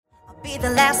Be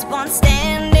the last one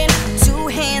standing, 2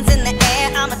 hands in the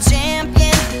air, I'm a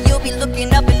champion. You'll be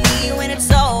looking up at me when it's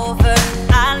over.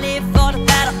 I live for the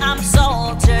battle, I'm a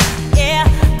soldier. Yeah,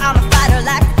 I'm a fighter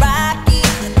like Rocky.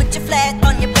 Put your flag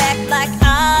on your back like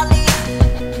Ali.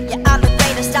 Yeah, I'm the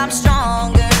greatest, I'm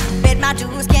stronger. Bet my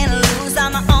dues, can't lose,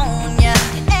 I'ma own ya.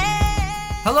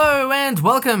 Hello and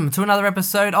welcome to another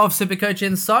episode of Supercoach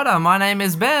Insider. My name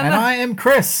is Ben. And I am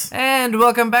Chris. And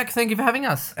welcome back. Thank you for having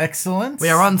us. Excellent. We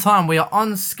are on time. We are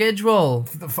on schedule.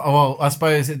 Well, I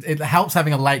suppose it helps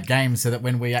having a late game so that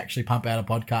when we actually pump out a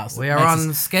podcast, We are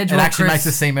on schedule, It actually Chris. makes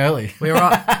us seem early. We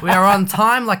are on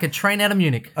time like a train out of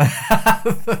Munich.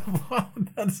 That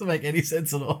doesn't make any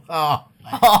sense at all.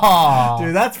 Oh,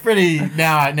 dude, that's pretty.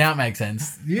 Now it makes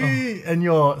sense. You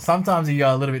and sometimes you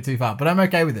go a little bit too far, but I'm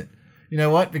okay with it. You know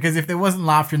what? Because if there wasn't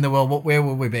laughter in the world, where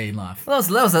would we be in life? Well,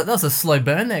 that was a slow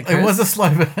burn there, Chris. It was a slow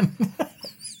burn.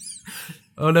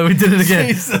 Oh no, we did it again.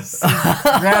 Jesus.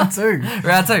 Round 2.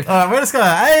 Round 2. All right, we're just going,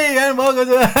 hey, and welcome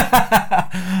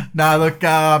to... No, look,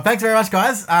 thanks very much,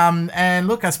 guys. And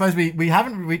look, I suppose we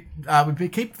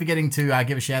keep forgetting to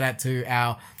give a shout out to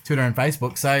our Twitter and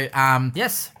Facebook. So,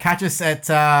 Yes. catch us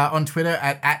on Twitter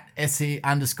at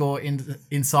SC_insider_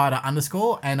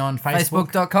 and on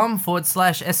Facebook.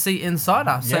 Facebook.com/SC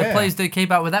Insider. So Yeah. please do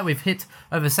keep up with that. We've hit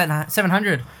over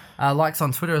 700 likes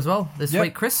on Twitter as well this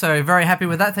week, Chris. So very happy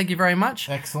with that. Thank you very much.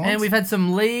 Excellent. And we've had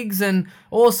some leagues and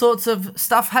all sorts of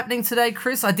stuff happening today,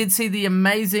 Chris. I did see the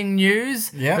amazing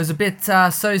news. Yeah. It was a bit so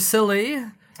silly.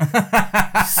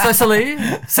 Sicily.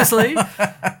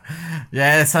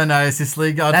 Yes, I know.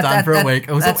 Sicily got done for a week.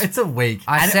 It's a week.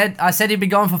 I said he'd be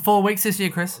gone for 4 weeks this year,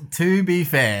 Chris. To be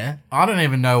fair, I don't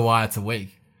even know why it's a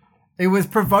week. It was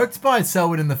provoked by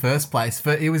Selwood in the first place.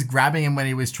 He was grabbing him when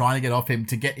he was trying to get off him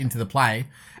to get into the play.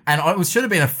 And it should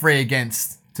have been a free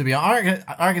against, to be honest.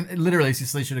 I reckon literally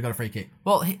Sicily should have got a free kick.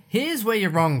 Well, here's where you're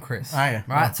wrong, Chris. Oh, yeah.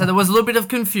 Right? So there was a little bit of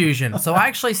confusion. So I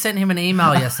actually sent him an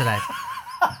email yesterday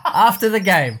after the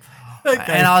game.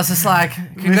 Okay. And I was just like,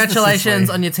 congratulations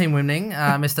Sicily. on your team winning,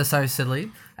 Mr. So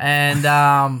Silly. And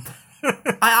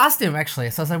I asked him, actually,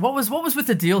 so I was like, what was with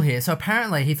the deal here? So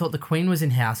apparently he thought the Queen was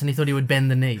in house and he thought he would bend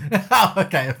the knee. Oh,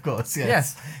 okay, of course, yes.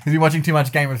 Yes. He's been watching too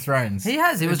much Game of Thrones. He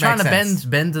has. He was It trying to makes sense.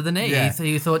 bend to the knee. Yeah.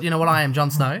 He thought, you know what, I am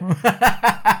Jon Snow.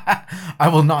 I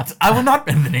will not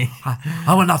bend the knee.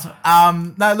 I will not.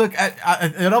 No, look,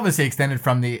 it obviously extended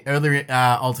from the earlier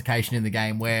altercation in the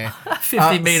game where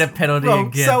 50-meter penalty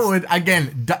against. Selwood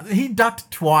again. He ducked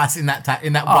twice in that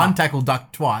one tackle.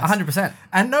 Ducked twice, 100%.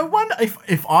 And no one,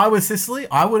 if I was Sicily,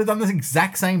 I would have done the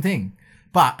exact same thing.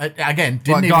 But again,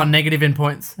 didn't Gone negative in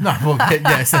points. No, well,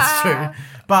 yes, that's true.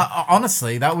 But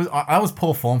honestly, that was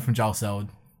poor form from Joel Selwood.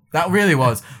 That really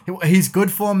was. His good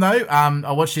form though.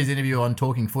 I watched his interview on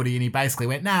Talking Footy, and he basically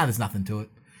went, "Nah, there's nothing to it."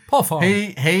 Poor form.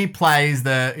 He plays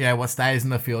the what stays in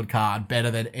the field card better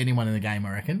than anyone in the game,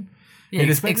 I reckon. Yeah, He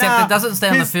just went, except "Nah, it doesn't stay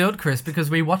on the his-" field, Chris, because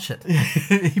we watch it.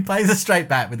 He plays a straight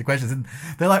bat with the questions, and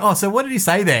they're like, "Oh, so what did he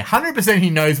say there?" 100% he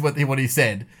knows what he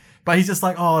said, but he's just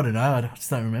like, "Oh, I don't know, I just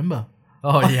don't remember."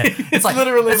 Oh yeah, It's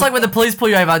literally it's like when the police pull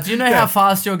you over. Do you know how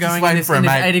fast you're going in waiting this for a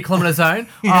mate. 80-kilometer zone?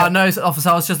 Yeah. Oh no, officer,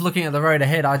 I was just looking at the road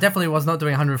ahead. I definitely was not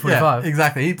doing 145. Yeah,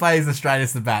 exactly. He plays the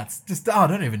straightest of bats. Just I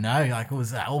don't even know. Like it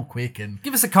was all quick and.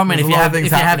 Give us a comment There's if a you lot of have things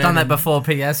done that happening before.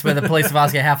 PS where the police have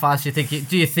asked you how fast do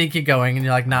you think you're going, and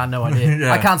you're like, nah, no idea.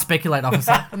 Yeah. I can't speculate,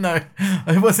 officer. No,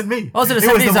 it wasn't me. Oh, was it a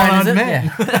It was 70 the zone? Is one-armed it?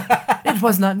 man. Yeah. It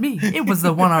was not me. It was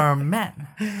the one-armed man.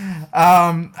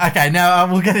 Okay,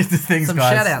 now we'll get into things, Some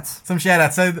guys. shout-outs. Some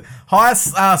shout-outs. So the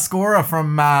highest scorer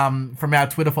from our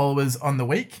Twitter followers on the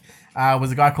week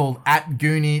was a guy called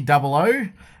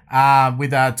 @Goonie00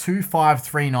 with a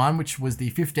 2539, which was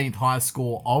the 15th highest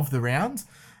score of the round.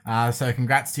 So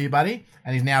congrats to you, buddy.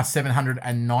 And he's now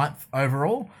 709th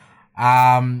overall.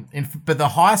 But the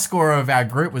highest scorer of our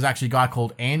group was actually a guy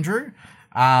called Andrew.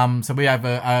 So we have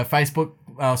a Facebook,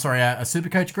 a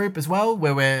Supercoach group as well,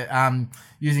 where we're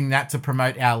using that to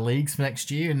promote our leagues for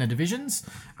next year in the divisions. Is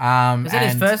that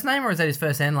his and- first name or is that his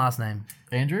first and last name?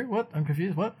 Andrew? What? I'm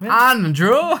confused. What?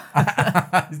 Andrew.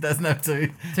 He doesn't have two.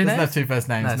 Two Doesn't have names? two first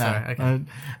names. No, No. sorry, okay.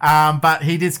 But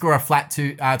he did score a flat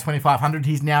to 2,500.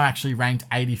 He's now actually ranked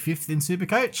 85th in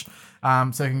Supercoach.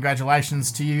 So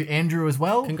congratulations to you, Andrew, as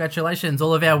well. Congratulations,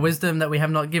 all of our wisdom that we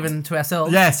have not given to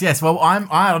ourselves. Yes. Well,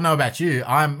 I don't know about you.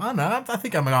 I don't know. I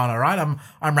think I'm going all right.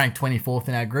 I'm ranked 24th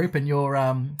in our group, and you're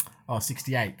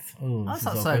 68th. Ooh, That's this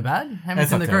not is so awkward. bad. How many's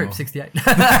That's in not the group? terrible. 68.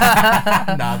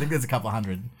 No, I think there's a couple of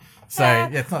hundred. So yeah,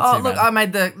 it's not too Look, bad. I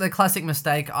made the classic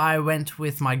mistake. I went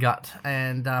with my gut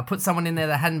and put someone in there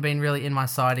that hadn't been really in my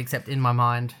side except in my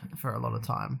mind for a lot of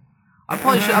time. I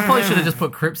probably should have just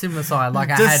put Cripps in the side. Like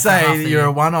I had Just for half say the that you're year.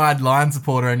 a one-eyed Lion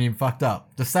supporter and you fucked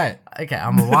up. Just say it. Okay,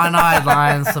 I'm a one-eyed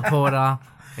Lions supporter,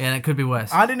 and it could be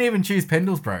worse. I didn't even choose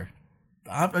Pendlesbro.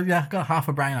 I've got half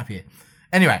a brain up here.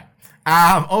 Anyway,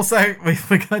 also,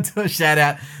 we're going to do a shout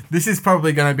out. This is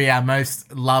probably going to be our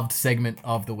most loved segment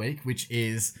of the week, which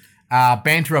is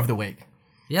Banter of the Week.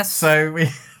 Yes. So we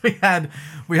had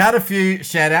a few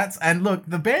shout outs, and look,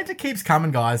 the banter keeps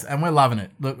coming, guys, and we're loving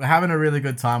it. Look, we're having a really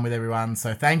good time with everyone.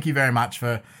 So thank you very much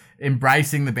for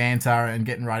embracing the banter and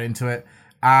getting right into it.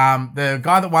 The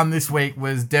guy that won this week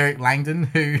was Derek Langdon,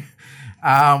 who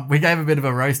we gave a bit of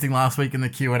a roasting last week in the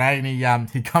Q&A, and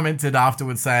he commented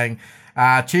afterwards saying,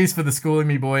 cheers for the schooling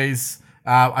me, boys.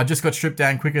 I just got stripped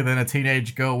down quicker than a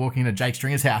teenage girl walking into Jake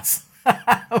Stringer's house.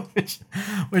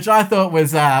 which I thought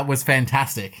was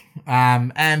fantastic.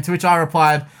 And to which I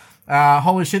replied,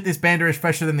 holy shit, this banter is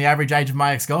fresher than the average age of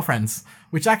my ex-girlfriends,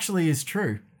 which actually is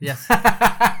true. Yes.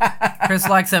 Chris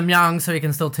likes them young so he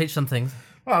can still teach them things.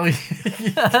 Well,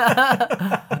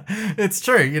 it's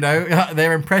true, you know,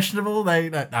 they're impressionable.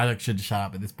 I should shut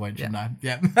up at this point, shouldn't I?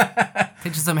 Yeah.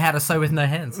 Teaches them how to sew with no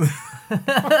hands.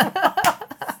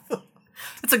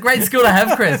 It's a great skill to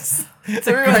have, Chris.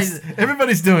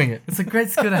 Everybody's doing it. It's a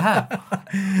great skill to have.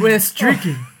 We're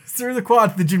streaking. Through the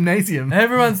quad to the gymnasium.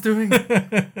 Everyone's doing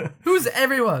it. Who's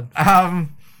everyone?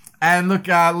 And look,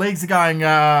 leagues are going,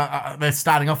 they're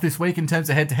starting off this week in terms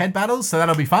of head-to-head battles, so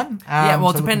that'll be fun.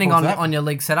 So depending on your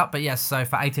league setup, but yes, so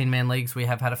for 18-man leagues, we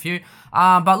have had a few.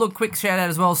 But look, quick shout-out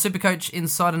as well, Supercoach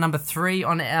Insider number 3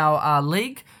 on our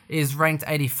league is ranked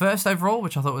 81st overall,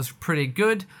 which I thought was pretty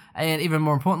good. And even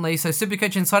more importantly, so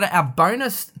Supercoach Insider, our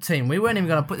bonus team, we weren't even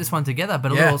going to put this one together,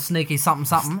 but a little sneaky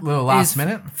something. Little last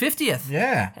minute. 50th.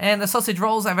 Yeah. And the sausage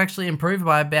rolls have actually improved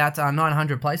by about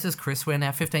 900 places. Chris, we're now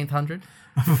 1500.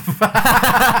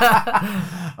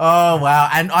 Oh wow!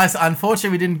 And unfortunately,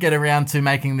 we didn't get around to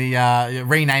making the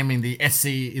renaming the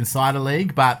SC Insider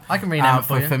League, but I can rename it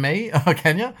for you. For me. Oh,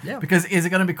 can you? Yeah. Because is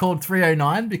it going to be called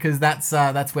 309? Because that's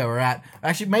where we're at.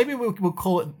 Actually, maybe we'll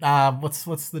call it.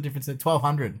 What's the difference?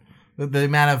 1200. The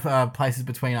amount of places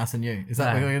between us and you. Is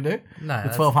that what we're going to do? No. The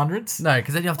 1200s? No,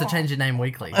 because then you have to change your name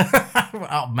weekly.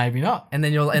 Oh, maybe not. And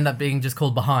then you'll end up being just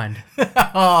called Behind.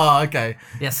 Oh, okay.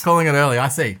 Yes. Calling it early. I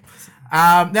see.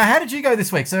 Now, how did you go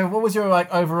this week? So, what was your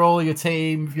overall, your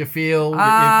team, your feel,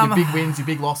 your big wins, your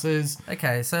big losses?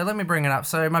 Okay, so let me bring it up.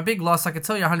 So my big loss, I could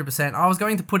tell you 100%. I was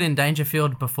going to put in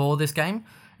Dangerfield before this game,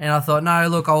 and I thought, no,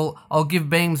 look, I'll give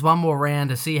Beams one more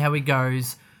round to see how he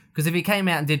goes. Because if he came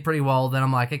out and did pretty well, then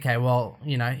I'm like, okay, well,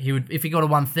 you know, if he got a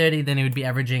 130, then he would be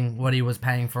averaging what he was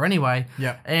paying for anyway.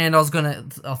 Yeah. And I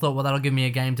thought, well, that'll give me a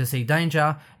game to see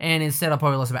Danger, and instead I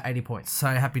probably lost about 80 points. So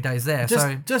happy days there.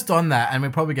 Just on that, and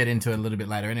we'll probably get into it a little bit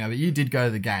later anyway, but you did go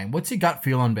to the game. What's your gut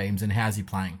feel on Beams, and how's he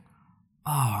playing?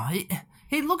 Oh,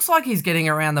 he looks like he's getting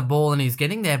around the ball and he's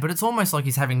getting there, but it's almost like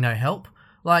he's having no help.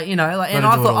 Like, you know, and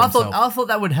I thought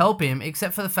that would help him,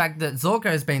 except for the fact that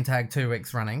Zorko's been tagged 2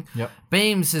 weeks running. Yep.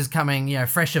 Beams is coming, you know,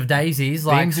 fresh of daisies,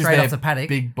 like Beams straight is off the paddock.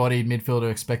 Big-bodied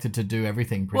midfielder expected to do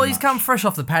everything. Well, he's come fresh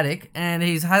off the paddock, and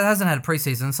hasn't had a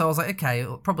preseason, so I was like, okay,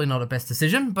 probably not a best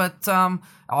decision, but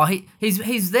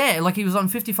he's there. Like, he was on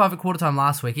 55 at quarter time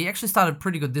last week. He actually started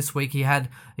pretty good this week. He had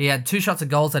 2 shots of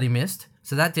goals that he missed.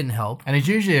 So that didn't help. And he's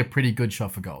usually a pretty good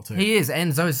shot for goal too. He is,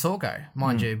 and so is Sorko,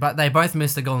 mind you. But they both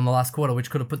missed a goal in the last quarter, which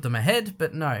could have put them ahead,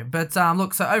 but no. But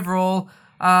look, so overall,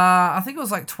 I think it was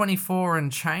like 24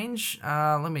 and change.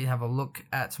 Let me have a look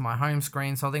at my home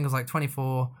screen. So I think it was like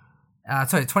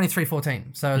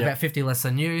 23-14. So about 50 less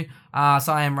than you.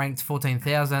 So I am ranked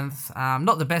 14,000th.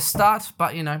 Not the best start,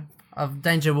 but you know,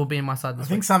 Danger will be in my side this week. I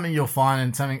think something you'll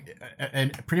find,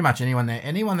 and pretty much anyone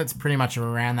that's pretty much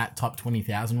around that top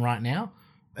 20,000 right now,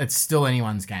 it's still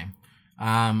anyone's game.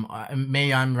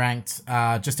 I'm ranked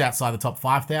just outside the top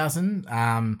 5,000,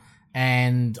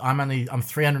 and I'm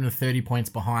 330 points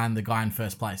behind the guy in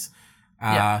first place. So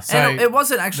and it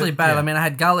wasn't actually bad. Yeah. I mean, I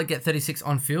had Garlic get 36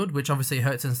 on field, which obviously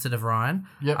hurts instead of Ryan.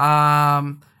 Yep.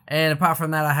 And apart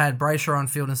from that, I had Brayshaw on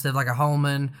field instead of like a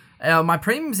Holman. My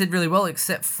premiums did really well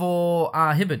except for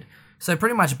Hibbard. So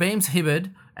pretty much Beams,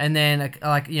 Hibbard, and then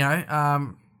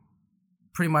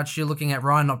pretty much you're looking at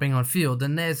Ryan not being on field.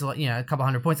 Then there's a couple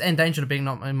hundred points, and Danger to being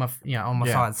not in my on my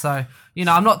side. So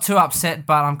I'm not too upset,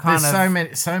 but I'm kind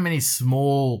of so many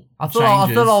small. I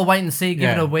thought I'll wait and see, give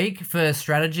it a week for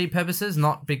strategy purposes,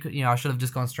 not because I should have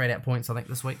just gone straight out points. I think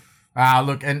this week.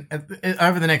 Look, and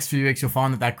over the next few weeks, you'll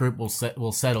find that group will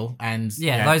settle, and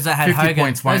those that had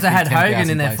Hogan,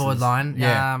 in their forward line,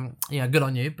 good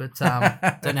on you, but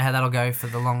don't know how that'll go for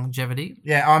the longevity.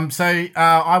 Yeah, so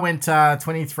I went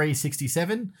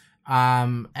 23-67.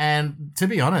 And to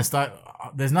be honest,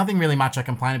 there's nothing really much I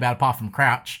complain about apart from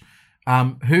Crouch,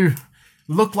 who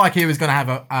looked like he was going to have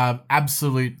a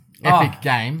absolute epic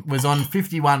game. Was on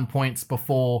 51 points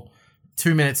before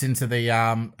 2 minutes into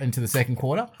the second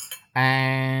quarter,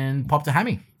 and popped a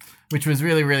hammy, which was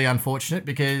really, really unfortunate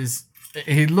because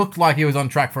he looked like he was on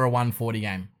track for a 140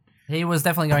 game. He was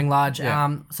definitely going large.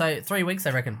 Yeah. So 3 weeks,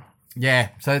 I reckon. Yeah,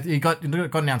 so he got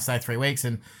announced today 3 weeks,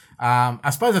 and I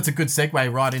suppose that's a good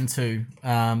segue right into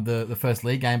the first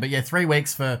league game. But yeah, 3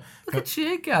 weeks for. Look at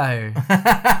you go.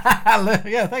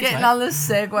 Yeah, thanks, Getting mate. on the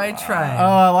Segway train. Oh,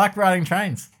 I like riding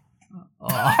trains.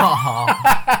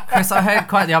 Chris, I heard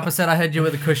quite the opposite. I heard you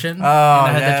with a cushion. And Oh,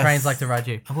 I heard yes. the trains like to ride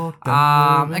you.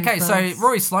 Okay, so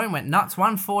Rory Sloane went nuts,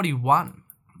 141.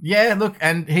 Yeah, look,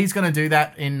 and he's going to do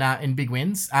that in big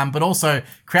wins. But also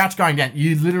Crouch going down.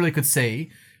 You literally could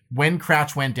see when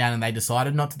Crouch went down and they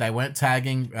decided not to. They weren't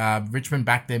tagging. Richmond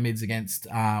backed their mids against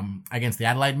the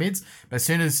Adelaide mids. But as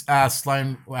soon as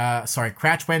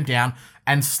Crouch went down,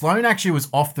 and Sloane actually was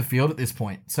off the field at this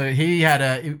point. So he had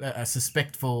a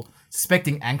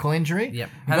suspecting ankle injury. Yep.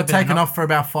 He got taken off for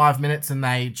about 5 minutes, and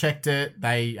they checked it.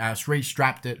 They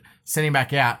restrapped it, sent him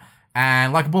back out,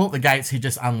 and like a bull at the gates, he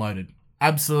just unloaded.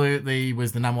 Absolutely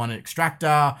was the number one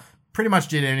extractor. Pretty much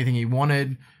did anything he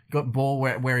wanted. Got ball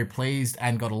where he pleased,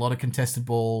 and got a lot of contested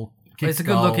ball. Well, he's a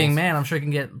good-looking man. I'm sure he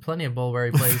can get plenty of ball where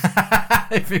he please.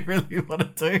 If he really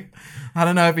wanted to. I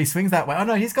don't know if he swings that way. Oh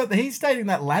no, he's dating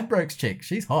that Ladbrokes chick.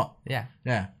 She's hot. Yeah.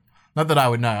 Yeah. Not that I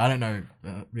would know. I don't know.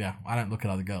 I don't look at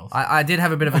other girls. I did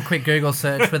have a bit of a quick Google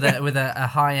search with a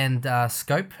high-end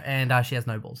scope, and she has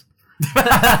no balls.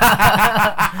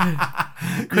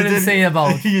 Couldn't see her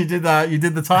balls. You did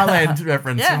the Thailand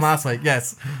reference Yes. from last week.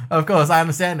 Yes, of course. I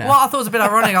understand now. Well, I thought it was a bit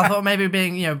ironic. I thought maybe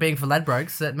being for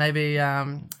Ladbrokes that maybe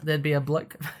there'd be a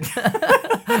bloke.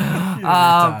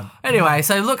 Anyway,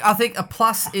 so look, I think a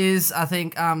plus is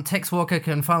Tex Walker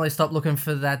can finally stop looking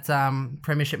for that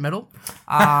premiership medal.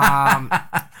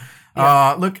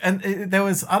 Look, and there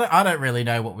was I don't really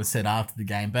know what was said after the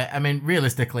game, but I mean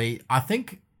realistically, I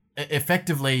think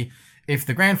effectively, if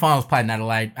the grand finals played in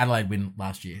Adelaide win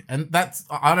last year, and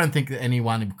I don't think that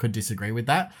anyone could disagree with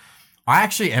that. I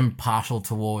actually am partial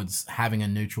towards having a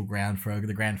neutral ground for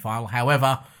the grand final.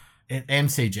 However,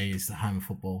 MCG is the home of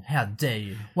football. How dare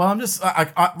you? Well, I'm just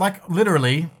I like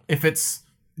literally if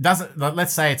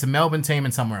let's say it's a Melbourne team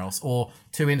and somewhere else, or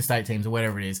two interstate teams or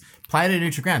whatever it is, play at a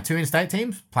neutral ground. Two interstate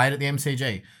teams played at the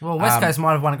MCG. Well, West Coast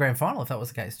might have won a grand final if that was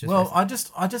the case. I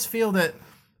just feel that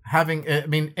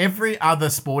every other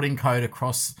sporting code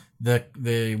across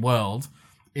the world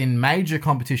in major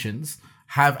competitions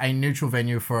have a neutral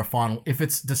venue for a final if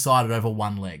it's decided over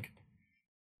one leg.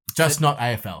 Just not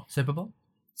AFL. Super Bowl?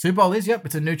 Super Bowl is, yep,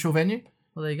 it's a neutral venue.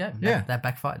 Well, there you go. Yeah. That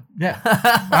backfired. Yeah,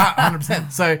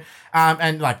 100%. So,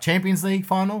 and like Champions League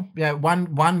final, yeah,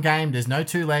 one game. There's no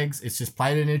two legs. It's just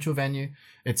played at a neutral venue.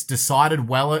 It's decided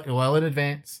well in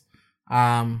advance.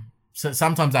 So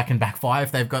sometimes that can backfire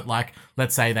if they've got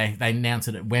let's say they announce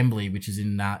it at Wembley, which is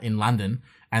in London,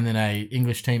 and then a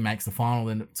English team makes the final,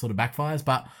 then it sort of backfires.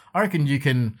 But I reckon you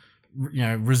can,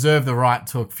 reserve the right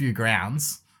to a few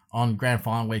grounds on grand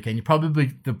final weekend.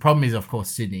 The problem is of course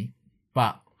Sydney,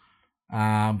 but.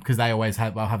 Because they'll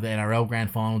have the NRL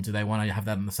grand final. Do they want to have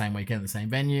that on the same weekend, the same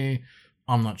venue?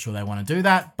 I'm not sure they want to do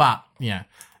that, but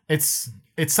it's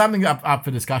something up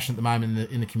for discussion at the moment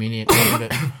in the community.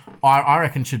 But I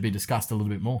reckon should be discussed a little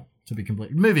bit more to be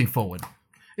complete moving forward.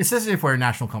 Especially if we're a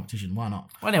national competition, why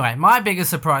not? Well, anyway, my biggest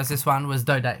surprise this one was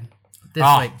Dode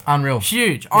this week. Unreal.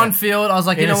 Huge. On field, I was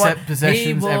like, you know what? Intercept, He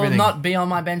possessions, will everything. not be on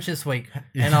my bench this week.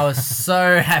 And I was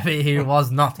so happy he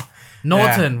was not.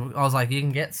 Norton, I was like, you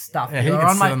can get stuff. Yeah, he You're can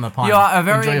on sit on the pine. You are a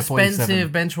very Enjoy your 47.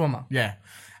 expensive bench warmer. Yeah.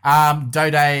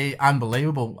 Dode,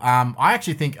 unbelievable. I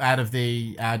actually think out of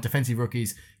the defensive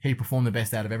rookies, he performed the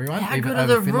best out of everyone. How even good are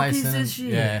over the Finlayson rookies this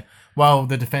year? Yeah. Well,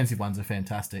 the defensive ones are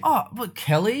fantastic. Oh, but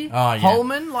Kelly, Oh, yeah.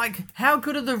 Holman, how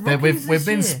good are the rookies We've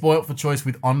been this year? spoilt for choice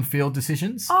with on-field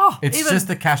decisions. Oh, it's even just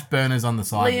the cash burners on the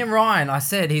side. Liam Ryan, I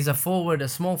said he's a forward, a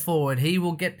small forward. He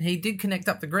did connect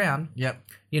up the ground. Yep.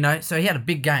 So he had a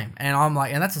big game, and I'm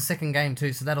like, and that's a second game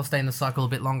too, so that'll stay in the cycle a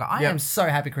bit longer. I Yep. am so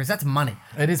happy, Chris. That's money.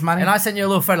 It is money. And I sent you a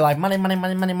little photo like money. Make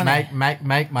money, make money, make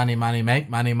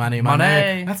money.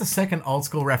 Money. That's a second old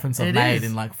school reference I've It made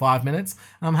is. in 5 minutes.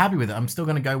 And I'm happy with it. I'm still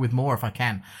going to go with more if I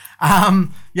can.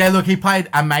 Yeah, look, he played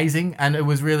amazing, and it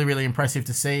was really, really impressive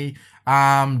to see.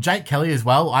 Jake Kelly as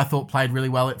well, I thought played really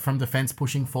well from defense,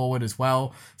 pushing forward as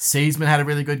well. Seaman had a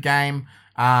really good game.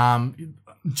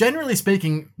 Generally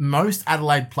speaking, most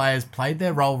Adelaide players played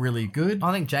their role really good.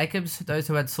 I think Jacobs, those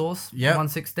who had Sauce, Yep.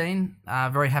 116,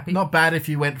 very happy. Not bad if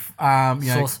you went,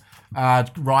 Sauce.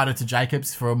 Ryder to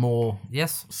Jacobs for a more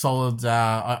Yes. solid,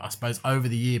 I suppose, over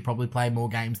the year, probably play more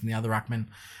games than the other ruckmen.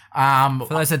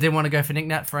 For those that didn't want to go for Nick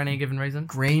Nat for any given reason.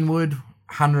 Greenwood,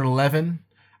 111.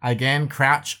 Again,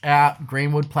 Crouch out.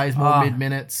 Greenwood plays more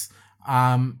mid-minutes.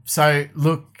 So,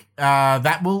 look,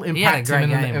 that will had a impact great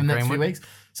him in game, the next few Greenwood. weeks.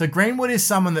 So, Greenwood is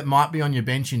someone that might be on your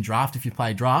bench in draft if you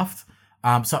play draft.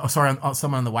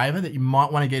 Someone on the waiver that you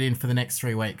might want to get in for the next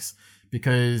 3 weeks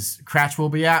because Crouch will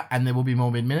be out and there will be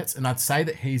more mid-minutes. And I'd say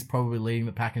that he's probably leading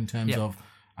the pack in terms of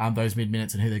those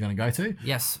mid-minutes and who they're going to go to.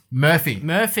 Yes. Murphy,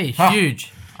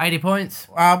 huge. 80 points.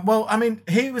 well, I mean,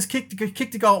 he was kicked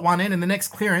a goal at one end, and the next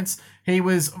clearance, he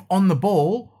was on the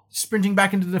ball, sprinting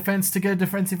back into defense to get a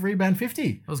defensive rebound 50.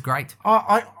 It was great.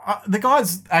 The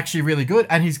guy's actually really good,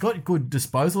 and he's got good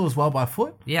disposal as well by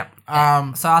foot. Yep.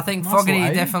 So I think nice Fogarty little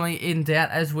 80. definitely in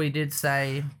doubt, as we did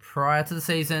say prior to the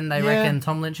season. They reckon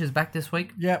Tom Lynch is back this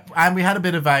week. Yeah, and we had a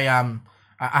bit of a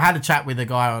I had a chat with a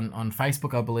guy on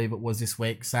Facebook, I believe it was this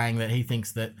week, saying that he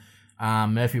thinks that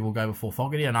Murphy will go before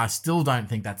Fogarty, and I still don't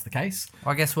think that's the case.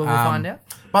 I guess we'll find out.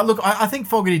 But look, I think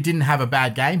Fogarty didn't have a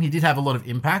bad game. He did have a lot of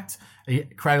impact. He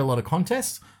created a lot of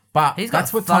contests, but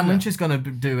that's what Tom Lynch is going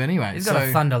to do anyway. He's got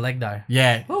a thunder leg, though.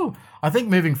 Yeah. Ooh. I think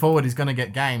moving forward, he's going to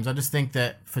get games. I just think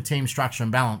that for team structure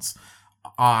and balance,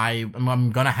 I'm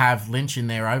going to have Lynch in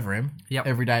there over him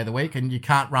every day of the week, and you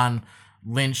can't run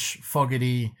Lynch,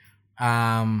 Fogarty,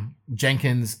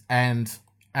 Jenkins, and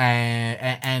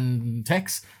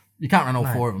Tex. You can't run all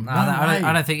four of them. No,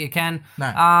 I don't think you can.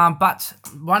 No. But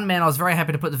one man I was very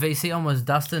happy to put the VC on was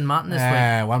Dustin Martin this week.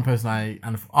 Yeah, one person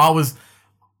I was.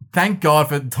 Thank God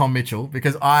for Tom Mitchell,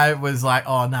 because I was like,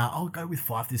 oh no, I'll go with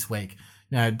Fife this week.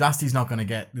 You know, Dusty's not going to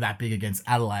get that big against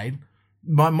Adelaide.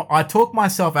 I talked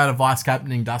myself out of vice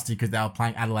captaining Dusty because they were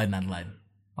playing Adelaide and Adelaide,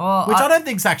 which I don't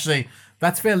think's actually.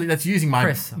 That's using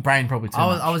my brain probably too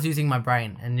much. I was using my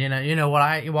brain, and you know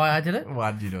why I did it?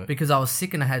 Why did you do it? Because I was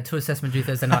sick and I had 2 assessment due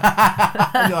Thursday night.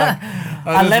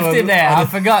 I left him there. I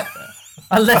forgot.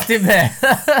 I left him there.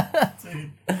 I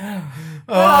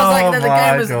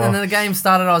was like, and then the game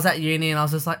started. I was at uni, and I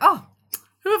was just like, oh,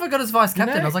 who have I got as vice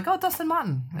captain? I was like, oh, Dustin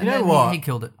Martin. And you know what? He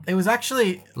killed it. It was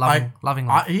actually loving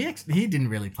life. He didn't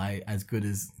really play as good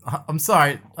as. I'm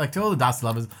sorry, like to all the Dustin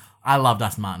lovers, I love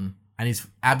Dustin Martin. And he's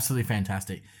absolutely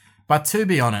fantastic. But to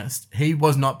be honest, he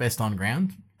was not best on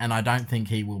ground, and I don't think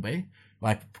he will be.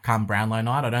 Like, come Brownlow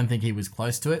night, I don't think he was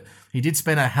close to it. He did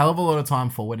spend a hell of a lot of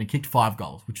time forward and kicked 5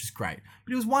 goals, which is great.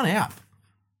 But he was 1 out.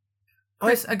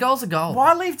 Chris, a goal's a goal.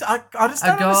 Why leave... I just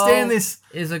don't understand this.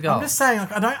 Is a goal. I'm just saying,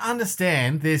 like, I don't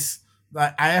understand this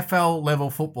AFL-level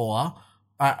footballer,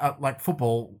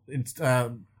 football...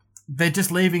 they're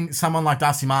just leaving someone like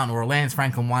Dusty Martin or a Lance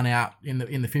Franklin 1 out in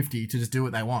the 50 to just do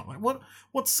what they want. Like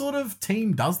what sort of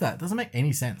team does that? It doesn't make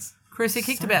any sense. Chris, he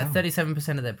kicked about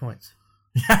 37% of their points.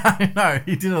 Yeah, I know.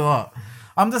 He did a lot.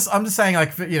 I'm just saying,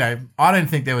 like, I don't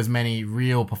think there was many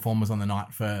real performers on the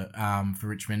night for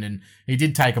Richmond, and he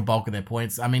did take a bulk of their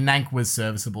points. I mean, Nank was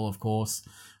serviceable, of course.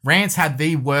 Rance had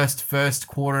the worst first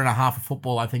quarter and a half of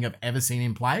football I think I've ever seen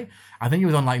him play. I think he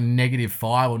was on like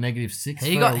 -5 or -6.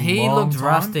 He looked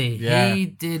rusty. Yeah. He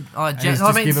did.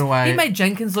 He made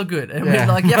Jenkins look good. I mean,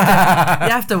 like you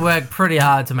have to work pretty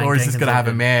hard to make. Or he's Jenkins just gonna have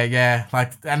good. a mare, yeah.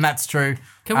 Like, and that's true.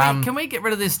 Can we get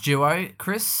rid of this duo,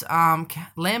 Chris?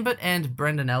 Lambert and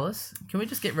Brendan Ellis. Can we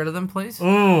just get rid of them, please?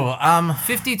 Ooh,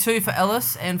 52 for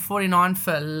Ellis and 49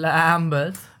 for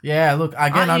Lambert. Yeah, look,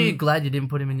 again, Aren't you glad you didn't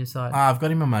put him in your side? I've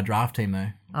got him on my draft team though,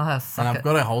 and I've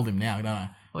got to hold him now, don't I?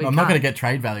 Well, I'm not going to get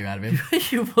trade value out of him.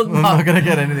 You will not. I'm not going to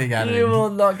get anything out of him. You will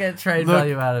not get trade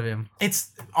value out of him.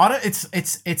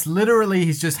 It's literally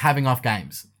he's just having off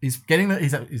games. He's getting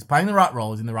he's playing the right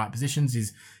roles in the right positions.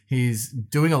 He's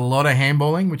doing a lot of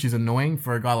handballing, which is annoying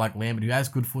for a guy like Lambert who has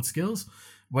good foot skills.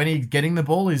 When he's getting the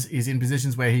ball, is in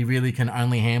positions where he really can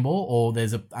only handball, or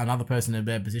there's another person in a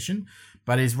better position.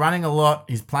 But he's running a lot.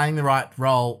 He's playing the right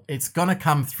role. It's gonna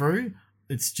come through.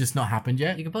 It's just not happened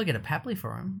yet. You could probably get a Papley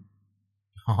for him.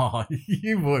 Oh,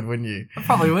 you would, wouldn't you? I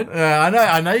probably would.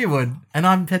 I know you would, and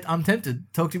I'm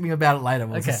tempted. Talk to me about it later.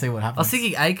 We'll just see what happens. I was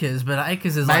thinking Akers, but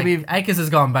Akers is Akers has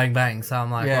gone bang bang. So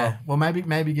I'm like, yeah. Well,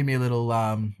 maybe give me a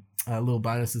little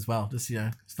bonus as well. Just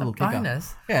just a little kicker.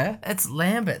 Bonus. Yeah, it's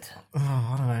Lambert. Oh,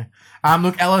 I don't know.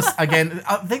 Look, Ellis again.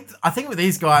 I think with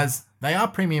these guys, they are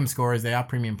premium scorers. They are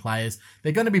premium players.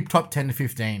 They're going to be top 10 to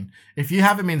 15. If you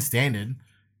have them in standard,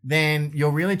 then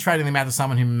you're really trading them out to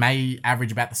someone who may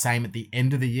average about the same at the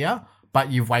end of the year,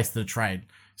 but you've wasted a trade.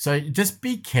 So just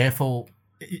be careful.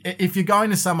 If you're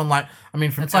going to someone like,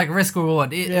 it's like risk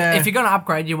reward. If you're going to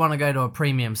upgrade, you want to go to a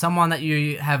premium, someone that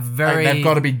you have they've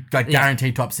got to be like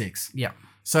guaranteed top 6. Yeah.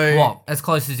 So What? As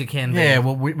close as you can be. yeah,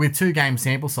 well, with 2 game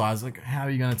sample size, like how are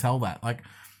you going to tell that? Like,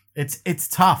 it's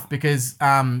tough because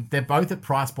they're both at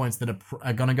price points that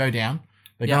are going to go down.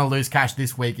 They're Yep. going to lose cash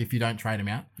this week if you don't trade them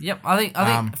out. Yep, I think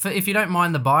if you don't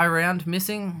mind the bye round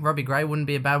missing, Robbie Gray wouldn't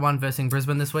be a bad one versus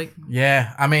Brisbane this week.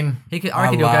 Yeah, I mean, I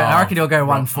reckon he'll go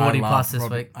 140 plus this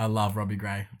week. I love Robbie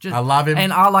Gray. I love him,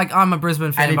 And I'm a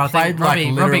Brisbane fan, and he but I played think like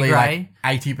Robbie literally Gray.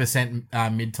 like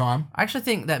 80% mid time. I actually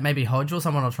think that maybe Hodge or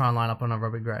someone will try and line up on a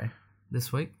Robbie Gray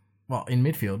this week. Well, in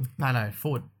midfield. No,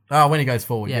 forward. Oh, when he goes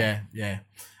forward, Yeah. yeah.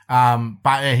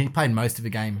 But yeah, he played most of the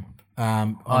game.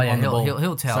 On the ball.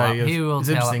 he'll tail up. He will it's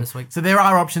tail up interesting. this week. So there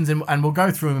are options, and we'll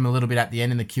go through them a little bit at the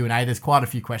end in the Q&A. There's quite a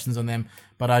few questions on them,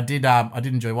 but I did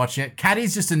enjoy watching it.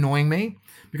 Caddy's just annoying me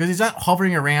because he's not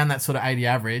hovering around that sort of 80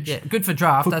 average. Yeah, good for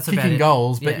draft. That's about kicking it.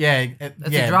 goals, but that's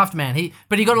That's a draft man. He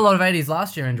got a lot of 80s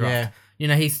last year in draft. Yeah. You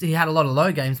know, he had a lot of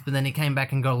low games, but then he came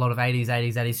back and got a lot of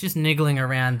 80s, just niggling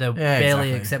around the barely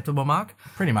exactly. acceptable mark.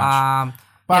 Pretty much.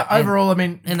 But yeah, overall, I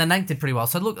mean, and the Nank did pretty well.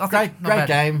 So look, I think great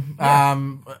game.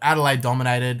 Yeah. Adelaide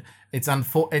dominated. It's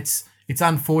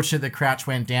unfortunate that Crouch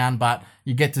went down, but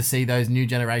you get to see those new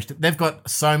generation. They've got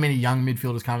so many young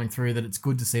midfielders coming through that it's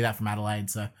good to see that from Adelaide.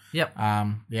 So Yep.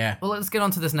 yeah. Well, let's get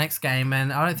on to this next game,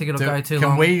 and I don't think it'll go too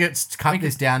long. Can we cut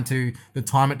this down to the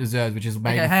time it deserves, which is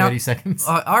maybe 30 seconds?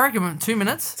 I reckon 2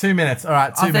 minutes. 2 minutes. All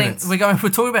right, 2 minutes. We're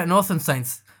talking about Northern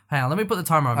Saints. Hang on, let me put the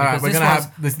timer on. All right, we're gonna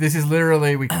have this. This is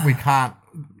literally we can't.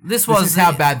 This is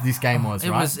how bad this game was.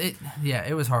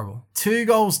 It was horrible. 2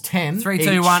 goals 10. 3,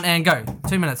 2, 1, and go.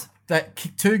 2 minutes. That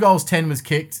 2 goals 10 was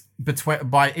kicked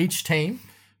by each team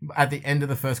at the end of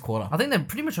the first quarter. I think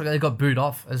they got booed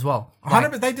off as well.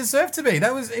 100%, they deserve to be.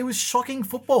 It was shocking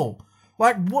football.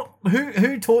 Like what?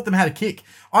 Who taught them how to kick?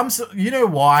 You know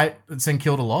why St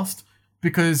Kilda lost?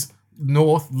 Because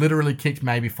North literally kicked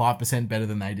maybe 5% better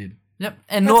than they did. Yep,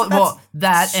 and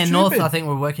That's North, stupid. I think,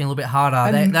 were working a little bit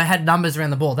harder. They had numbers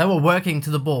around the ball. They were working to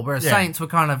the ball, whereas Saints were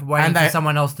kind of waiting for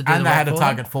someone else to do the work. And they had a for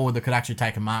target forward that could actually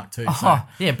take a mark too. Oh,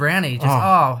 yeah, Brownie.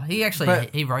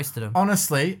 He roasted him.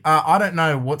 Honestly, I don't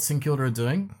know what St Kilda are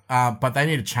doing, but they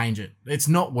need to change it. It's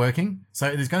not working,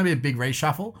 so there's going to be a big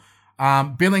reshuffle.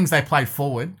 Billings, they played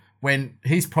forward when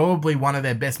he's probably one of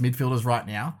their best midfielders right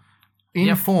now.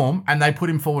 In form, and they put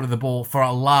him forward to the ball for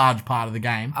a large part of the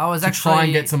game try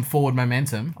and get some forward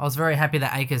momentum. I was very happy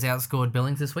that Akers outscored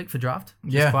Billings this week for draft.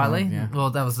 Yeah, quietly. Well,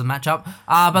 that was the matchup.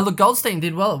 But look, Goldstein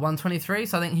did well at 123,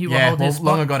 so I think he will hold his spot.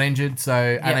 Longer got injured,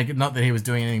 and not that he was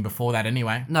doing anything before that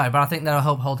anyway. No, but I think that'll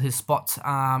help hold his spot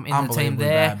in the team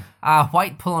there. Bad.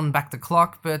 White pulling back the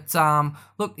clock, but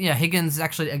look, Higgins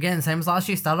actually, again, same as last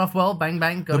year, started off well, bang,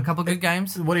 bang, got a couple of good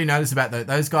games. What do you notice about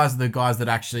those guys are the guys that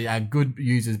actually are good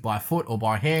users by foot or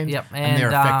by hand, Yep, and they're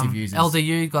effective users.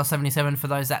 LDU got 77 for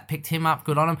those that picked him up,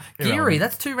 good on him. Geary,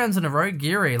 that's 2 rounds in a row,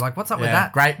 Geary, like what's up with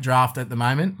that? Great draft at the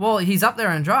moment. Well, he's up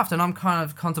there in draft, and I'm kind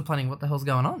of contemplating what the hell's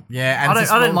going on. Yeah, and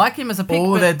I don't like him as a pick.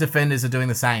 All of their defenders are doing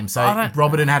the same. So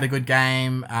Robertson had a good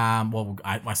game.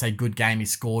 I say good game, he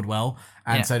scored well,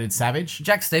 and so did Savage.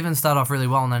 Jack Stevens started off really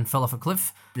well and then fell off a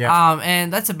cliff. Yeah.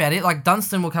 And that's about it. Like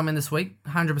Dunstan will come in this week,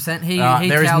 100%.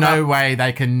 There is no way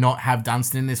they can not have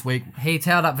Dunstan this week. He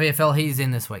tailed up VFL. He's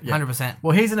in this week, 100%.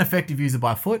 Well, he's an effective user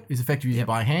by foot. He's an effective user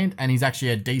by hand, and he's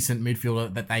actually a decent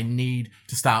midfielder that they need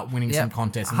to start winning some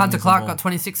contests. Hunter Clark got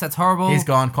 26. That's horrible. He's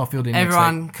gone. Caulfield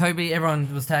in. Kobe,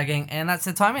 everyone was tagging, and that's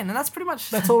their time in, and that's pretty much.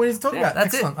 That's all we need to talk about.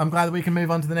 That's Excellent. it. I'm glad that we can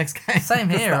move on to the next game. Same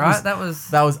here, right? That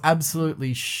was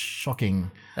absolutely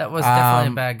shocking. That was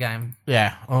definitely a bad game.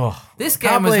 Yeah. Oh, this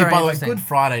game was very interesting. Good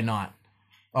Friday night.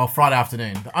 Oh, Friday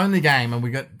afternoon. The only game, and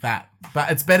we got that.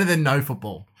 But it's better than no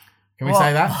football. Can we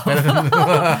say that? Better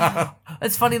than...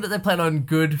 It's funny that they played on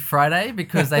Good Friday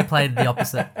because they played the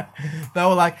opposite. They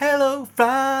were like, "Hello,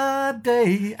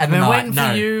 Friday." I've been waiting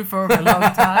for you for a long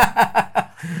time.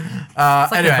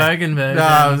 It's like a Bergen version.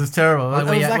 No, it was terrible. Like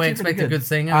we expect a good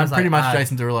singer. I'm pretty much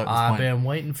Jason Derulo at this I've point. been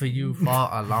waiting for you for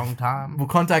a long time. We'll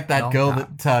contact that girl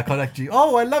that contacted you.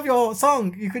 Oh, I love your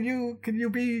song. Could you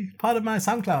be part of my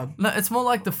SoundCloud? No, it's more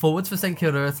like the forwards for St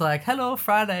Kilda. It's like, "Hello,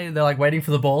 Friday." They're like waiting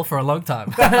for the ball for a long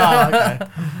time. Oh, okay.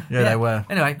 Yeah, they were.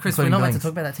 Anyway, Chris, we're not meant to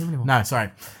talk about that team anymore. No, sorry.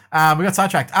 We got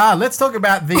sidetracked. Let's talk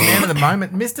about the man of the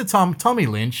moment, Mr. Tommy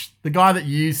Lynch, the guy that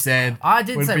you said I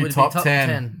did would say be would top be top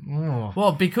 10. Oh.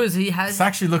 Well, because he has It's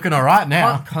actually looking all right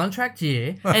now. contract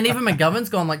year, and even McGovern's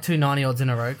gone like 290 odds in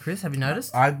a row. Chris, have you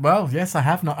noticed? Yes, I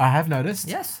have. I have noticed.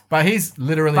 Yes, but he's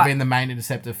literally been the main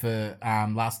interceptor for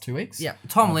last 2 weeks. Yeah,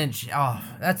 Tom Lynch. Oh,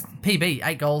 that's PB,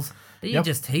 8 goals. He Yep.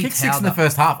 just kicked 6 in towed the it.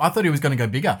 first half. I thought he was going to go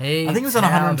bigger. He I think it was on towed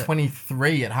it.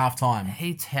 123 at halftime.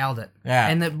 He towed it. Yeah.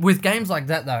 And with games like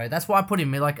that, though, that's why I put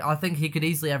him. Like, I think he could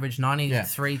easily average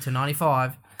 93 to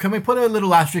 95. Can we put a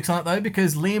little asterisk on it though?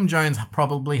 Because Liam Jones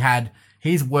probably had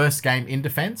his worst game in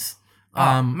defense.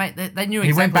 Mate, they knew exactly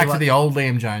He went back what, to the old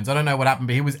Liam Jones. I don't know what happened,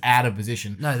 but he was out of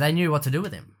position. No, they knew what to do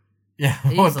with him. Yeah,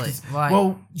 Easily. Like,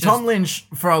 well, just- Tom Lynch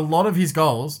for a lot of his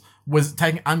goals was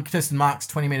taking uncontested marks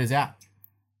 20 meters out.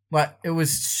 Like it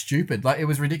was stupid. Like it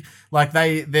was ridiculous. Like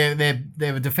their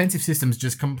defensive systems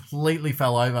just completely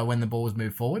fell over when the ball was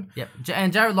moved forward. Yep.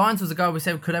 And Jared Lyons was a guy we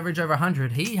said could average over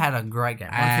 100. He had a great game,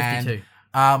 152.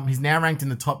 And, he's now ranked in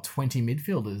the top 20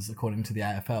 midfielders according to the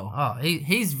AFL. Oh,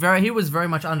 he was very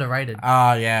much underrated.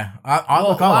 Yeah. I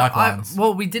like Lyons.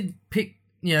 Well, we did pick,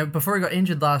 before he got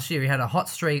injured last year, he had a hot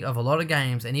streak of a lot of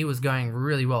games and he was going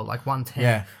really well, like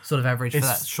 110 sort of average for It's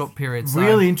that short period. So.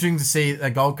 Really interesting to see a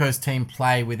Gold Coast team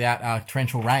play without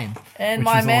Torrential Rain. And which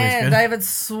my is always man, good. David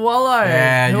Swallow,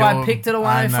 who I picked at a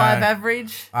 105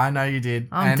 average. I know you did.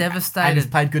 I'm devastated. And he's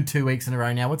played good 2 weeks in a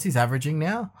row now. What's his averaging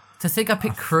now? To think I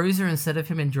picked Cruiser instead of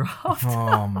him in draft.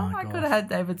 Oh my I god. could have had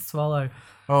David Swallow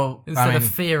Well, instead of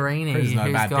Fiorini, There's no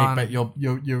who's bad gone. pick, but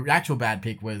your actual bad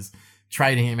pick was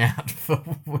trading him out for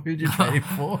who'd you trade him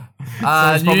for?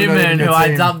 Someone's probably not Newman, in your who I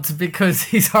team. dumped because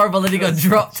he's horrible and he got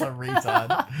dropped. Such a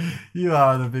retard. You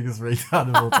are the biggest retard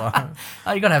of all time.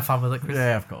 Oh, you got to have fun with it, Chris.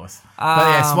 Yeah, of course. But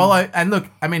yeah, Swallow. And look,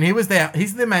 I mean, he was there.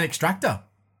 He's the main extractor.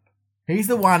 He's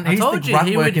the one. He's the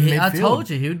grunt work in midfield. I told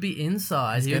you he would be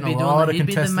inside. He would be getting a lot of he'd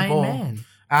be the contested main ball.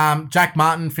 man. Jack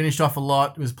Martin finished off a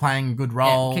lot. Was playing a good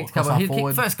role. Kicked a across couple. our He kicked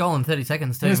forward. first goal in 30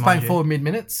 seconds too. He was mind playing you. forward mid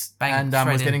minutes Bang, and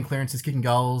straight was in. getting clearances, kicking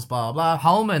goals, blah blah.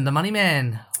 Holman, the money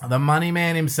man. The money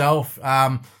man himself.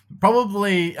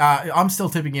 Probably, I'm still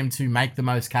tipping him to make the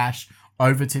most cash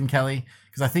over Tim Kelly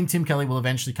because I think Tim Kelly will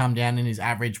eventually come down in his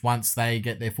average once they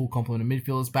get their full complement of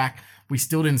midfielders back. We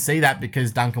still didn't see that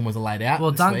because Duncan was laid out.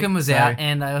 Well, this Duncan week, was so- out,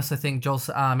 and I also think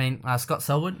Scott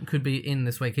Selwood could be in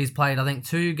this week. He's played, I think,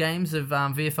 2 games of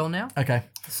VFL now. Okay.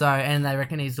 So, and they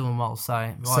reckon he's doing well.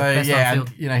 So So best yeah, on and,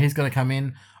 field. he's going to come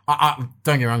in. Don't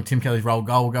get me wrong, Tim Kelly's goal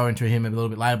will go into him a little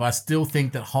bit later, but I still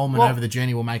think that Holman over the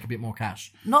journey will make a bit more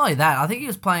cash. Not only that, I think he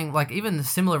was playing like even a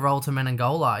similar role to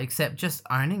Menangola, except just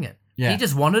owning it. Yeah. He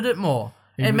just wanted it more.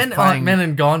 He And was like playing-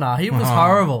 Menangona, he was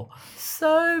horrible.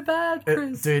 So bad,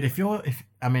 Chris. Dude, if you're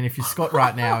Scott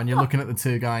right now and you're looking at the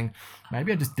two going,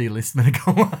 maybe I just delist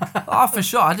Menegola. Oh, for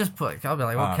sure. I'll be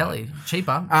like, well, Kelly,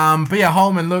 cheaper. But yeah,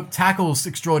 Holman, look, tackles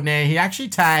extraordinaire. He actually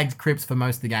tagged Cripps for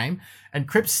most of the game, and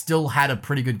Cripps still had a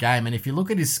pretty good game. And if you look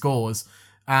at his scores,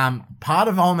 part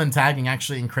of Holman tagging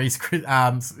actually increased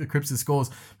Cripps'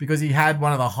 scores because he had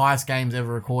one of the highest games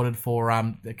ever recorded for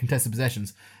contested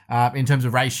possessions in terms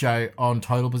of ratio on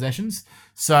total possessions.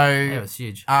 So It was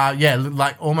huge.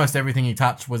 like almost everything he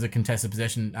touched was a contested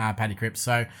possession, Paddy Cripps.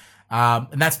 So,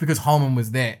 and that's because Holman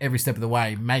was there every step of the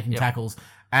way, making tackles.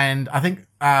 And I think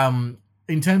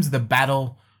in terms of the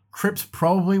battle, Cripps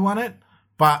probably won it,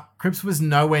 but Cripps was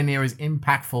nowhere near as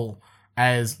impactful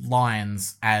as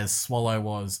Lyons, as Swallow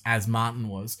was, as Martin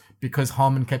was, because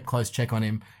Holman kept close check on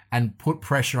him and put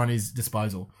pressure on his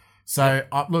disposal. So,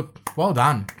 look, well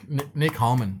done, Nick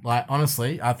Holman. Like,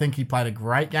 honestly, I think he played a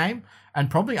great game and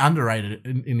probably underrated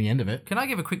in the end of it. Can I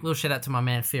give a quick little shout out to my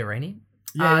man Fiorini?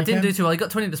 Yeah, you didn't can. do too well. He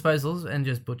got 20 disposals and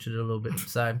just butchered it a little bit.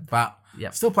 So, But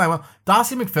Yep. still playing well.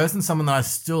 Darcy McPherson's someone that I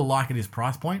still like at his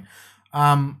price point.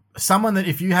 Someone that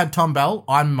if you had Tom Bell,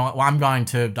 I'm going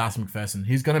to Darcy McPherson.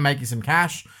 He's going to make you some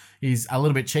cash. He's a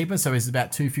little bit cheaper, so he's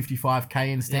about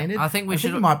 $255K in standard. I think he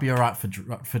might be all right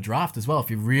for draft as well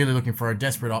if you're really looking for a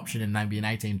desperate option in maybe an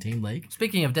 18-team league.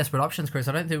 speaking of desperate options, Chris,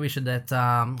 I don't think we should let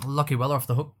Lockie Weller off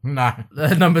the hook. No.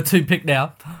 Number 2 pick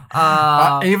now.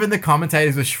 Even the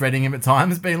commentators were shredding him at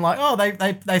times, being like, "Oh,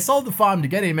 they sold the farm to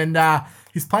get him, and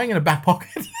he's playing in a back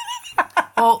pocket."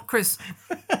 Well, Chris,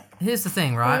 here's the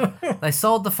thing, right? They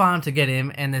sold the farm to get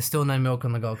him, and there's still no milk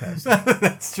on the Gold Coast.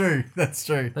 That's true. Those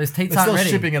teats They're aren't still ready.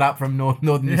 shipping it up from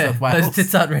northern New South Wales. Those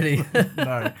tits aren't ready.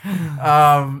 No.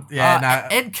 No.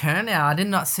 Ed Kernow, I did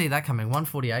not see that coming.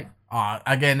 148.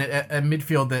 Again, a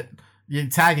midfield that you're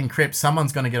tagging Cripps,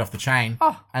 someone's going to get off the chain.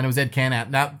 And it was Ed Kernow.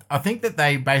 Now, I think that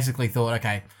they basically thought,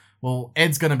 okay, well,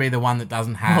 Ed's going to be the one that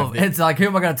doesn't have... It's like, who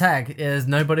am I going to tag? There's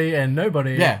nobody and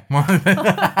nobody. Yeah.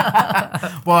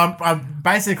 Well,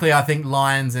 I think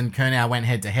Lyons and Kernow went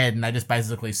head to head, and they just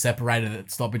basically separated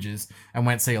at stoppages and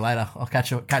went, "See you later. I'll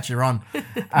catch you on."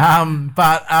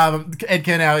 But Ed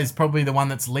Kernow is probably the one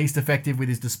that's least effective with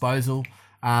his disposal,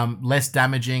 less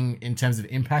damaging in terms of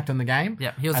impact on the game.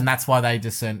 Yeah, and that's why they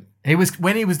just sent.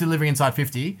 When he was delivering inside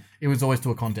 50, it was always to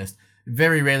a contest.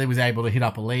 very rarely was able to hit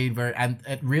up a lead, and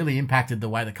it really impacted the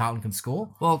way that Carlton can score.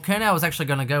 Well, Curnow was actually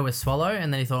going to go with Swallow,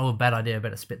 and then he thought, bad idea,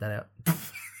 better spit that out.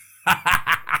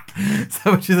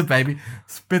 So which is it, baby?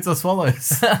 Spits or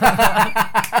swallows?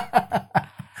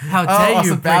 How dare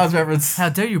you Bowers reference. How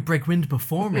dare you break wind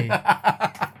before me? Do you want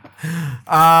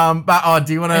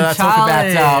to talk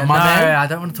about my man? No, I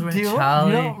don't want to talk about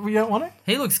Charlie. You don't want it?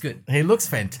 He looks good. He looks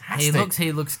fantastic.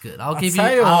 He looks good. I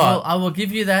will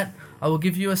give you that. I will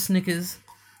give you a Snickers.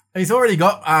 He's already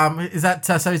got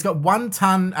so he's got 1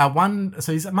 ton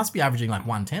so he must be averaging like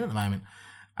 110 at the moment.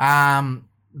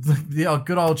 The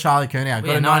good old Charlie Curnow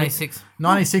got a 96.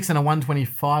 96 and a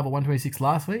 125 or 126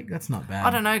 last week. That's not bad. I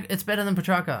don't know. It's better than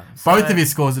Petrarca. Both of his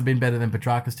scores have been better than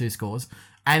Petrarca's 2 scores,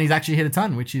 and he's actually hit a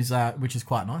ton, which is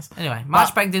quite nice. Anyway,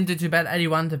 Marchbank didn't do too bad.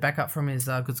 81 to back up from his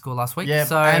good score last week. Yeah.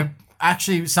 So and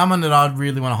actually, someone that I'd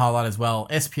really want to highlight as well,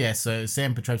 SPS. So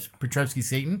Sam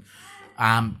Petrovsky-Seton,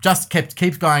 just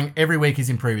keeps going. Every week he's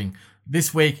improving.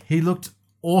 This week he looked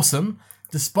awesome.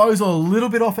 Disposal a little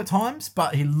bit off at times,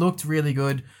 but he looked really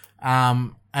good.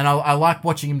 And I like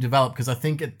watching him develop because I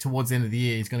think towards the end of the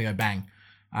year he's going to go bang.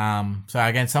 So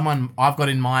again, someone I've got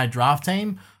in my draft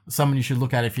team, someone you should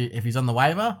look at if he's on the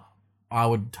waiver. I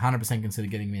would 100% consider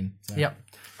getting him in. So. Yep.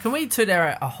 Can we toot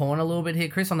our horn a little bit here,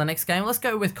 Chris, on the next game? Let's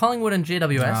go with Collingwood and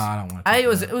GWS. No, I don't want to.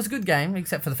 It was a good game,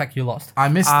 except for the fact you lost. I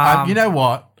missed. You know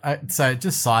what? So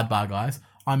just sidebar, guys.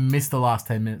 I missed the last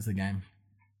 10 minutes of the game.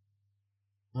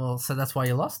 Well, so that's why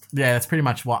you lost? Yeah, that's pretty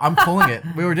much what I'm calling it.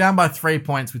 We were down by 3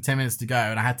 points with 10 minutes to go,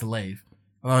 and I had to leave.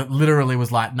 I literally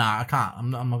was like, "Nah, I can't.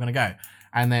 I'm not going to go."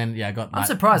 And then I got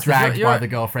surprised dragged by the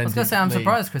girlfriend. I was going to say I'm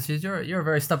surprised, Chris. You're a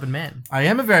very stubborn man. I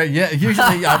am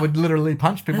usually I would literally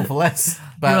punch people for less.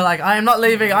 But you were like, I am not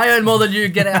leaving. I earn more than you.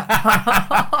 Get out.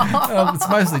 It's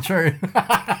mostly true.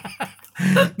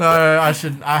 No, I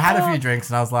shouldn't. I had a few drinks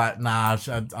and I was like, nah,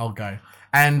 I'll go.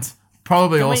 And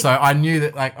probably I knew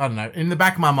that, like, I don't know, in the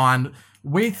back of my mind,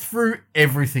 we threw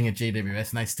everything at GWS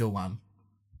and they still won.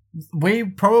 We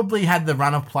probably had the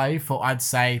run of play for, I'd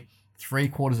say,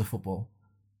 3/4 of football.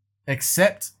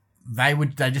 Except they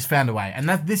just found a way. And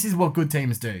this is what good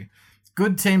teams do.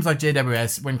 Good teams like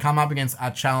GWS, when come up against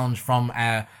a challenge from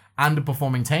an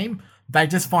underperforming team, they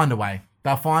just find a way.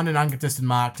 They'll find an uncontested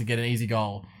mark to get an easy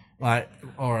goal,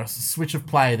 or a switch of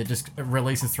play that just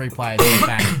releases 3 players and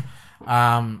bang.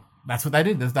 That's what they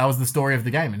did. That was the story of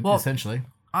the game, essentially.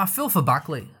 I feel for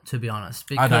Buckley, to be honest.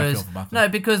 Because, I don't feel for Buckley. No,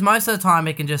 because most of the time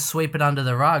he can just sweep it under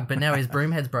the rug, but now his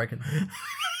broom head's broken.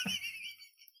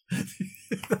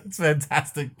 That's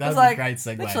fantastic. That's a great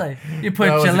segue. Literally, you put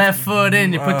your left foot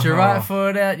in, you put your right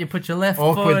foot out, you put your left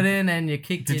foot in, and you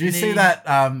kick your knee. Did you see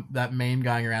that meme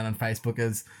going around on Facebook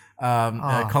as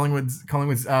Collingwood's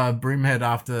broomhead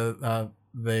after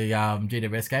the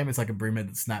GWS game? It's like a broomhead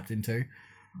that snapped into.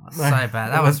 So bad.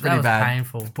 That was pretty bad.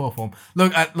 Painful. Poor form.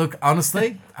 Look.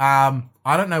 Honestly, I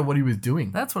don't know what he was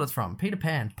doing. That's what it's from. Peter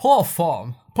Pan. Poor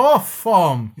form. Poor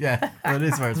form. Yeah, that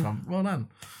is where it's from. Well done.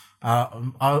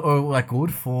 Like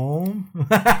good form.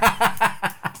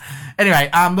 Anyway,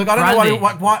 look, I don't know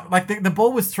what like the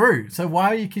ball was through. So why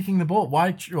are you kicking the ball?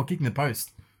 Why you're kicking the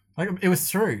post? Like it was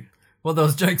through. Well, there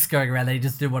was jokes going around that he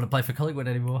just didn't want to play for Collingwood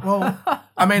anymore. Well,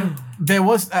 I mean, there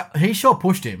was he sure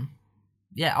pushed him.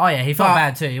 Yeah. Oh yeah, he felt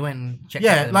bad too. He went and checked.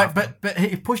 Yeah, but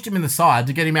he pushed him in the side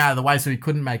to get him out of the way so he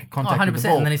couldn't make a contact with the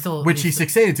ball, and then he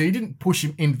succeeded to. He didn't push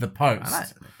him into the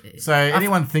post. So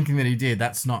anyone thinking that he did,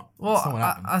 that's not. Well, that's not what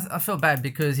happened. I feel bad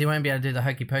because he won't be able to do the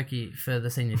hokey pokey for the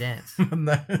senior dance.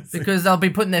 No, because they'll be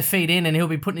putting their feet in and he'll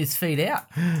be putting his feet out.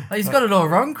 Like, he's got it all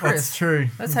wrong, Chris. That's true.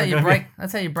 That's how you break.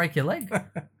 That's how you break your leg.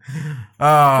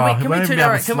 Can we toot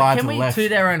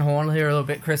our own horn here a little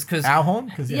bit, Chris? Because our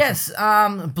horn? Yes.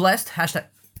 Blessed. Hashtag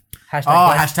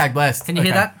blessed. Hashtag blessed. Can you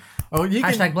hear that? Oh,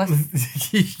 hashtag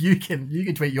blessed. you can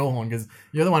tweet your horn because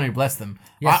you're the one who blessed them.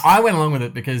 Yes. I went along with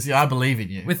it because I believe in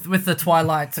you. With the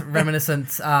Twilight reminiscent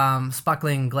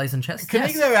sparkling glazed chest.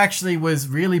 Caniglo actually was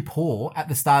really poor at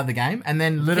the start of the game and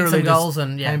then literally goals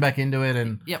and came back into it.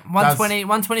 And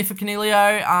 120 for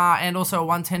Canelio and also a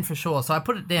 110 for Shaw. So I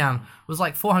put it down. It was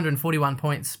like 441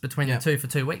 points between the two for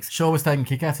 2 weeks. Shaw was taking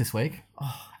kickouts this week.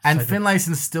 And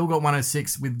Finlayson's still got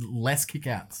 106 with less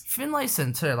kickouts.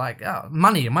 Finlayson too, like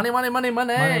money. Money. Well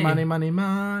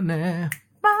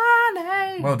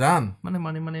done. Money.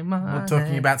 We're not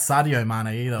talking about Sadio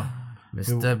Mane either.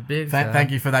 Mr. Big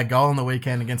Thank you for that goal on the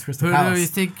weekend against Crystal Who Palace. do you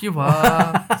think you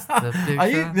are? Mr. Big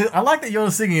I like that you're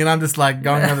singing and I'm just like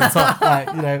going over the top.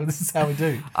 Like, this is how we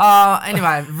do.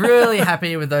 Anyway, really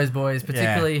happy with those boys,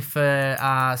 particularly for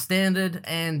Standard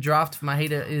and Draft.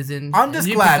 Mahita is in. I'm just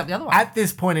glad at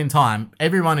this point in time,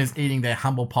 everyone is eating their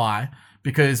humble pie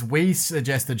because we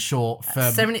suggested Shaw for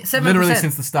 77%. literally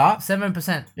since the start.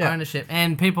 7% Yeah. ownership,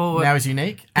 and people were Now is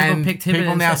unique, and picked Hibberd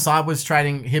people now instead. side was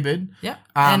trading Hibberd. yeah,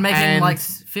 and making and- like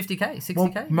 50k, 60k.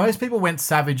 Well, most people went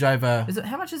Savage over. Is it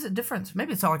how much is it difference?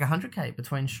 Maybe it's like 100k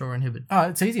between Shaw and Hibberd. Oh,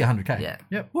 it's easy 100k. Yeah.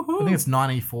 Yep. Woohoo. I think it's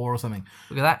 94 or something.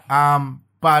 Look at that.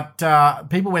 But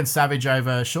people went Savage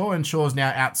over Shaw, and Shaw's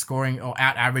now outscoring or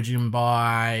out averaging him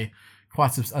by I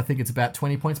think it's about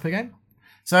 20 points per game.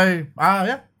 So,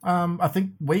 I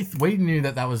think we knew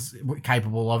that was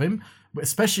capable of him,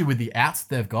 especially with the outs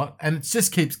they've got, and it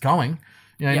just keeps going.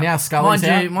 You know, Yep. now Scully's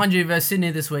out. Mind you, versus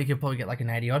Sydney this week, he'll probably get like an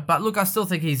 80 odd. But look, I still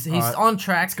think he's on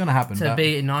track. It's gonna happen, to but-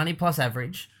 be a 90 plus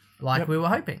average, like we were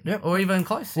hoping, or even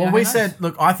close. Well, Yeah, we who knows? said,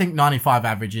 look, I think 95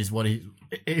 average is what he.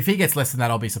 If he gets less than that,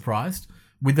 I'll be surprised.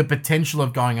 With the potential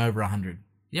of going over 100.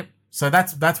 Yep. So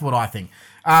that's what I think.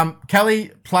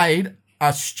 Kelly played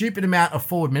a stupid amount of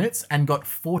forward minutes and got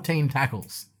 14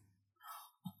 tackles.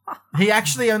 He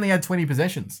actually only had 20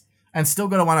 possessions and still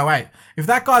got a 108. If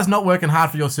that guy's not working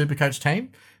hard for your Supercoach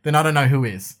team, then I don't know who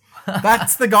is.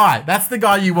 That's the guy. That's the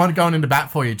guy you want going into bat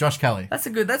for you, Josh Kelly. That's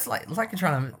like you're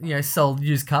trying to sell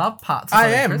used car parts. or I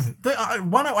something, am. Chris. The,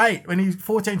 108 when he's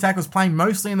 14 tackles playing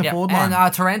mostly in the forward line.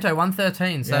 And Toronto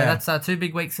 113. So Yeah. that's 2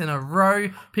 big weeks in a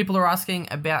row. People are asking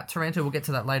about Toronto. We'll get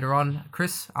to that later on,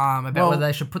 Chris. About whether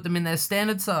they should put them in their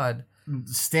standard side.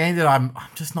 Standard, I'm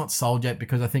just not sold yet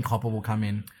because I think Hopper will come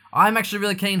in. I'm actually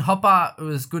really keen. Hopper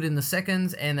was good in the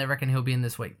seconds, and they reckon he'll be in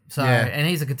this week. So, Yeah. and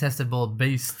he's a contested ball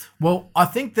beast. Well, I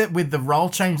think that with the role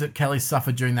change that Kelly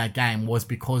suffered during that game was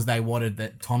because they wanted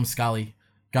that Tom Scully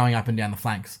going up and down the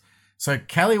flanks. So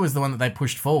Kelly was the one that they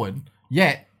pushed forward.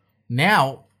 Yet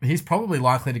now he's probably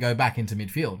likely to go back into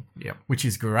midfield. Yep. Which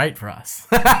is great for us.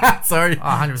 Sorry,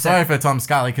 100%. sorry for Tom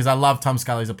Scully because I love Tom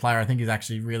Scully as a player. I think he's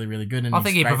actually really, really good. And I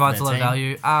think he he's great for provides a their lot of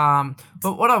team. value.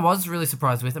 But what I was really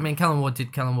surprised with, I mean, Callum Ward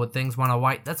did Callum Ward things,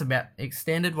 108. That's about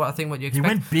extended. What you He expect.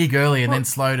 went big early and then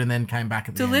slowed and then came back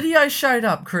at the end. Delidio showed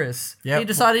up, Chris. Yep. He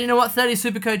decided, you know what, 30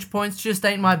 Supercoach points just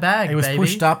ain't my bag, He was baby.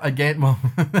 pushed up again. Well,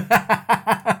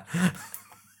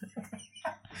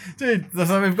 dude.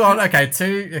 So we've gone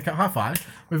high five.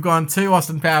 We've gone 2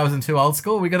 Austin Powers and 2 old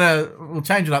school. We'll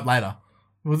change it up later.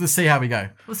 We'll just see how we go.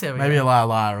 We'll see how we Maybe go. a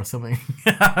liar or something.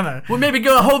 I don't know. We'll maybe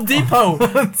go to Home Depot.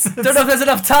 Don't know if there's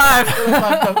enough time.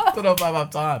 Don't know if I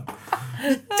have time.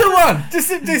 Do one. Just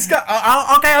go.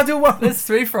 Okay, I'll do one. There's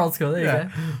 3 for old school. There you go.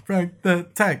 Frank the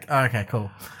tank. Okay, cool.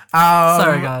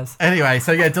 Sorry, guys. Anyway,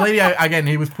 so yeah, Delidio, again,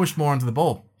 he was pushed more onto the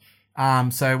ball.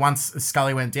 So once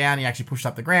Scully went down, he actually pushed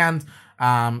up the ground.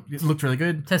 It looked really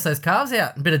good. Test those calves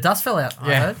out. A bit of dust fell out, I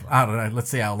Yeah, heard. I don't know. Let's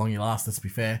see how long he lasts, let's be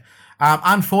fair.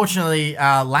 Unfortunately,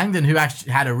 Langdon, who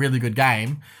actually had a really good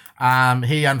game,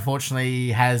 he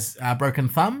unfortunately has a broken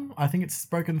thumb. I think it's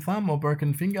broken thumb or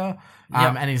broken finger.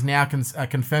 Yep. And he's now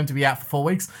confirmed to be out for 4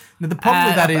 weeks. Now, the problem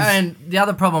with that is... And the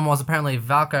other problem was apparently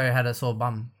Valko had a sore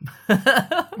bum.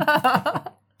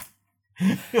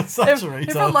 You're such a Everyone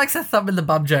retard. likes a thumb in the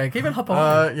bum joke. Even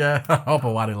Hopper. Yeah,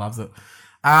 Hopper Waddy loves it.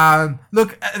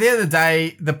 Look, at the end of the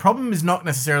day, the problem is not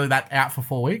necessarily that out for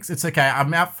 4 weeks. It's okay,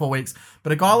 I'm out for 4 weeks,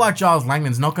 but a guy like Giles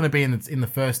Langdon's not going to be in the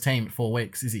first team at 4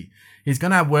 weeks, is he? He's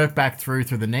going to work back through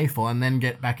the NEFL and then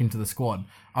get back into the squad.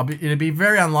 It'd be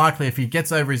very unlikely if he gets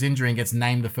over his injury and gets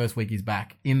named the first week he's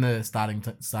back in the starting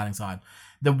side.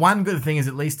 The one good thing is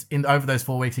at least over those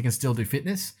 4 weeks he can still do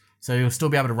fitness, so he'll still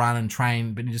be able to run and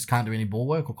train, but he just can't do any ball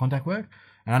work or contact work.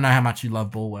 And I know how much you love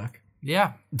ball work.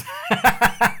 Yeah.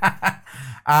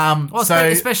 So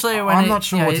especially when I'm not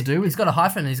sure what to do with. He's got a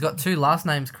hyphen. He's got 2 last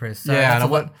names, Chris. So Yeah,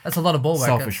 that's, and that's a lot of ball work.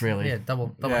 selfish, That's- really. Yeah,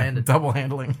 double Yeah, handed. double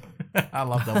handling. I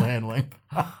love double handling.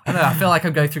 I know, I feel like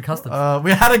I'm going through customs.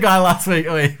 We had a guy last week.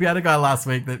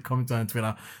 That commented on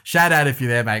Twitter. Shout out if you're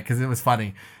there, mate, because it was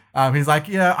funny. He's like,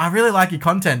 yeah, I really like your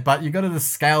content, but you got to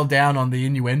just scale down on the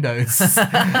innuendos.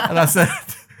 And I said,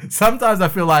 sometimes I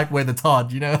feel like we're the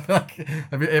Todd, you know, like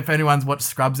if anyone's watched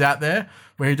Scrubs out there,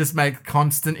 where he just makes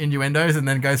constant innuendos and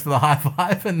then goes for the high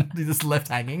five and he's just left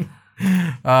hanging.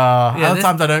 Other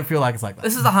times I don't feel like it's like that.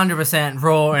 This is 100%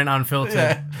 raw and unfiltered.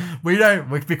 Yeah,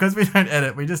 because we don't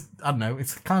edit. We just, I don't know.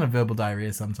 It's kind of verbal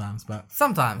diarrhea sometimes, but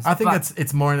Sometimes. I think but,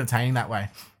 it's more entertaining that way.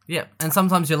 Yeah, and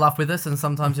sometimes you laugh with us and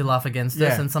sometimes you laugh against us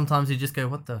Yeah. and sometimes you just go,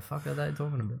 what the fuck are they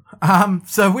talking about?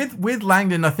 So with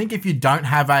Langdon, I think if you don't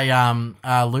have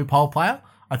a loophole player,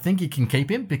 I think you can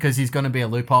keep him because he's going to be a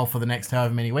loophole for the next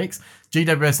however many weeks.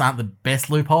 GWS aren't the best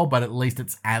loophole, but at least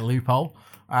it's a loophole.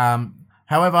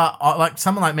 However, like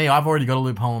someone like me, I've already got a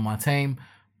loophole on my team.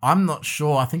 I'm not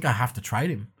sure. I think I have to trade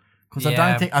him because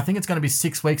Yeah. I think it's going to be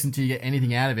 6 weeks until you get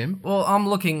anything out of him. Well, I'm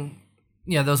looking,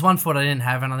 yeah, there was one forward I didn't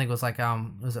have, and I think it was like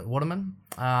was it Waterman?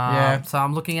 Yeah. So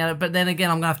I'm looking at it, but then again,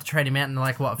 I'm gonna have to trade him out in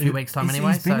like a few weeks time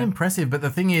anyway. He's been impressive, but the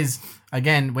thing is,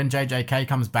 again, when JJK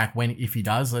comes back, if he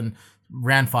does, and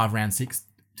round 5, round 6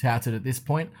 touted at this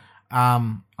point. I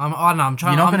don't know. I'm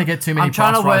trying. You're not going to get too many. I'm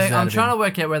trying to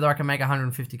work out whether I can make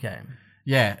 150k.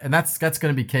 Yeah, and that's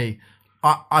going to be key.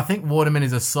 I think Waterman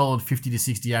is a solid 50 to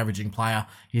 60 averaging player.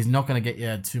 He's not going to get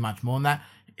you too much more than that.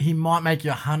 He might make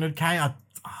you 100k.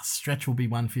 Stretch will be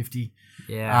 150.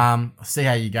 Yeah. See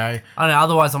how you go. I don't know.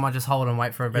 Otherwise, I might just hold and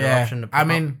wait for a better option. I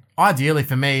mean, ideally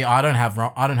for me, I don't have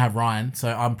Ryan, so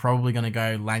I'm probably going to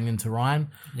go Langdon to Ryan.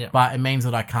 Yeah. But it means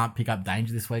that I can't pick up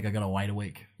Danger this week. I got to wait a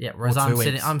week. Yeah. Whereas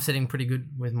I'm sitting pretty good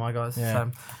with my guys. Yeah.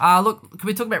 So, look, can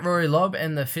we talk about Rory Lobb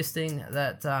and the fisting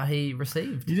that he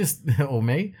received? You just or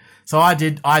me? So I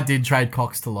did trade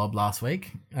Cox to Lobb last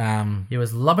week. He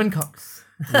was lobbing Cox.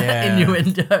 Yeah.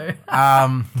 Innuendo.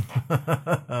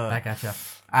 Back at you.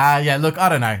 Yeah, look, I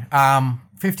don't know.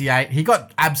 58. He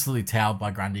got absolutely towed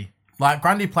by Grundy. Like,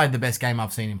 Grundy played the best game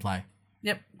I've seen him play.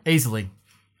 Yep. Easily.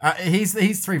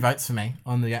 He's 3 votes for me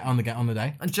on the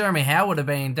day. And Jeremy Howe would have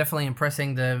been definitely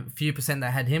impressing the few percent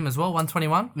that had him as well.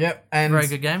 121. Yep. And very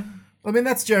good game. I mean,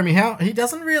 that's Jeremy Howe. He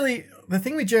doesn't really. The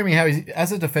thing with Jeremy Howe is,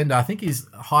 as a defender, I think his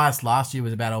highest last year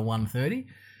was about a 130.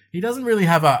 He doesn't really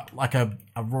have a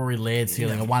Rory Laird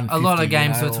ceiling, a 150. A lot of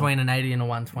games between an 80 and a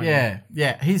 120.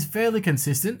 Yeah. He's fairly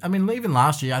consistent. I mean, even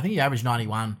last year, I think he averaged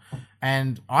 91.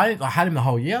 And I had him the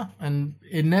whole year, and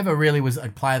it never really was a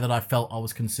player that I felt I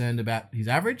was concerned about his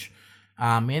average. He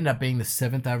ended up being the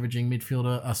 7th averaging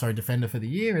defender for the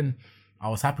year, and I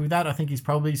was happy with that. I think he's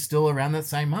probably still around that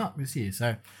same mark this year.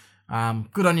 So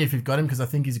good on you if you've got him, because I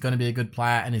think he's going to be a good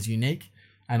player and is unique.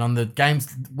 And on the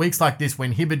weeks like this,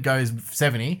 when Hibbard goes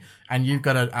 70 and you've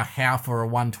got a Howe for a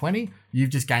 120, you've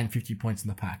just gained 50 points in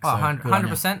the pack. So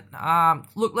 100%.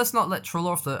 Look, let's not let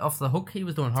Treloar off the hook. He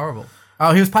was doing horrible.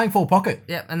 Oh, he was playing full pocket.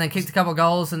 Yeah, and then kicked a couple of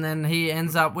goals, and then he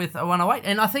ends up with a 108.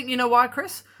 And I think, you know why,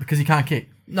 Chris? Because he can't kick.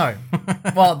 No.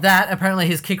 Well, apparently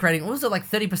his kick rating, what was it, like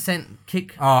 30%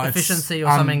 kick efficiency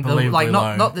or something? Like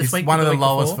not this it's week. One of the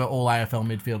lowest before. for all AFL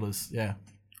midfielders. Yeah.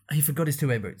 He forgot his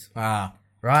 2-way boots.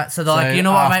 Right, so they're like, you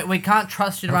know what, mate, we can't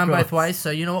trust you to run both ways, so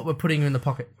you know what, we're putting you in the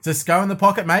pocket. Just go in the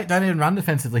pocket, mate. Don't even run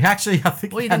defensively. Actually, I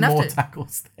think he had more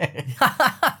tackles there.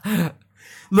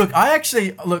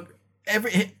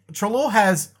 Treloar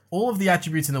has all of the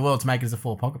attributes in the world to make it as a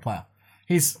full pocket player.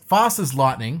 He's fast as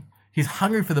lightning. He's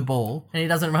hungry for the ball. And he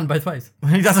doesn't run both ways.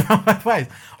 He doesn't run both ways.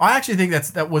 I actually think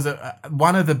that was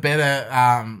one of the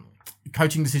better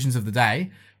coaching decisions of the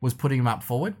day, was putting him up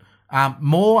forward.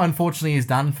 Moore, unfortunately, is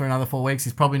done for another 4 weeks.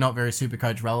 He's probably not very super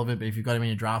coach relevant, but if you've got him in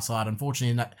your draft side,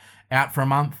 unfortunately, he's out for a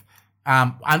month.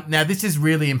 Now, this is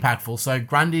really impactful. So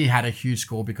Grundy had a huge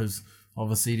score because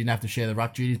obviously he didn't have to share the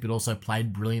ruck duties, but also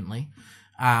played brilliantly.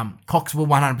 Cox will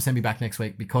 100% be back next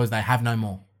week because they have no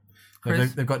more.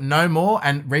 They've got no more,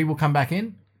 and Reid will come back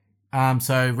in.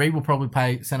 So Reid will probably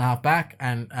play centre half back,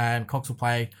 and Cox will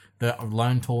play the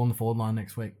lone tall on the forward line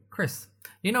next week. Chris,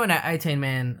 you know, in our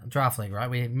 18-man draft league, right?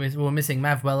 We were missing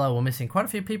Mav Weller. We're missing quite a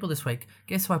few people this week.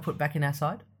 Guess who I put back in our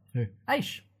side? Who?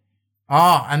 Aish.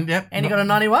 Oh, and yep. And he got a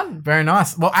 91. Very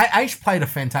nice. Well, Aish played a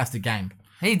fantastic game.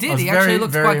 He did. He actually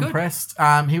looked quite good. Very impressed.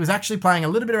 He was actually playing a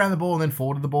little bit around the ball and then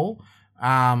forward of the ball.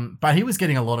 But he was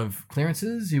getting a lot of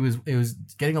clearances. He was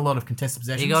getting a lot of contested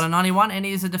possessions. He got a 91, and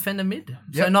he is a defender mid.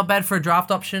 So Yep. not bad for a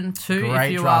draft option too. Great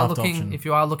if you draft are looking. option. If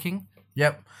you are looking.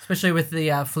 Yep. Especially with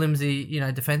the flimsy,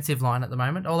 defensive line at the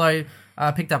moment. Although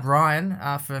I picked up Ryan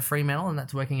for Fremantle, and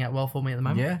that's working out well for me at the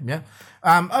moment. Yeah.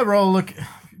 Overall, look,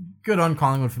 good on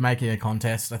Collingwood for making a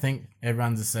contest. I think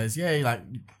everyone just says,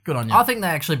 good on you. I think they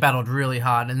actually battled really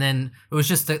hard, and then it was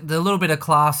just the little bit of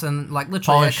class and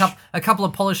literally a couple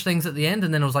of polished things at the end,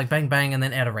 and then it was like bang bang, and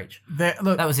then out of reach. That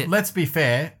was it. Let's be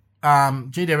fair.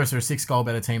 GWS are a 6-goal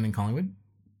better team than Collingwood,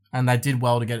 and they did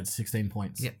well to get it to 16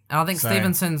 points. Yeah, and I think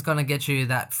Stevenson's going to get you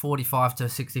that 45 to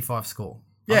 65 score.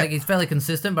 Yeah. I think he's fairly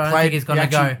consistent, but I don't think he's going to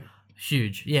go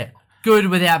huge. Yeah. Good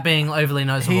without being overly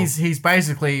noticeable. He's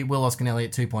basically Will Oskinelli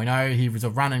at 2.0. He was a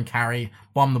run and carry,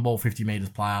 bomb the ball 50 metres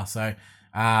player. So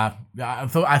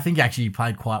I think actually he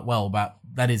played quite well, but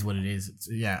that is what it is.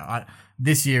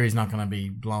 This year he's not going to be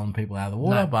blowing people out of the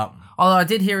water. No. But although I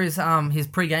did hear his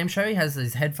pre-game show, he has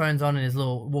his headphones on and his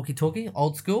little walkie-talkie,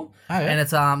 old school. Oh, yeah. And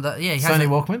it's he has Sony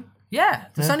Walkman. Yeah,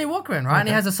 it's a Sony Walkman, right? Okay. And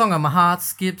he has a song on My Heart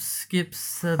Skips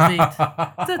a Beat.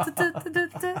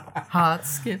 Heart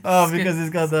skips. Oh, because he's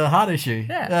got the heart issue.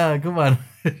 Yeah. Good one.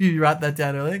 You write that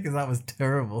down earlier because that was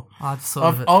terrible. I just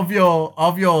sort of your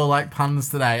puns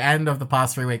today and of the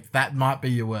past 3 weeks, that might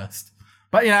be your worst.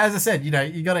 But as I said, you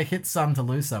got to hit some to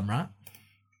lose some, right?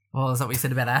 Well, is that what you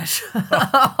said about Ash?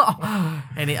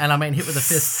 and I mean hit with a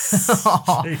fist.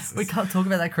 Jesus. We can't talk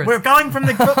about that, Chris. We're going from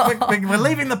the... we're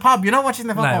leaving the pub. You're not watching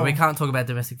the football. No, we can't talk about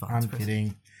domestic violence, I'm Chris.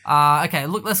 kidding. Okay,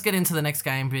 look, let's get into the next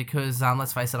game because,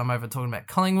 let's face it, I'm over talking about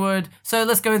Collingwood. So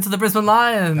let's go into the Brisbane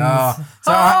Lions.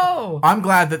 I'm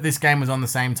glad that this game was on the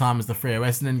same time as the Freo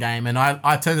Essendon game, and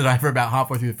I turned it over about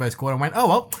halfway through the first quarter and went, oh,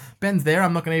 well, Ben's there,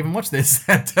 I'm not going to even watch this.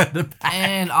 And turned it back.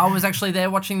 And I was actually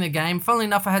there watching the game. Funnily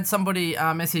enough, I had somebody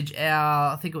message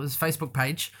our, I think it was Facebook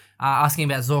page, asking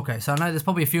about Zorko. So I know there's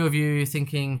probably a few of you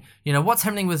thinking, what's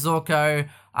happening with Zorko?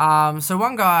 So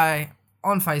one guy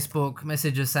on Facebook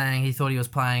messages saying he thought he was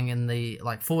playing in the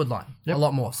forward line a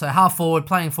lot more. So half forward,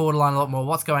 playing forward line a lot more.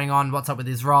 What's going on? What's up with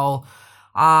his role?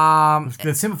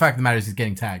 The simple fact of the matter is he's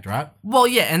getting tagged, right? Well,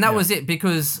 yeah, and that was it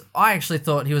because I actually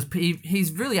thought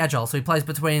he's really agile. So he plays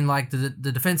between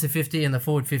the defensive 50 and the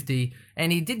forward 50,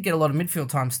 and he did get a lot of midfield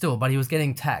time still, but he was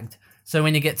getting tagged. So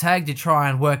when you get tagged, you try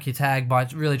and work your tag by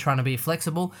really trying to be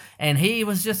flexible. And he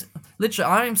was just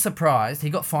literally, I am surprised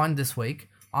he got fined this week.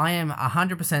 I am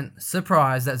 100%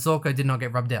 surprised that Zorko did not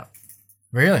get rubbed out.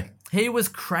 Really? He was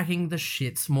cracking the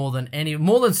shits more than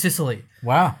Sicily.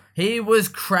 Wow. He was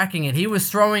cracking it. He was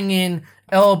throwing in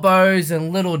elbows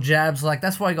and little jabs.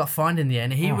 That's why he got fined in the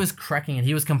end. He was cracking it.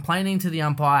 He was complaining to the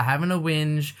umpire, having a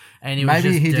whinge, and he was Maybe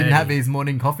just he dirty. didn't have his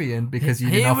morning coffee in because you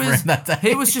didn't offer him that day.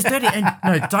 He was just dirty. And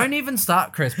no, don't even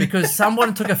start, Chris, because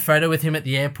someone took a photo with him at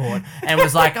the airport and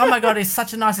was like, oh my God, he's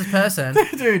such a nicest person.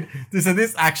 Dude, so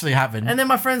this actually happened. And then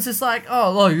my friend's just like,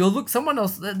 oh, you'll look, someone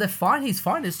else, they're fine, he's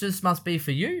fine. It just must be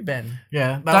for you, Ben.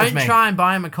 Yeah, that was me. Don't try and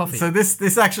buy him a coffee. So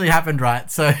this actually happened, right?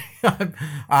 So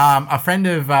a friend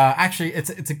of actually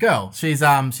it's a girl. She's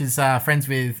friends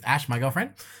with Ash, my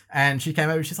girlfriend, and she came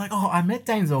over. She's like, "Oh, I met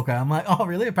Dane Zorko." I'm like, "Oh,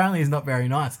 really? Apparently he's not very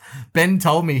nice." Ben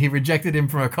told me he rejected him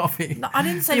from a coffee. No, I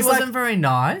didn't say he wasn't very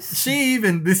nice.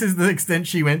 This is the extent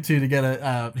she went to get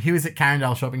a. He was at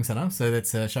Carindale Shopping Centre, so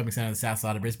that's a shopping centre on the south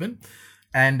side of Brisbane.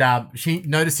 And she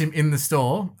noticed him in the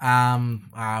store, some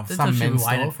men's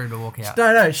store. For him to walk out.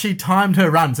 No, she timed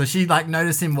her run, so she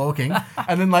noticed him walking,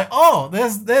 and then oh,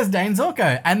 there's Dane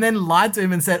Zorko, and then lied to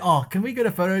him and said, "Oh, can we get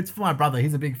a photo? It's for my brother.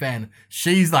 He's a big fan."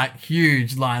 She's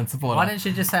huge Lion supporter. Why didn't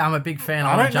she just say, "I'm a big fan"?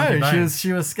 I don't know.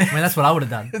 She was scared. I mean, that's what I would have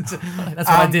done. That's what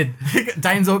I did.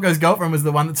 Dane Zorko's girlfriend was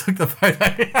the one that took the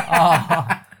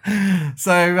photo.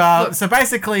 So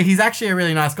basically, he's actually a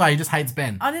really nice guy. He just hates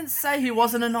Ben. I didn't say he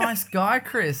wasn't a nice guy,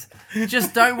 Chris.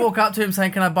 Just don't walk up to him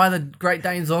saying, "Can I buy the Great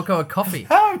Dane Zorko a coffee?"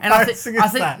 How embarrassing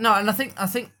is that? I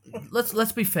think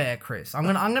let's be fair, Chris. I'm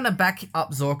gonna back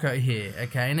up Zorko here,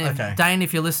 okay? And Dane,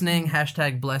 if you're listening,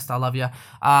 #blessed. I love you.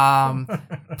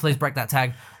 Please break that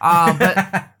tag.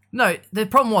 But no, the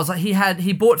problem was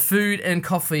he bought food and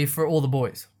coffee for all the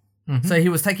boys. Mm-hmm. So he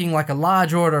was taking a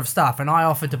large order of stuff, and I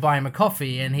offered to buy him a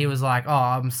coffee, and he was like, "Oh,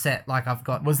 I'm set. I've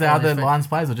got." Was there other Lions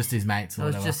players or just his mates? Or it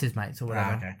was whatever? just his mates or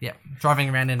whatever. Okay. Yeah, driving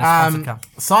around in a sponsored car.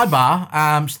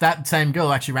 Sidebar: that same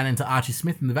girl actually ran into Archie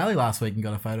Smith in the Valley last week and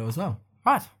got a photo as well.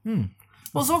 Right.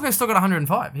 Well, Zorko still got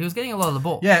 105. He was getting a lot of the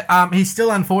ball. Yeah. He's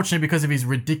still unfortunate because of his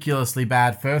ridiculously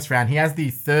bad first round. He has the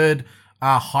third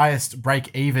highest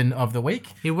break even of the week.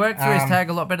 He worked through his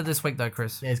tag a lot better this week, though,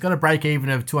 Chris. Yeah, he's got a break even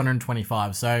of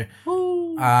 225. So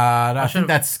I think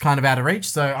that's kind of out of reach.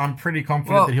 So I'm pretty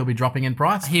confident that he'll be dropping in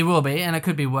price. He will be, and it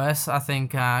could be worse. I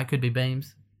think it could be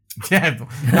Beams. Yeah,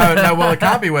 no. Well, it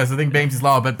can't be worse. I think Beams is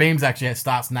lower, but Beams actually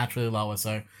starts naturally lower.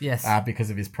 So yes, because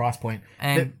of his price point.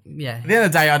 And at the end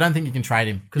of the day, I don't think you can trade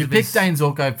him. You pick Dane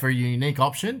Zorko for a unique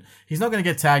option. He's not going to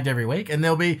get tagged every week, and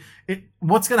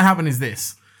what's going to happen is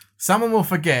this. Someone will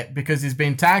forget because he's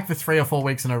been tagged for 3 or 4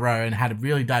 weeks in a row and had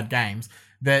really bad games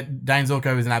that Dane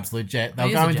Zorko is an absolute jet.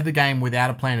 They'll go into the game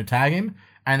without a plan to tag him,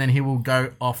 and then he will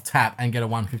go off tap and get a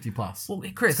 150 plus. Well,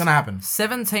 Chris, it's going to happen.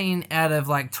 17 out of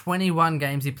 21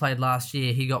 games he played last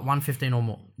year, he got 115 or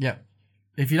more. Yep.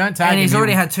 If you don't tag him... And he's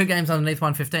already had 2 games underneath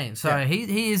 115, so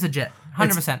he is a jet,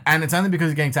 100%. And it's only because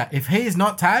he's getting tagged. If he's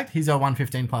not tagged, he's a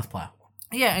 115 plus player.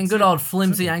 Yeah, and good old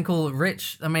flimsy ankle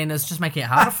Rich. I mean, it's just making it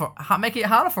harder for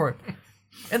it.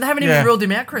 And they haven't even ruled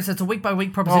him out, Chris. It's a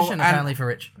week-by-week proposition, apparently, for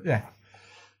Rich. Yeah.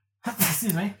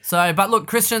 Excuse me. So, but look,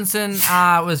 Christensen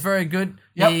was very good.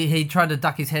 Yep. He tried to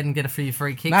duck his head and get a few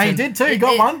free kicks. No, he did too. He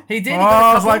got one. He did. Oh,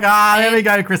 I was like, there we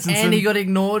go, Christensen. And he got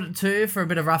ignored too for a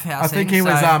bit of roughhousing. I think he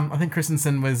was. I think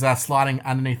Christensen was sliding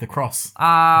underneath the cross. If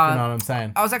you know what I'm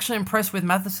saying. I was actually impressed with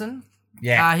Matheson.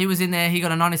 Yeah. He was in there. He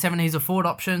got a 97. He's a forward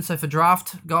option. So for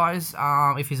draft guys,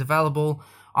 if he's available,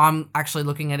 I'm actually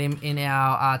looking at him in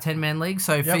our 10-man league.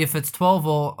 So if it's 12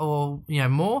 or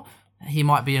more, he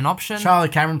might be an option. Charlie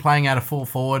Cameron playing out a full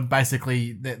forward,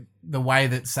 basically the way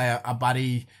that, say, a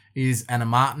Buddy is Anna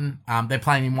Martin. They're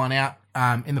playing him one out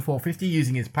in the 450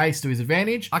 using his pace to his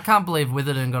advantage. I can't believe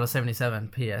Witherden got a 77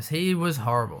 PS. He was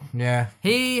horrible. Yeah.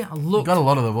 He looked... Got a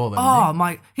lot of the ball though. Oh,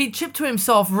 my... He chipped to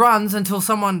himself, runs until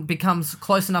someone becomes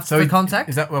close enough for contact.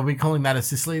 Is that, are we calling that a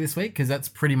Sicily this week? Because that's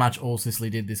pretty much all Sicily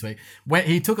did this week. When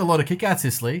he took a lot of kick-out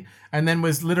Sicily and then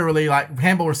was literally like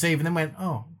handball receive and then went,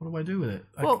 oh, what do I do with it?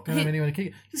 I don't have anyone to kick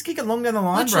it. Just kick it long down the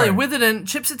line, literally, bro. Witherden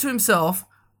chips it to himself,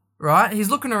 right? He's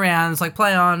looking around, it's like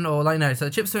play on, or like no, so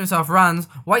chips to himself, runs,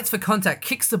 waits for contact,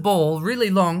 kicks the ball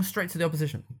really long straight to the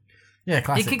opposition. Yeah,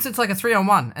 classic. He kicks it to like a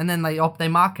 3-on-1, and then they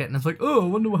mark it, and it's like, oh, I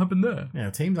wonder what happened there.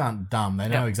 Yeah, teams aren't dumb. They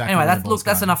know exactly. Anyway, where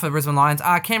that's enough for Brisbane Lions.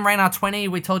 Cam Rayner 20,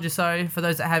 we told you so. For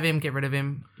those that have him, get rid of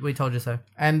him. We told you so.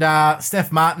 And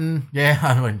Steph Martin, yeah,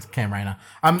 I went Cam Rayner.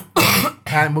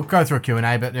 And we'll go through a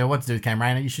Q&A, but what to do with Cam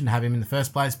Rayner? You shouldn't have him in the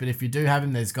first place, but if you do have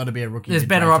him, there's got to be a rookie. There's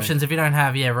better options if you don't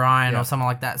have Ryan or someone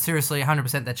like that. Seriously,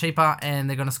 100% they're cheaper and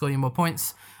they're going to score you more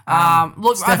points.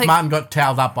 Look, Steph I think Martin got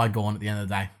towelled up by Gawn at the end of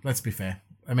the day. Let's be fair.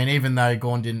 I mean, even though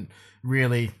Gawn didn't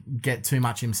really get too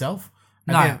much himself.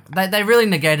 No, they really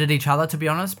negated each other, to be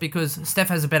honest, because Steph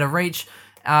has a better reach.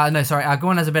 Gawn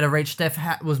has a better reach. Steph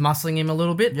was muscling him a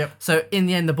little bit. Yep. So in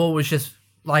the end, the ball was just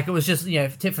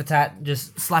tit for tat,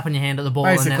 just slapping your hand at the ball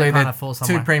Basically, and then it kind of falls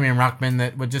somewhere. two premium ruckmen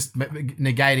that were just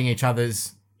negating each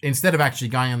other's. Instead of actually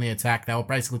going on the attack, they were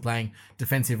basically playing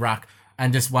defensive ruck.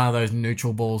 And just one of those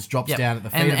neutral balls drops down at the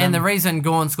feet of them. And the reason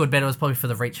Gawn scored better was probably for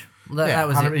the reach. That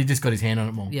was it. He just got his hand on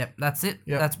it more. Yep, that's it.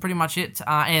 Yep. That's pretty much it.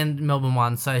 And Melbourne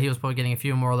won, so he was probably getting a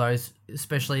few more of those,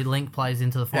 especially link plays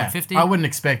into the 450. I wouldn't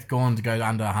expect Gawn to go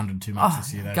under 100 too much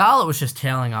this year, though. Garlett was just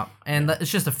tailing up, and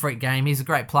it's just a freak game. He's a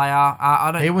great player.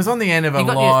 He was on the end of a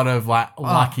lot of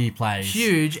lucky plays.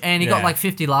 Huge, and he got like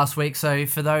 50 last week, so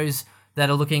for those that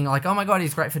are looking like, oh my God,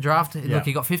 he's great for draft. Look,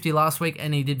 he got 50 last week,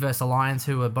 and he did versus the Lions,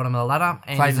 who were bottom of the ladder,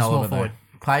 and Clayton he's a small Oliver, forward.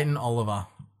 Clayton Oliver,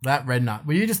 that red nut.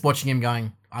 Were you just watching him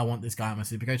going, I want this guy on my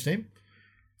Supercoach team?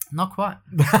 Not quite.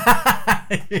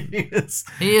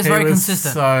 He is very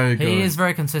consistent. So good. He is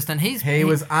very consistent. He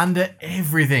was under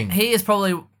everything. He is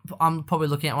probably. I'm probably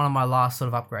looking at one of my last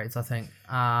sort of upgrades. I think.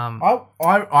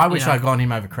 I wish I'd gone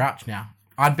him over Crouch now.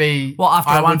 I'd be after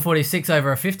 146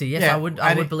 over a 50. Yes, I would.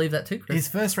 I would believe that too, Chris. His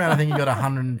first round, I think he got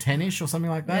 110ish or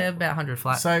something like that. Yeah, about 100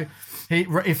 flat. So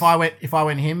if I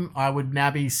went him, I would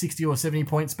now be 60 or 70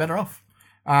 points better off,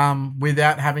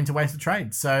 without having to waste a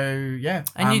trade. So yeah.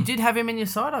 And you did have him in your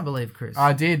side, I believe, Chris.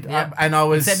 I did, Yep. and I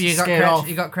was Except scared off.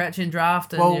 you got Crouch in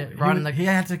draft, and he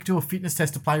had to do a fitness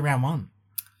test to play round one.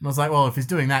 And I was like, well, if he's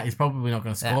doing that, he's probably not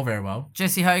going to score very well.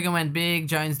 Jesse Hogan went big.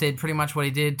 Jones did pretty much what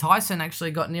he did. Tyson actually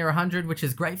got near 100, which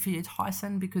is great for you,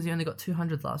 Tyson, because he only got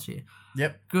 200 last year.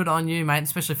 Yep. Good on you, mate,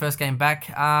 especially first game back.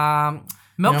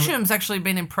 Melksham's actually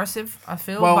been impressive, I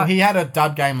feel. Well, he had a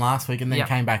dud game last week and then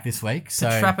came back this week. So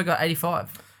Trapper got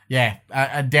 85. Yeah,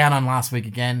 down on last week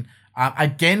again.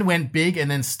 Again went big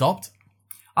and then stopped.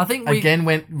 I think again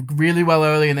went really well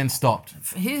early and then stopped.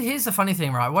 Here's the funny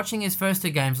thing, right? Watching his first two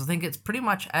games, I think it's pretty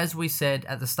much as we said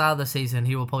at the start of the season.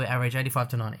 He will probably average 85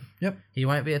 to 90. Yep. He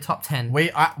won't be a top 10.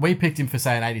 We picked him for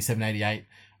say an 87, 88.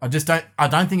 I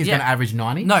don't think he's going to average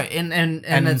 90. No,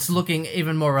 and it's looking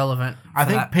even more relevant. I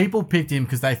think people picked him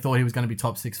because they thought he was going to be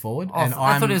top 6 forward, and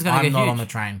I thought he was going to get not huge. on the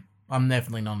train. I'm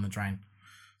definitely not on the train.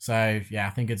 So yeah, I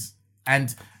think it's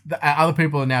other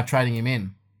people are now trading him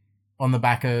in on the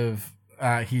back of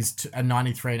his a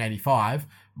 93 and 85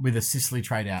 with a Sicily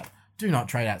trade out. Do not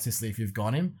trade out Sicily if you've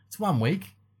got him. It's 1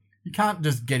 week. You can't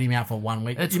just get him out for 1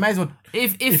 week. You may as well.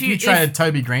 If you traded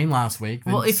Toby Green last week,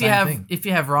 then if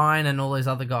you have Ryan and all these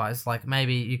other guys, like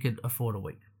maybe you could afford a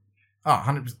week. Oh,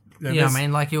 100%. You know what I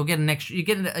mean? Like you'll get an extra, you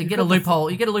get a loophole.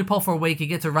 You get a loophole for a week. You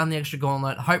get to run the extra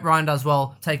gauntlet. Hope Ryan does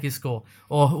well. Take his score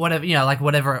or whatever. You know, like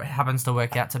whatever it happens to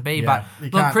work out to be. Yeah,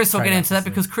 but look, Chris will get into that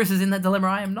because Chris is in that dilemma.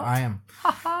 I am not. I am.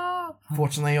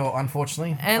 Fortunately or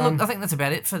unfortunately. And look, I think that's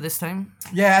about it for this team.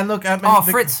 Yeah, and look. I mean,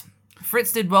 Fritz.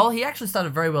 Fritz did well. He actually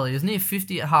started very well. He was near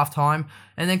 50 at halftime,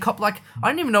 and then copped I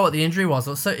didn't even know what the injury was. It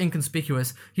was so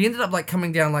inconspicuous. He ended up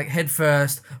coming down head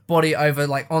first, body over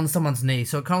on someone's knee.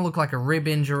 So it kind of looked like a rib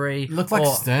injury. It looked like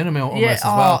sternum almost as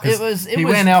well. He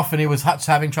went off and he was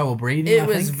having trouble breathing. It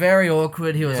was very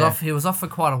awkward. He was off. He was off for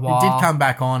quite a while. He did come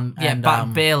back on. Yeah, and,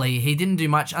 but barely. He didn't do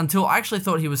much until I actually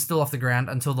thought he was still off the ground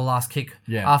until the last kick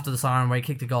after the siren where he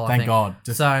kicked a goal. Thank I think. God.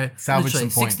 Just so salvage some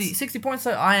points. 60 points.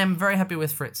 So I am very happy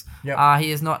with Fritz. Yep.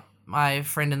 He is not my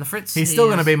friend in the Fritz. He's still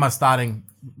going to be my starting,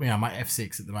 my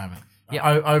F6 at the moment.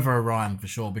 Over Orion for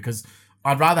sure, because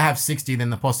I'd rather have 60 than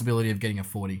the possibility of getting a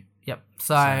 40. Yep.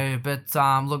 But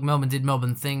look, Melbourne did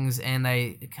Melbourne things, and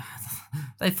they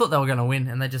thought they were going to win,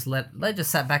 and they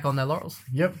just sat back on their laurels.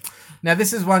 Yep. Now,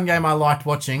 this is one game I liked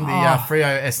watching, the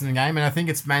Freo Essendon game, and I think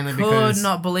it's mainly because... Could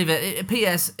not believe it.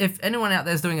 P.S. If anyone out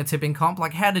there is doing a tipping comp,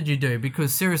 like, how did you do?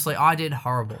 Because, seriously, I did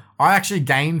horrible. I actually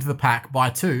gained the pack by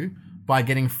 2 by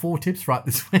getting 4 tips right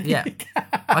this week. Yeah.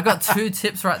 I got 2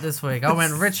 tips right this week. I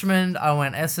went Richmond, I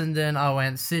went Essendon, I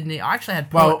went Sydney. I actually had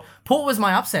Port. Well, Port was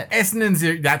my upset.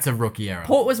 Essendon's... That's a rookie error.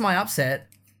 Port was my upset.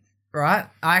 Right,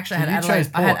 I actually had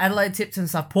Adelaide. I had Adelaide tips and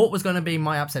stuff. Port was going to be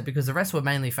my upset because the rest were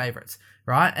mainly favourites,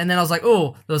 right? And then I was like,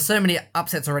 oh, there was so many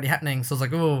upsets already happening. So I was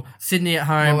like, oh, Sydney at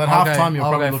home. Well, at half time, you're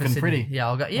probably looking pretty. Yeah,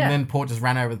 I'll go. Yeah, and then Port just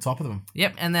ran over the top of them.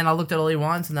 Yep, and then I looked at all your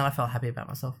wines, and then I felt happy about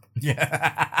myself.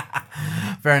 Yeah,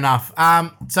 fair enough.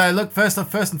 So look, first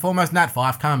and foremost, Nat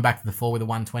 5 coming back to the 4 with a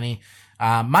 120.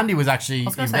 Monday was actually. I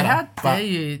was going to say, how dare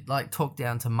you talk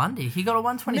down to Monday? He got a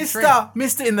 123.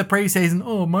 Missed it in the preseason.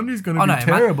 Oh, Monday's going to be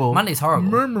terrible. Monday's horrible.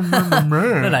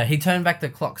 No, he turned back the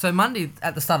clock. So Monday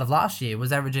at the start of last year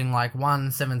was averaging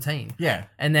 117. Yeah,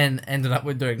 and then ended up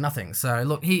with doing nothing. So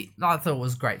look, I thought it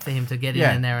was great for him to get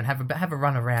in there and have a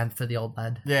run around for the old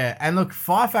lad. Yeah, and look,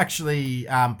 Fife actually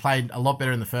played a lot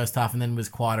better in the first half and then was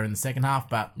quieter in the second half.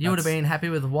 But you would have been happy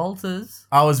with Walters.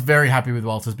 I was very happy with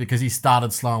Walters because he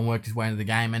started slow and worked his way into the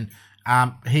game, and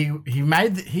he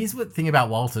made. Here's the thing about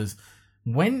Walters: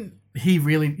 when he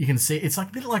really, you can see it's a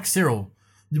bit like Cyril.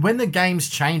 When the game's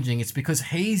changing, it's because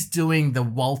he's doing the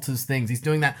Walters things. He's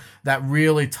doing that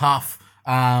really tough,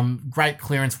 great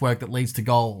clearance work that leads to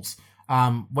goals.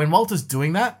 When Walters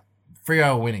doing that,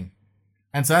 Freo are winning.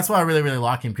 And so that's why I really, really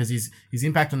like him because his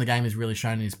impact on the game is really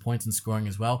shown in his points and scoring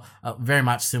as well. Very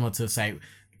much similar to, say,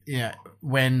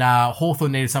 when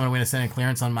Hawthorn needed someone to win a centre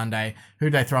clearance on Monday,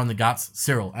 who'd they throw in the guts?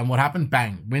 Cyril. And what happened?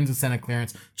 Bang. Wins a centre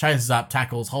clearance, chases up,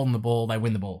 tackles, holding the ball, they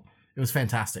win the ball. It was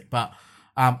fantastic. But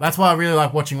that's why I really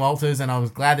like watching Walters, and I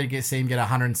was glad to see him get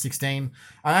 116.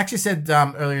 I actually said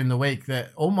earlier in the week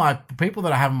that all my people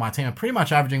that I have on my team are pretty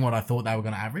much averaging what I thought they were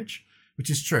going to average, which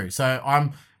is true. So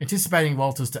I'm anticipating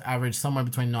Walters to average somewhere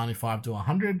between 95 to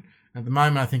 100. At the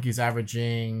moment, I think he's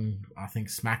averaging,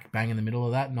 smack bang in the middle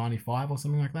of that, 95 or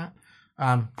something like that.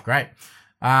 Great.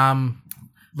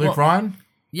 Luke Ryan?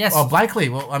 Yes. Oh, Blakely.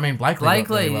 Well, Blakely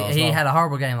really well as he well. Had a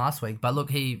horrible game last week, but look,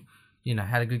 he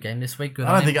had a good game this week. Good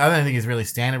I don't think he's really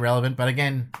standard relevant, but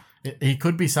again, he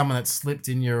could be someone that slipped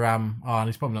in your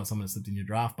he's probably not someone that slipped in your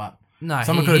draft, but no,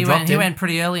 someone could have dropped him. He went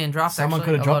pretty early in draft. Someone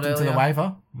could have dropped him to the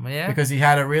waiver, because he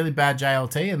had a really bad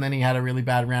JLT and then he had a really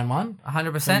bad round 1.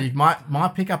 100%. So you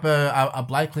might pick up a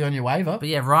Blakely on your waiver. But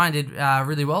yeah, Ryan did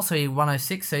really well. So he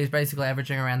 106. So he's basically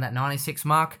averaging around that 96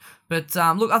 mark. But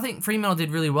look, I think Fremantle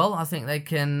did really well. I think they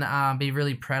can be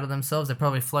really proud of themselves. They're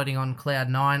probably floating on cloud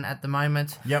 9 at the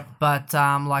moment. Yep. But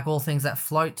like all things that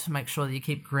float, make sure that you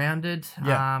keep grounded.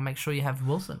 Yep. Make sure you have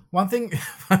Wilson. One thing,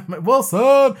 Wilson.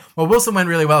 Well, Wilson went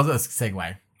really well. That's a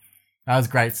segue. That was a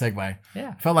great segue.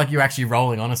 Yeah. Felt like you were actually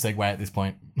rolling on a segue at this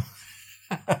point.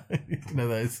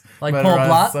 Those like Paul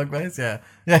Blart segues.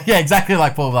 Yeah, exactly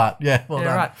like Paul Blart. Yeah, Paul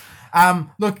Blart. Right.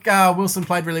 Look, Wilson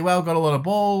played really well, got a lot of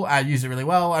ball, used it really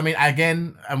well. I mean,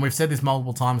 again, and we've said this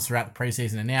multiple times throughout the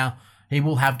preseason, and now he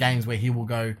will have games where he will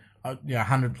go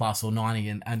 100 plus or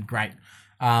 90 and great.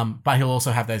 But he'll also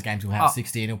have those games he'll have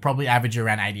 60 and he'll probably average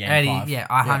around 80, 85. Yeah,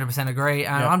 I 100% agree.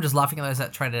 I'm just laughing at those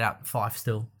that traded out 5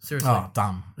 still. Seriously. Oh,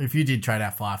 dumb. If you did trade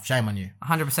out 5, shame on you.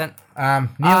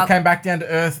 100%. Neil came back down to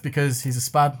earth because he's a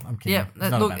spud. I'm kidding.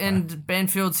 Yeah, look, and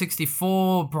Banfield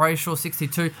 64, Brayshaw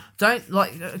 62.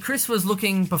 Chris was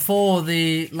looking before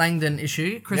the Langdon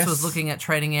issue. Chris was looking at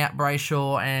trading out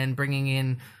Brayshaw and bringing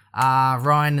in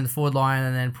Ryan in the forward line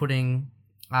and then putting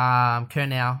Garlett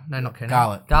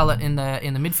in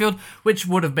the midfield, which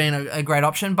would have been a great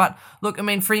option. But look, I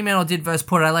mean, Fremantle did verse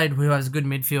Port Adelaide, who has a good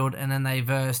midfield, and then they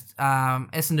versed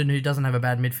Essendon, who doesn't have a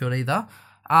bad midfield either.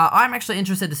 I'm actually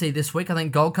interested to see this week. I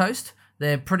think Gold Coast,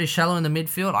 they're pretty shallow in the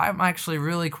midfield. I'm actually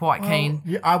really quite keen.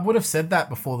 Yeah, I would have said that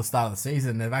before the start of the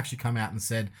season. They've actually come out and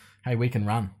said, "Hey, we can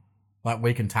run,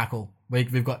 we can tackle. We're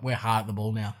hard at the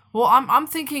ball now." Well, I'm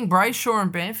thinking Brayshaw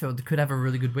and Banfield could have a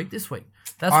really good week this week.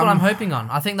 That's what I'm hoping on.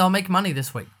 I think they'll make money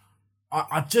this week.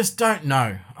 I just don't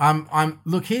know.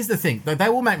 Look, here's the thing. They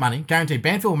will make money, guaranteed.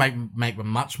 Banfield will make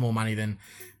much more money than...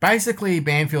 Basically,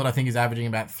 Banfield, I think, is averaging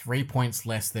about 3 points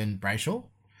less than Brayshaw.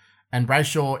 And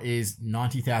Brayshaw is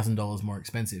 $90,000 more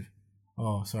expensive.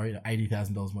 Oh, sorry,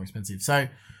 $80,000 more expensive. So,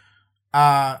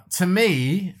 to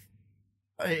me,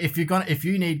 if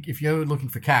you're looking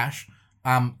for cash,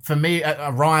 For me,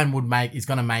 Ryan is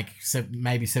going to make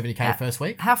maybe 70K first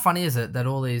week. How funny is it that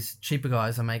all these cheaper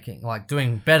guys are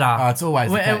doing better? Oh, it's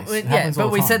always the case. It happens all but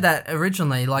the we time. said that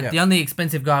originally. The only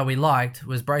expensive guy we liked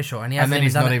was Brayshaw, and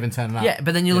he's not even turning up. Yeah,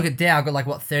 but then you look at Dow,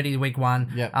 got 30 week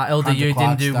one. Yep. LDU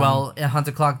didn't do done. well.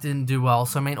 Hunter Clark didn't do well.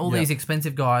 So I mean, all these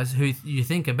expensive guys who you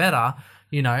think are better.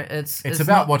 It's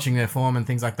about watching their form and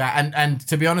things like that. And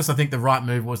to be honest, I think the right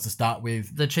move was to start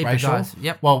with the cheaper Brayshaw. guys.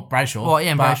 Yep. Well, Brayshaw. Well,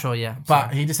 yeah, Brayshaw, yeah.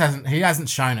 But he just hasn't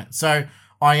shown it. So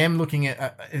I am looking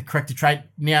at a corrected trade.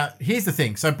 Now, here's the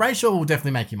thing. So Brayshaw will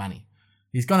definitely make you money.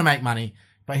 He's going to make money,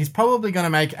 but he's probably going to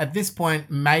make, at this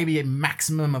point, maybe a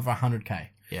maximum of 100K.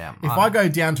 Yeah. If I go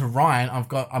down to Ryan,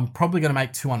 I'm probably going to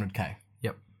make 200K.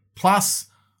 Yep. Plus,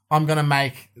 I'm going to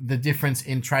make the difference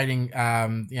in trading,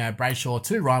 Brayshaw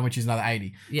to Ryan, which is another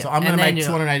 80. Yeah. So I'm going to make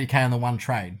 280K on the one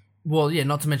trade. Well, yeah,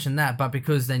 not to mention that, but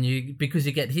because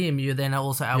you get him, you're then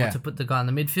also able to put the guy in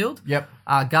the midfield. Yep.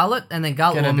 Garlett, and then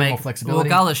Garlett will make more flexibility. Well,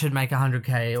 Garlett should make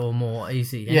 100K or more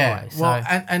easy anyway. Yeah. So. Well,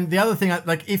 and the other thing,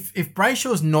 if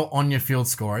Brayshaw's not on your field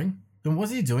scoring, then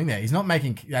what's he doing there? He's not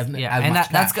making as much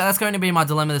cash. That's going to be my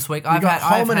dilemma this week. I've got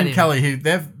Holman and Kelly, who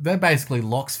they're basically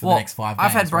locks for the next 5 games.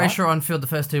 I've had Brayshaw right? on field the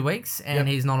first 2 weeks, and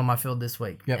he's not on my field this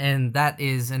week, and that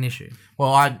is an issue.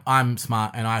 Well, I'm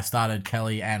smart, and I started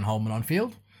Kelly and Holman on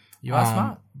field. You are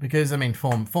smart. Because, I mean,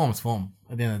 form's form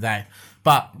at the end of the day.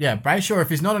 But, yeah, Brayshaw, if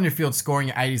he's not on your field scoring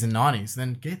your 80s and 90s,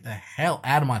 then get the hell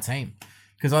out of my team.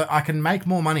 Because I can make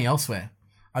more money elsewhere.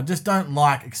 I just don't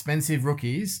like expensive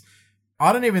rookies.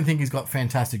 I don't even think he's got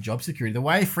fantastic job security. The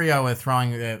way Freo are throwing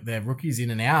their rookies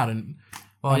in and out. And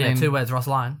Well, I mean, 2 words, Ross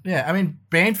Lyon. Yeah, I mean,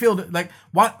 Banfield,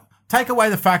 take away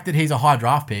the fact that he's a high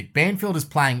draft pick, Banfield is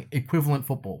playing equivalent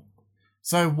football.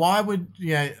 So why would,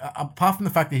 apart from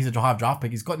the fact that he's a high draft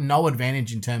pick, he's got no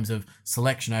advantage in terms of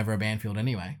selection over a Banfield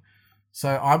anyway.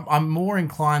 So I'm more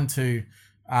inclined to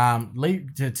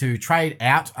trade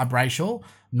out a Brayshaw.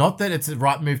 Not that it's the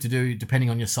right move to do depending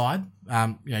on your side.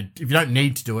 If you don't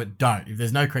need to do it, don't. If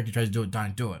there's no corrective trade to do it,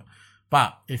 don't do it.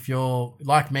 But if you're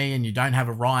like me and you don't have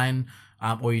a Ryan,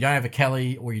 or you don't have a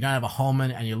Kelly, or you don't have a Holman,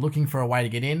 and you're looking for a way to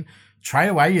get in, trade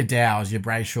away your Dows, your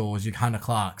Brayshaws, your Hunter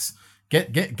Clarks.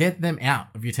 Get them out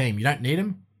of your team. You don't need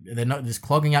them. They're not just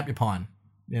clogging up your pine at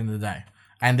the end of the day.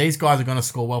 And these guys are going to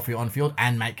score well for you on field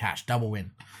and make cash. Double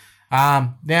win.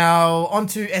 Now, on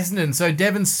to Essendon. So,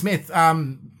 Devon Smith,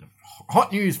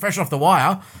 hot news, fresh off the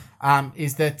wire,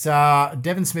 is that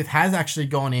Devon Smith has actually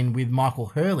gone in with Michael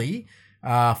Hurley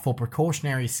for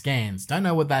precautionary scans. Don't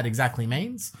know what that exactly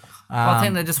means. I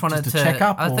think they just wanted to check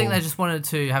up. I think they just wanted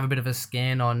to have a bit of a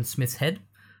scan on Smith's head.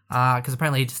 Because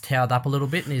apparently he just towered up a little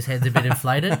bit and his head's a bit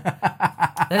inflated.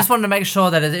 They just wanted to make sure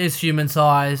that it is human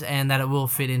size and that it will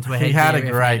fit into a head. He had a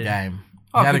great game.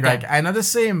 He had a great game. And I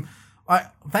just see him. Freo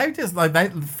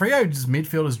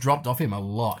midfielders dropped off him a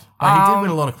lot. He did win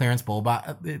a lot of clearance ball,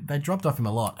 but they dropped off him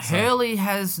a lot. So. Hurley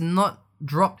has not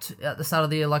dropped at the start of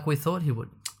the year like we thought he would.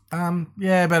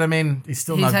 Yeah, but I mean, he's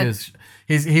still not good.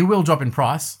 He will drop in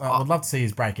price. I would love to see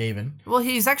his break even. Well,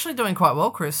 he's actually doing quite well,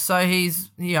 Chris. So he's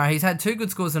had 2 good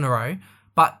scores in a row,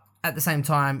 but at the same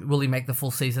time, will he make the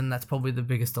full season? That's probably the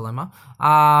biggest dilemma.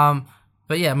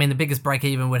 But yeah, I mean, the biggest break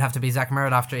even would have to be Zach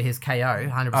Merritt after his KO,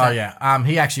 100%. Oh yeah,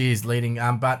 he actually is leading.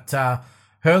 But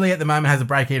Hurley at the moment has a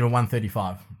break even of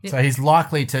 135. Yep. So he's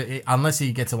likely to, unless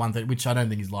he gets a 130, which I don't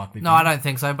think he's likely to. No, I don't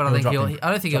think so, but I don't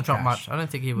think he'll drop much. I don't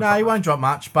think he will. No, he won't drop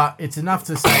much, but it's enough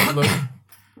to say, look,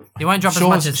 he won't drop as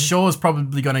much as Shaw's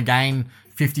probably going to gain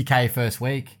 50K first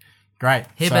week. Great.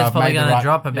 Hibbert's probably going to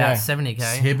drop about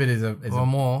 70K. Hibbert is or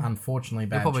more. Unfortunately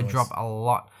bad He'll probably choice. drop a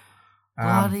lot.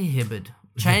 Bloody Hibbert.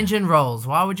 Changing roles.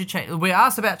 Why would you change? We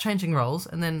asked about changing roles,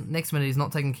 and then next minute he's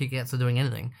not taking kickouts or doing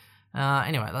anything.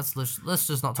 Anyway, let's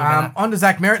just not talk about that. On to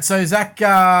Zach Merritt. So Zach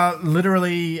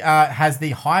literally has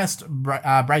the highest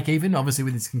break even, obviously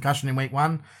with his concussion in week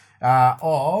 1,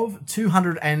 of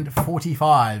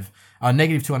 245.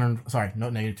 Negative 200. Sorry,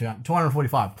 not negative 200.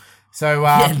 245. So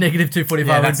negative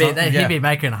 245 he'd be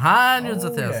making hundreds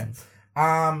of thousands.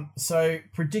 Yeah. So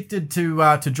predicted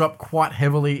to drop quite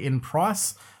heavily in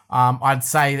price. I'd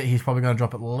say that he's probably going to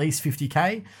drop at least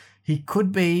 50K. He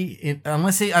could be, he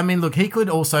could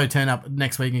also turn up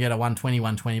next week and get a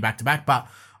 120 back to back, but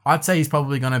I'd say he's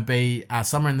probably going to be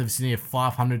somewhere in the vicinity of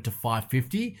 500 to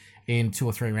 550 in 2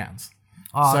 or 3 rounds.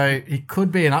 So he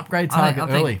could be an upgrade target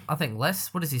early. I think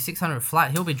less. What is he? 600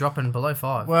 flat. He'll be dropping below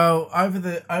 5. Well, over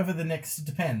the next, it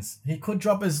depends. He could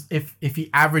drop as if he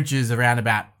averages around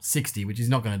about 60, which he's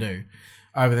not going to do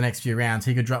over the next few rounds.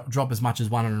 He could drop as much as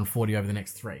 140 over the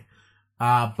next 3.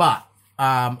 But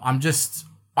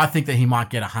I think that he might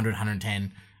get 100,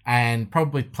 110 and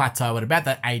probably plateau at about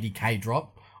that 80K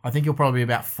drop I think he'll probably be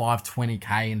about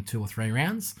 520k in 2 or 3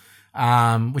 rounds,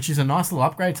 which is a nice little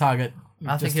upgrade target.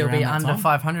 I think just he'll be around that under time.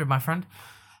 500, my friend.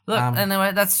 Look,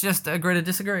 anyway, that's just agree to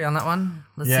disagree on that one.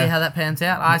 Let's Yeah. see how that pans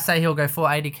out. I say he'll go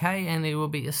 480k and it will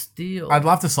be a steal. I'd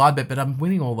love to side bet, but I'm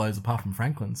winning all those apart from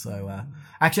Franklin. So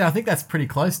actually, I think that's pretty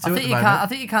close to I it. think At you the can't. moment. I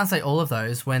think you can't say all of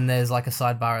those when there's like a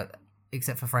sidebar,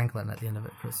 except for Franklin at the end of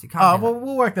it, Chris. You can't. Oh do well, that.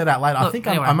 we'll work that out later. I Look, think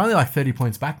anyway. I'm only like 30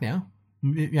 points back now.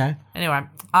 Yeah. Anyway,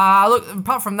 look.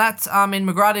 Apart from that,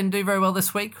 McGrath didn't do very well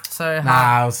this week, so Nah, it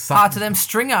hard, was hard to them.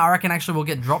 Stringer, I reckon, actually will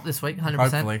get dropped this week, 100%.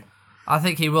 Hopefully. I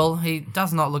think he will. He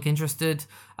does not look interested.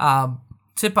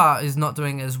 Tipper is not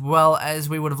doing as well as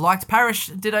we would have liked. Parrish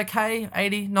did okay,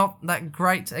 80, not that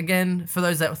great. Again, for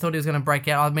those that thought he was going to break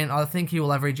out, I mean, I think he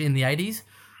will average in the 80s,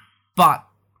 but,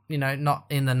 you know, not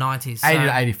in the 90s. So, 80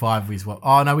 to 85 is what.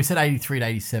 Oh no, we said 83 to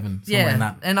 87. Somewhere in yeah,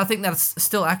 that. and I think that's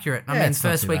still accurate. I Yeah, mean, it's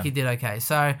not first too week bad. he did okay.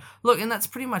 So, look, and that's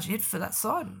pretty much it for that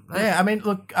side. Yeah, I mean,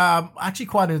 look, actually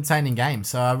quite an entertaining game.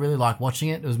 So I really like watching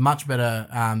it. It was much better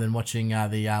than watching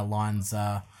the Lions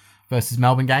versus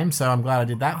Melbourne game. So I'm glad I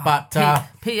did that. But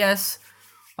P.S.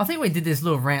 I think we did this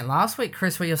little rant last week,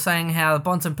 Chris, where you're saying how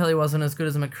Bontempelli wasn't as good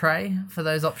as McRae for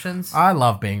those options. I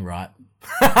love being right.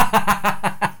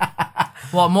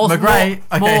 Well, more McRae-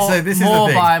 okay, so this is the more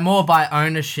thing. more by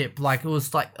ownership. Like it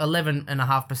was like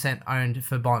 11.5% owned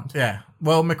for Bond. Yeah.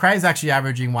 Well, McRae's actually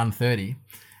averaging 130,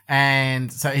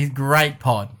 and so he's great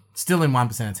pod, still in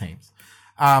 1% of teams.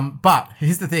 But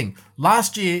here's the thing: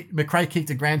 last year, McRae kicked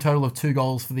a grand total of 2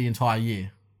 goals for the entire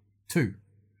year. 2.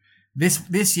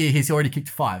 This year, he's already kicked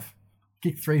 5.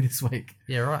 Kicked 3 this week.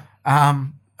 Yeah,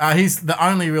 right. He's the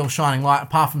only real shining light,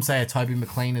 apart from say a Toby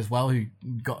McLean as well, who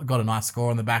got a nice score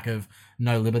on the back of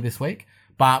no liver this week.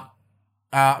 But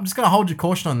I'm just going to hold your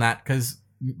caution on that because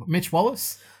Mitch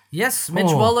Wallace. Yes, Mitch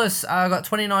Oh. Wallace got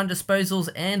 29 disposals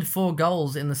and 4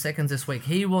 goals in the seconds this week.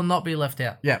 He will not be left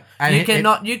out. Yeah, and You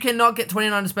cannot get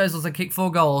 29 disposals and kick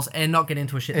 4 goals and not get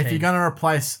into a shit if team. you're going to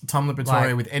replace Tom Liberatoria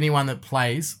Like- with anyone that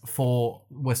plays for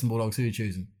Western Bulldogs, who are you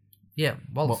choosing? Yeah,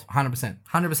 Wallace. Well, 100%.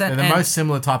 100%. They're the and, most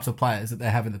similar types of players that they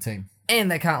have in the team.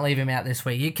 and they can't leave him out this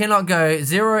week. You cannot go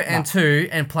 0 and 2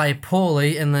 and play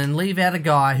poorly and then leave out a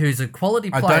guy who's a quality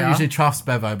I player. don't usually trust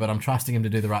Bevo, but I'm trusting him to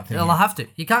do the right thing. Well, I have to.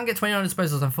 You can't get 29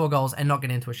 disposals and 4 goals and not get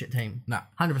into a shit team. No.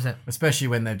 100%. Especially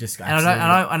when they've just got And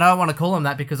I don't want to call them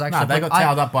that because actually No, they got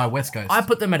towed up by West Coast. I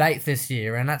put them at 8th this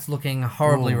year, and that's looking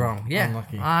horribly Ooh, wrong. Yeah,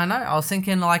 unlucky. I know. I was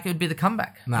thinking like it would be the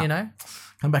comeback. No. You know?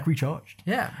 Come back recharged.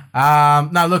 Yeah.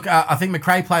 No, look, I think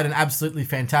McRae played an absolutely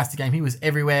fantastic game. He was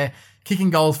everywhere,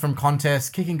 kicking goals from contests,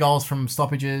 kicking goals from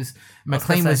stoppages.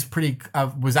 McLean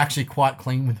gonna was actually quite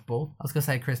clean with the ball. I was gonna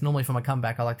say, Chris. Normally for my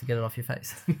comeback, I like to get it off your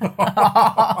face.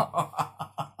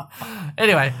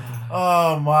 Anyway,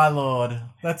 Oh my lord,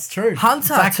 that's true. Hunter,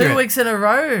 It's accurate. 2 weeks in a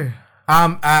row.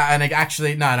 And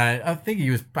actually, no, I think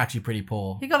he was actually pretty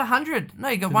poor. He got 100. No,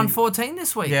 he got 114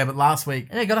 this week. Yeah, but last week,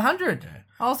 And he got 100.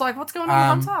 I was like, what's going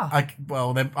on with Hunter?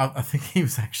 I think he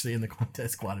was actually in the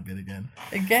contest quite a bit again.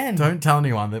 Again. Don't tell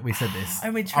anyone that we said this.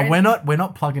 And we traded- We're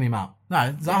not plugging him up.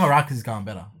 No, Zaharakis is going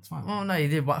better. It's fine. Oh, no, you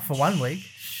did what for 1 week?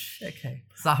 Okay.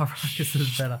 Zaharakis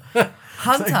is better.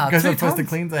 Hunter, Goes 2 up first to times.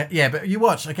 clean the. Yeah, but you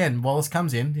watch again. Wallace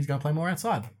comes in. He's going to play more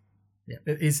outside. Yeah.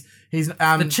 He's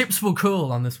The chips will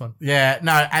cool on this one. yeah,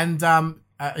 no, and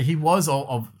he was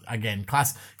of again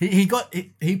class. He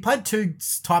played 2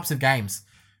 types of games,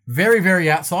 very very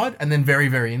outside and then very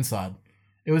very inside.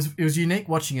 It was unique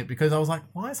watching it because I was like,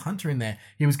 why is Hunter in there?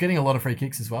 He was getting a lot of free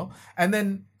kicks as well, and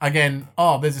then again,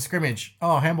 oh, there's a scrimmage.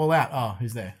 Oh, handball out. Oh,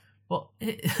 who's there? Well,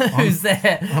 who's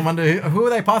there? I wonder who are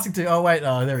they passing to? Oh wait,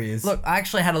 oh there he is. Look, I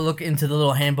actually had a look into the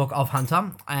little handbook of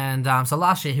Hunter, and so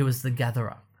last year he was the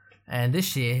gatherer, and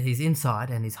this year he's inside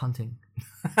and he's hunting.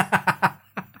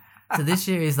 So this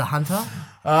year he's the hunter.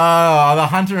 Oh, the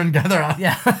hunter and gatherer.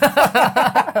 Yeah.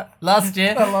 Last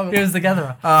year love it. he was the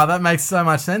gatherer. Oh, that makes so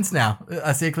much sense now.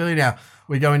 I see it clearly now.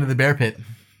 We go into the bear pit.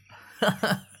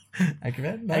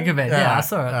 Anchorman? No? Anchorman, yeah, I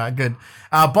saw it. Good.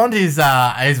 Bond is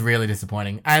really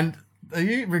disappointing. And are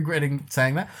you regretting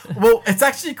saying that? Well, it's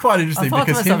actually quite interesting thought to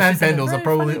because him myself, and she said a Pendles are very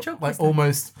probably funny joke, like wasn't it?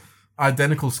 almost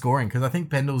identical scoring because I think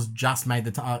Pendles just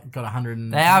made got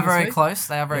 100. They are very close.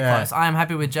 They are very Yeah. close. I am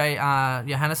happy with Jay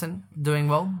Johannesson doing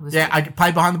well. This Yeah, week. I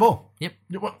played behind the ball. Yep.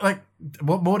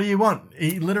 What more do you want?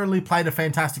 He literally played a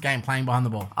fantastic game playing behind the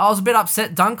ball. I was a bit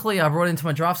upset. Dunkley, I brought into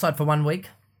my draft side for 1 week,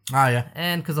 Oh, yeah.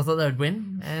 and because I thought they would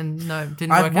win, and no, didn't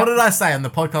work What out. did I say on the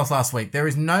podcast last week? There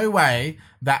is no way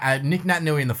that Nick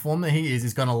Naitanui, in the form that he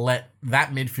is going to let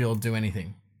that midfield do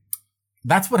anything.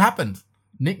 That's what happened.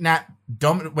 Nick Nat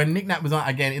when Nick Nat was on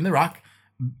again in the ruck,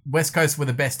 West Coast were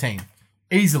the best team.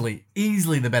 Easily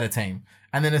the better team.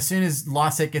 And then as soon as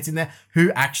Lysette gets in there,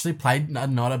 who actually played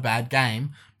not a bad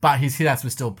game, but his hitouts were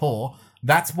still poor,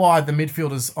 that's why the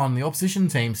midfielders on the opposition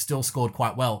team still scored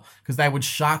quite well, because they would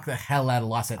shark the hell out of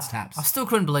Lysette's taps. I still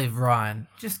couldn't believe Ryan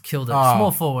just killed it.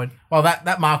 Small forward. Well,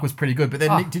 that mark was pretty good. But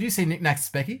then, did you see Nick Nat's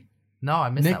Specky? No, I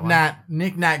missed that one.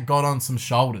 Nick Nat got on some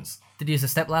shoulders. Did he use a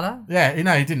step ladder? Yeah,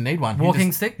 he didn't need one.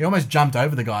 Walking stick? He almost jumped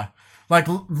over the guy. Like,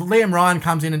 Liam Ryan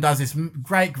comes in and does this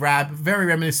great grab, very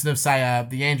reminiscent of, say,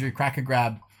 the Andrew Cracker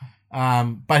grab.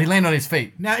 But he landed on his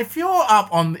feet. Now, if you're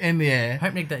up in the air...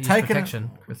 Hope Nick used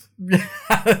protection, Chris.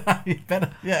 You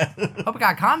better, yeah. Hope I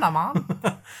got condom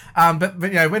on. But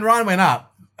when Ryan went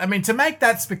up, I mean, to make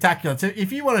that spectacular,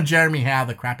 if you want to Jeremy Howe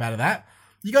the crap out of that,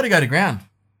 you got to go to ground.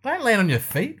 Don't land on your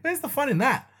feet. Where's the fun in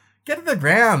that? Get to the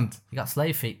ground. You got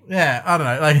slave feet. Yeah, I don't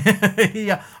know.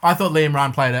 Like, I thought Liam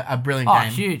Ryan played a brilliant game.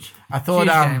 Oh, huge. I thought.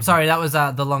 Huge game. Sorry, that was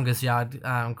the longest yard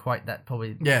quote. That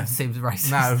probably seems racist.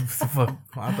 No,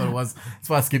 I thought it was. That's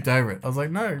why I skipped over it. I was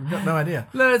like, no, got no idea.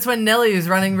 No, it's when Nelly is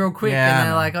running real quick and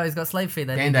they're like, oh, he's got slave feet.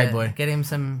 They need to boy. get him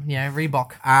some,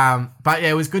 Reebok. But yeah,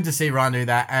 it was good to see Ryan do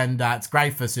that, and it's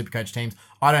great for Supercoach teams.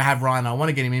 I don't have Ryan. I want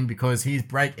to get him in because his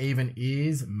break even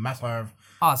is massive.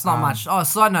 Oh, it's not much. Oh,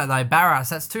 side note though, Barras,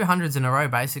 that's 200s in a row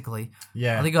basically.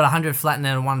 Yeah. I think he got 100 flat and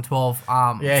then 112.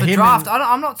 Yeah, for draft,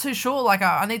 I'm not too sure. Like,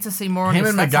 I need to see more on him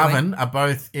his and stats, McGovern are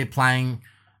both playing.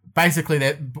 Basically,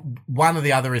 that one or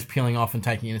the other is peeling off and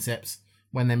taking intercepts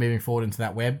when they're moving forward into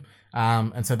that web.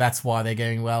 And so that's why they're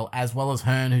going well as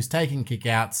Hearn, who's taking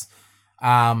kickouts.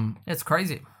 It's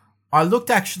crazy. I looked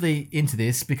actually into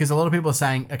this because a lot of people are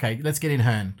saying, okay, let's get in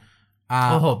Hearn.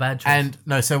 Bad choice. And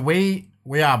no, so we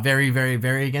are very, very,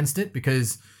 very against it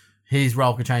because his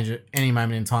role could change at any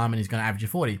moment in time and he's going to average a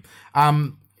 40.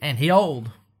 And he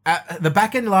old. The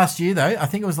back end last year, though, I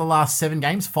think it was the last 7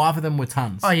 games, 5 of them were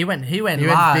tons. Oh, he went He large.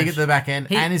 went big at the back end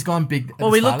and he's gone big at the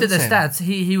we start looked at of the season.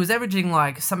 stats. He was averaging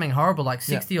like something horrible, like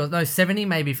 60 or no 70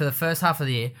 maybe for the first half of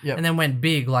the year, and then went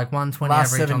big like 120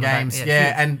 last average 7 on games, the back.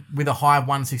 Yeah, and with a high of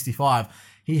 165.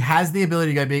 He has the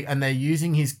ability to go big, and they're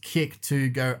using his kick to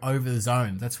go over the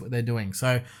zone. That's what they're doing.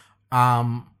 So,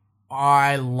 I'm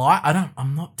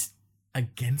not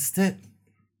against it,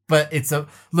 but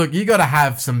look. You got to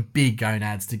have some big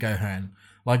gonads to go Hearn.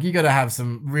 Like, you got to have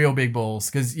some real big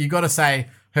balls because you got to say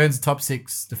Hearn's a top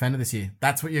 6 defender this year.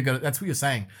 That's what you're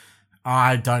saying.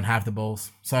 I don't have the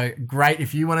balls. So great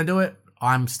if you want to do it.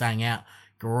 I'm staying out.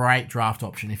 Great draft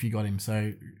option if you got him.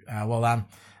 So well done.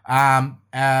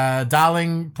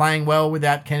 Darling playing well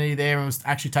without Kennedy there and was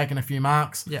actually taking a few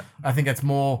marks. Yep. I think that's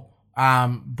more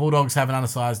Bulldogs have an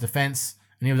undersized defense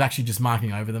and he was actually just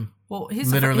marking over them. Well,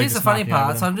 here's the funny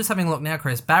part. So I'm just having a look now,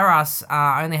 Chris. Barras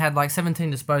only had like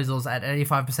 17 disposals at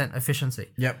 85% efficiency.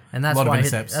 Yep. And that's why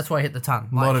he hit the ton.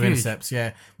 A lot of intercepts,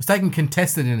 yeah. Was taking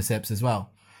contested intercepts as well.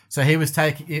 So he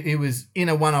was in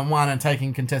a one-on-one and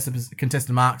taking contested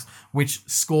marks, which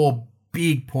score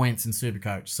big points in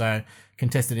Supercoach. So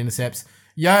contested intercepts.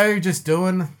 Yo, just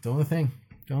doing the thing.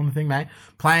 Doing the thing, mate.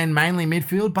 Playing mainly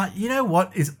midfield. But you know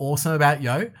what is awesome about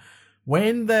Yo?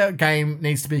 When the game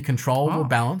needs to be controlled or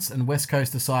balanced and West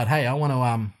Coast decide, hey, I want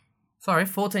to... Sorry,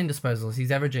 14 disposals.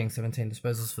 He's averaging 17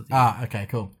 disposals for the year. Okay,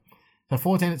 cool. So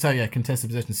 14, contested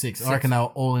possession 6. I reckon they were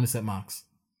all intercept marks.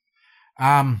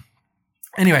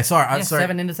 Anyway, sorry.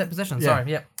 7 intercept possessions. Yeah.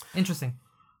 Sorry, yep. Interesting.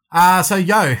 So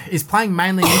Yo is playing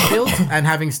mainly midfield and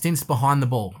having stints behind the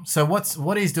ball. So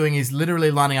what he's doing is literally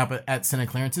lining up at centre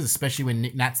clearances, especially when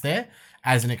Nick Nat's there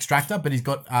as an extractor. But he's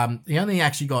got he only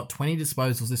actually got 20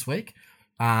 disposals this week,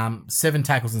 7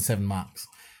 tackles and 7 marks.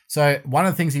 So one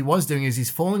of the things he was doing is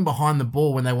he's falling behind the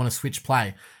ball when they want to switch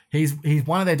play. He's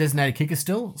one of their designated kickers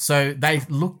still, so they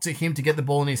look to him to get the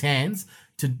ball in his hands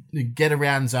to get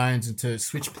around zones and to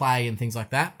switch play and things like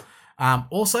that.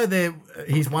 Also,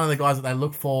 he's one of the guys that they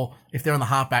look for if they're on the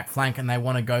halfback flank and they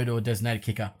want to go to a designated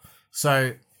kicker.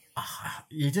 So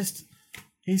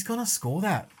he's gonna score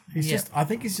that. I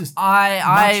think he's just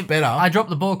much better. I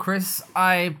dropped the ball, Chris.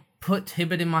 I put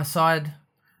Hibbert in my side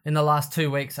in the last 2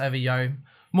 weeks over Yo,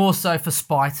 more so for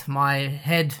spite. My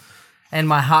head and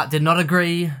my heart did not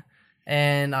agree,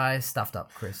 and I stuffed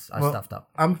up, Chris. I stuffed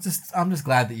up. I'm just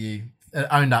glad that you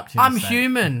owned up to your I'm mistake.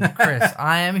 human, Chris.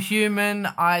 I am human.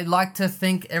 I like to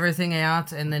think everything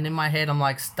out, and then in my head, I'm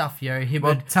like, stuff, Yo.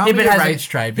 Hibbert. Well, tell me your rage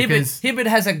trade, because... Hibbert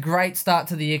has a great start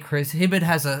to the year, Chris. Hibbert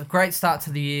has a great start to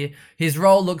the year. His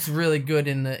role looks really good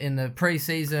in the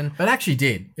preseason. But actually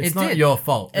did. It's not did. your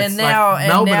fault. And it's now, like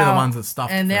Melbourne are the ones that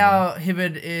stuffed And it for now them.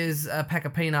 Hibbert is a pack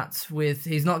of peanuts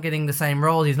he's not getting the same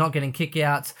role. He's not getting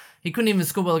kickouts. He couldn't even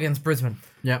score well against Brisbane.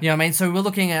 Yeah. You know what I mean? So we're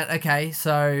looking at, okay,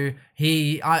 so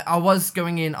I was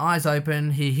going in eyes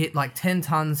open. He hit like 10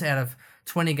 tons out of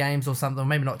 20 games or something, or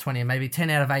maybe not 20, maybe 10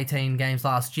 out of 18 games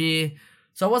last year.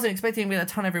 So I wasn't expecting him to get a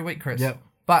ton every week, Chris. Yep.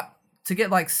 But to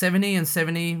get like 70 and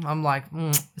 70, I'm like,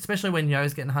 especially when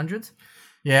Yo's getting hundreds.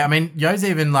 Yeah, I mean, Yo's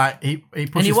even like he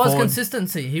pushes And he was forward.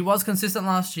 consistency. He was consistent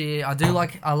last year.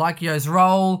 I like Yo's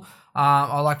role.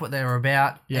 I like what they were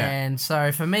about. Yeah. And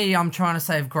so for me, I'm trying to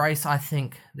save grace, I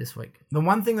think, this week. The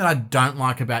one thing that I don't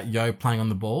like about Yo playing on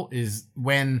the ball is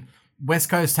when West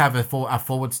Coast have a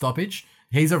forward stoppage,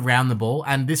 he's around the ball.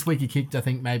 And this week he kicked, I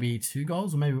think, maybe 2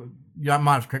 goals, or maybe you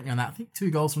might have corrected me on that. I think 2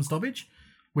 goals from stoppage,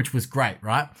 which was great,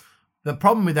 right? The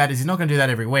problem with that is he's not going to do that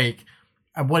every week.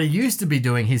 And what he used to be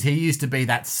doing is he used to be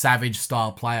that savage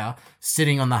style player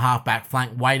sitting on the halfback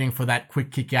flank, waiting for that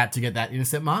quick kick out to get that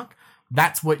intercept mark.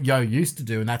 That's what Yo used to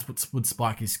do, and that's what would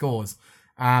spike his scores.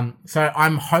 So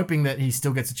I'm hoping that he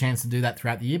still gets a chance to do that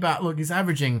throughout the year. But look, he's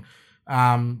averaging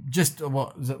just,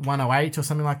 what is it, 108 or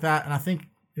something like that. And I think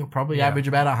he'll probably average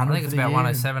about 100 I think it's for the about year.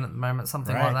 107 at the moment,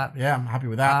 something like that. Yeah, I'm happy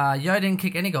with that. Yo didn't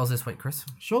kick any goals this week, Chris.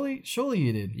 Surely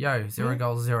you did. Yo, 0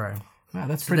 goals, 0. Wow,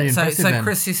 that's pretty So, impressive then.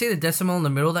 Chris, you see the decimal in the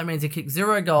middle? That means he kicked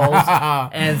 0 goals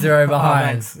and 0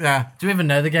 behind. Thanks. Yeah. Do you even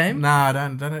know the game? No, I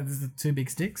don't. Is it 2 big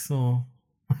sticks or?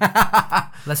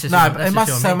 Let's just No, let's it just must.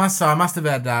 do a So I must have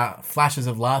had flashes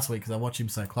of last week because I watch him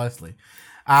so closely.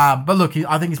 But look,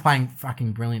 I think he's playing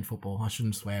fucking brilliant football. I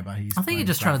shouldn't swear, but he's. I think you're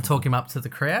just trying to talk him up to the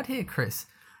crowd here, Chris.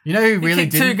 You know who really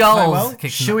kicked didn't 2 goals. play well?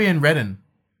 Kicked Shuey and Redden.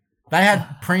 They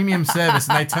had premium service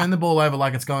and they turned the ball over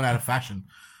like it's going out of fashion.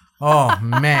 Oh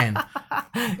man,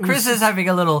 Chris is having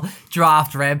a little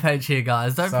draft rampage here,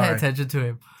 guys. Don't pay Sorry. attention to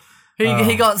him.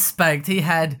 He got spanked. He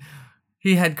had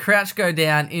Crouch go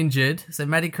down injured. So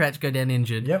Matty Crouch go down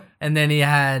injured. Yep. And then he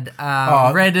had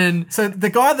Oh, Redden. So the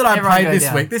guy that I Everyone played go this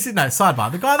down. week, this is no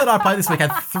sidebar. The guy that I played this week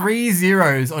had 3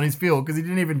 zeros on his field because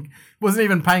he wasn't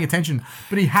even paying attention.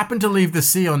 But he happened to leave the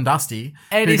C on Dusty,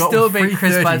 And who he got still beat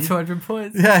Chris by 330. 200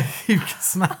 points. Yeah, he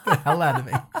smacked the hell out of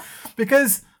me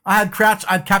because I had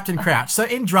Captain Crouch. So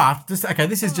in draft, this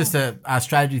is just a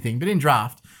strategy thing. But in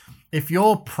draft, if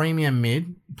your premium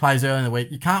mid plays early in the week,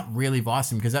 you can't really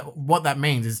vice him because what that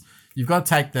means is you've got to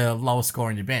take the lowest score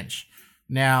on your bench.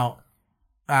 Now,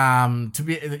 to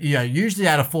be usually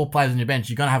out of 4 players on your bench,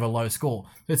 you're going to have a low score.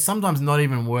 So it's sometimes not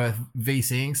even worth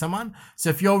VCing someone.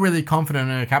 So if you're really confident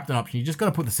in a captain option, you just got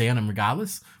to put the C on him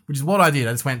regardless, which is what I did.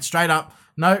 I just went straight up.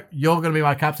 No, you're going to be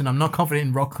my captain. I'm not confident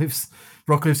in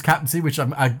Rockcliffe's captaincy, which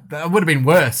that would have been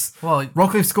worse. Well,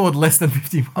 Rockcliffe scored less than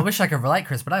 50. I wish I could relate,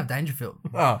 Chris, but I have Dangerfield.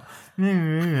 Oh,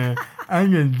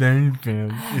 I'm a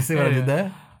Dangerfield. You see what I did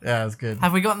there? Yeah, it was good.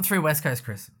 Have we gotten through West Coast,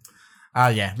 Chris?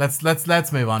 Yeah,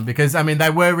 let's move on because I mean they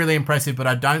were really impressive, but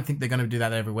I don't think they're going to do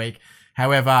that every week.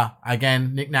 However,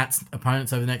 again, Nick Nat's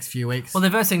opponents over the next few weeks. Well,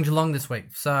 they're versing Geelong this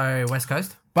week, so West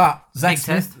Coast. But Zach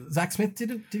Big Smith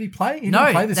did he play? He No,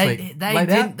 didn't play this they week. they Laid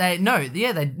out?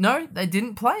 didn't. They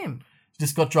didn't play him.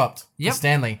 Just got dropped. Yep. To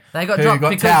Stanley. They got who dropped got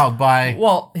because towed by.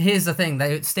 Well, here's the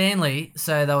thing. Stanley.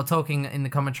 So they were talking in the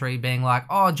commentary, being like,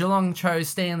 "Oh, Geelong chose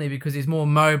Stanley because he's more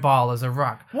mobile as a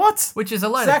ruck," What? which is a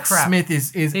load Zach of crap. Smith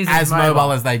is He's as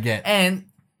mobile as they get. And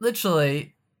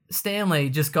literally, Stanley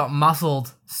just got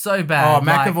muscled so bad. Oh,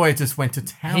 McAvoy just went to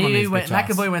town on his bitch ass.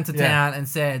 McAvoy went to Yeah. town and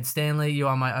said, "Stanley, you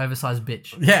are my oversized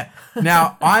bitch." Yeah.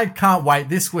 Now I can't wait.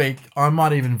 This week I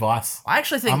might even vice. I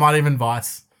actually think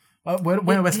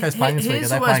When are West Coast playing this week? Are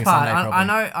Here's they the worst playing part. Sunday?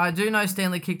 Probably. I do know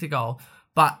Stanley kicked a goal,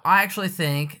 but I actually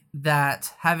think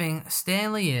that having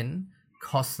Stanley in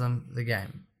cost them the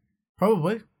game.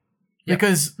 Probably. Yep.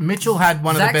 Because Mitchell had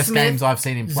one of the Zach best Smith- games I've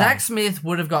seen him play. Zach Smith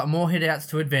would have got more hit-outs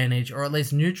to advantage, or at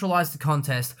least neutralised the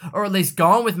contest, or at least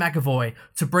gone with McAvoy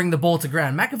to bring the ball to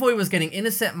ground. McAvoy was getting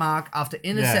intercept mark after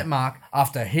intercept mark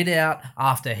after hit-out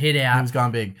after He hit-out. was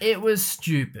going big. It was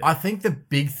stupid. I think the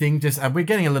big thing, we're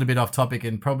getting a little bit off topic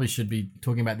and probably should be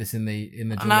talking about this in the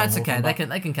Geelong No, it's okay. Hawthorn,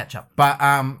 They can catch up. But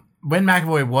when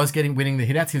McAvoy was winning the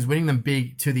hitouts, he was winning them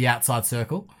big to the outside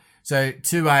circle. So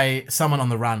to someone on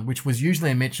the run, which was usually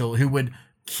a Mitchell who would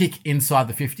kick inside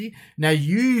the 50. Now,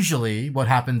 usually what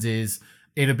happens is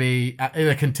it'll be in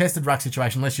a contested ruck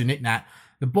situation, unless you're Nick Nat,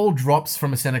 the ball drops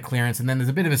from a centre clearance and then there's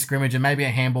a bit of a scrimmage and maybe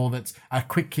a handball that's a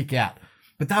quick kick out.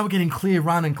 But they were getting clear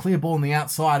run and clear ball on the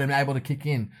outside and able to kick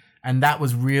in. And that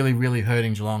was really, really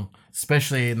hurting Geelong,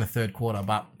 especially in the third quarter.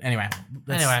 But anyway.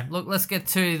 Look, let's get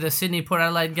to the Sydney Port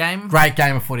Adelaide game. Great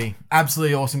game of footy.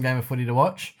 Absolutely awesome game of footy to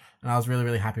watch. And I was really,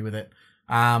 really happy with it.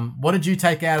 What did you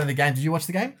take out of the game? Did you watch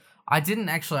the game? I didn't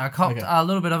actually. I copped a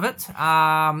little bit of it.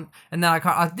 And then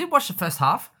I did watch the first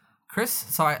half. Chris.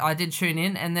 So I did tune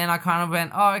in, and then I kind of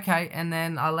went, oh, okay. And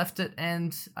then I left it,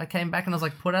 and I came back, and I was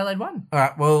like, Port Adelaide won. All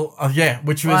right. Well,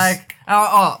 which was Like,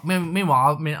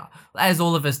 meanwhile, I mean, as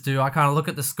all of us do, I kind of look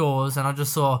at the scores, and I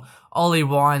just saw Ollie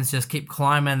Wines just keep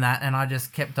climbing that, and I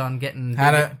just kept on getting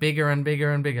bigger and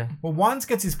bigger and bigger. Well, Wines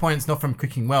gets his points not from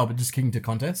kicking well, but just kicking to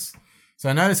contests. So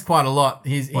I noticed quite a lot.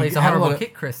 He's a horrible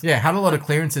kick, Chris. Yeah, had a lot of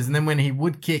clearances, and then when he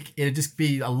would kick, it'd just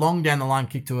be a long down the line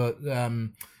kick to a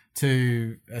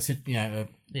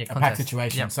pack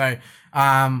situation. Yep. So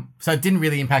it didn't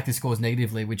really impact his scores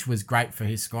negatively, which was great for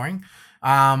his scoring.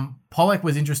 Pollock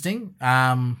was interesting.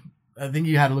 I think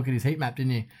you had a look at his heat map,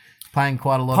 didn't you? Playing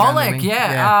quite a lot. Pollock,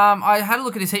 yeah. I had a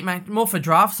look at his heat map more for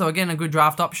draft, so again, a good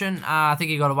draft option. I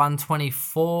think he got a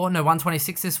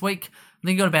 126 this week. I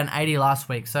think he got about an 80 last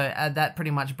week, so that pretty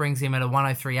much brings him at a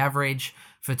 103 average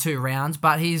for 2 rounds.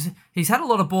 But he's had a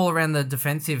lot of ball around the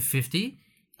defensive 50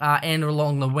 and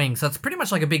along the wing, so it's pretty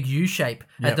much like a big U shape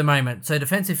at the moment. So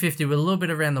defensive 50 with a little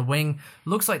bit around the wing.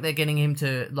 Looks like they're getting him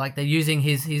to they're using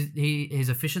his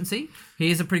efficiency. He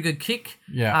is a pretty good kick,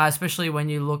 especially when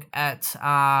you look at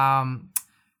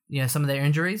some of their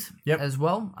injuries as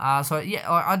well.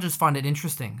 I just find it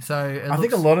interesting. So I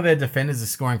think a lot of their defenders are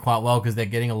scoring quite well because they're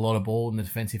getting a lot of ball in the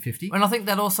defensive 50. And I think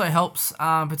that also helps,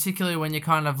 particularly when you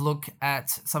kind of look at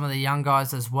some of the young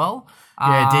guys as well.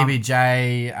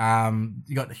 DBJ,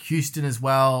 you got Houston as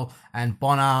well, and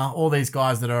Bonner, all these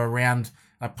guys that are around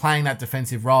playing that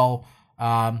defensive role.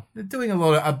 They're doing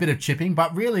a bit of chipping,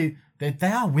 but really they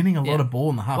are winning a lot of ball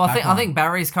in the half. Well, I think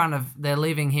Barry's they're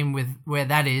leaving him with where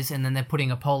that is, and then they're putting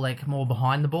a Pollock more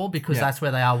behind the ball because that's where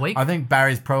they are weak. I think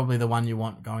Barry's probably the one you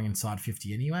want going inside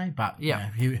 50 anyway, but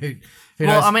who knows?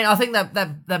 Well, I mean, I think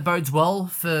that bodes well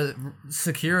for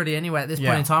security anyway at this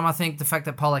point in time. I think the fact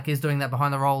that Pollock is doing that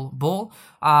behind the roll ball,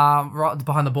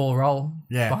 behind the ball roll,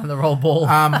 behind the roll ball.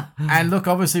 And look,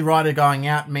 obviously Ryder going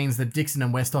out means that Dixon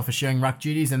and Westhoff are sharing ruck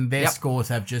duties, and their scores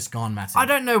have just gone massive. I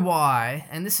don't know why,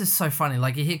 and this is so funny.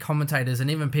 Like you hear commentators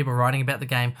and even people writing about the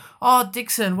game. Oh,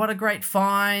 Dixon, what a great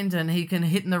find, and he can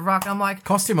hit in the ruck. I'm like,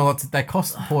 cost him a lot. They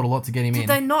cost Port a lot to get him in. Did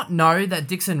they not know that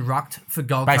Dixon rucked for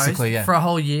Gold Coast for a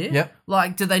whole year? Yep.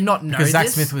 Like, did they not know because Zach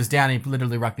this? Smith was down, he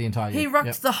literally rucked the entire year. He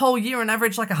rucked the whole year and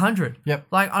averaged like 100. Yep.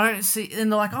 Like, I don't see, and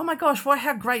they're like, oh my gosh,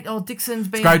 how great Dixon's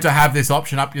been. It's great to have this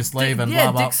option up your sleeve and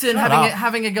blah, blah. Dixon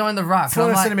having a go in the ruck.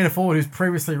 200-centimetre forward who's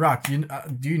previously rucked.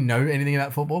 Do you know anything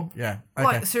about football? Yeah. Okay.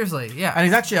 Like, seriously, yeah. And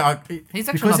he's actually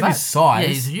because of his size. Yeah,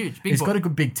 he's huge. He's got a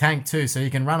good big tank too, so he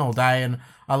can run all day, and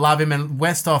I love him. And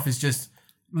Westhoff is just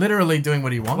literally doing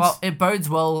what he wants. Well, it bodes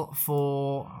well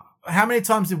for... How many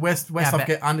times did Westhoff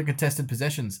get under contested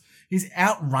possessions? He's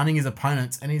outrunning his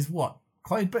opponents, and he's what?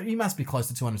 But he must be close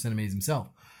to 200 centimeters himself.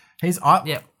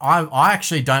 I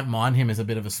actually don't mind him as a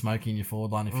bit of a smoky in your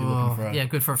forward line if you're looking for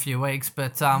good for a few weeks.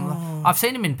 But I've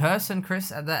seen him in person,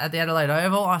 Chris, at the Adelaide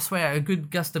Oval. I swear, a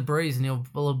good gust of breeze and he'll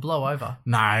blow over.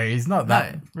 No, he's not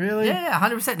that. No. Really? Yeah,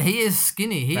 100%. He is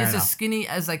skinny. He is as skinny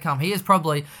as they come. He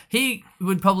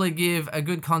would probably give a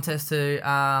good contest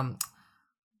to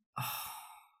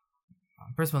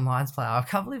Brisbane Lions player. I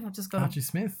can't believe I've just got Archie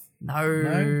Smith. No.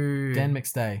 Dan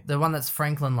McStay. The one that's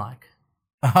Franklin-like.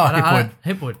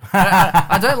 Hipwood.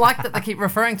 I don't like that they keep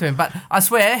referring to him, but I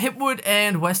swear Hipwood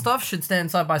and Westhoff should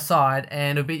stand side by side,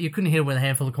 and you couldn't hit him with a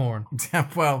handful of corn.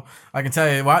 Well, I can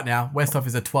tell you right now, Westhoff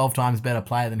is a 12 times better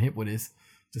player than Hipwood is.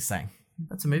 Just saying.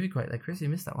 That's a movie quote there, Chris. You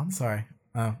missed that one. Sorry.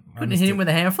 Couldn't hit him with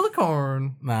a handful of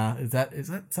corn. Nah, is that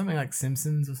something like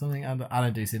Simpsons or something? I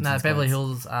don't do Simpsons. No, Beverly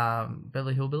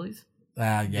Hillbillies.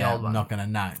 Yeah, I'm not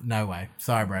gonna. No way.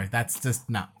 Sorry, bro. That's just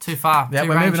no. Too far. Yeah,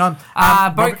 we're moving on.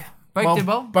 Boak did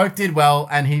well. Boak did well,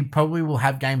 and he probably will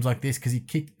have games like this because he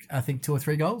kicked, I think, 2 or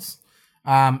 3 goals.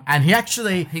 And he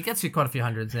gets you quite a few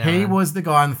hundreds now. He was the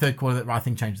guy in the third quarter that I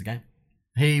think changed the game.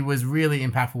 He was really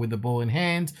impactful with the ball in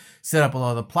hand, set up a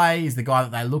lot of the play. He's the guy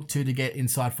that they look to get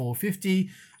inside 450,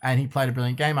 and he played a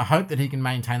brilliant game. I hope that he can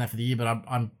maintain that for the year, but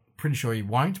I'm pretty sure he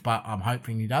won't, but I'm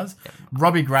hoping he does. Yep.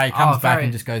 Robbie Gray comes back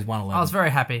and just goes 111. I was very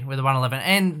happy with the 111.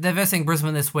 And they're versing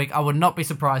Brisbane this week. I would not be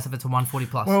surprised if it's a 140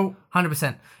 plus. Well,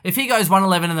 100%. If he goes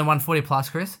 111 and then 140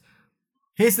 plus, Chris,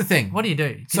 here's the thing. What do you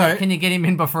do? Can you get him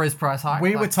in before his price hike?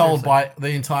 We were told by the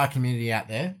entire community out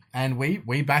there, and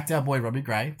we backed our boy Robbie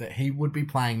Gray, that he would be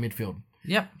playing midfield.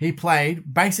 Yep. He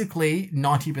played basically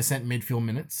 90% midfield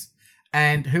minutes.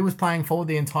 And who was playing forward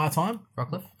the entire time?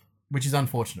 Rockcliffe. Which is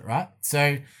unfortunate, right?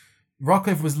 So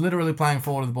Rockcliffe was literally playing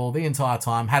forward of the ball the entire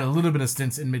time, had a little bit of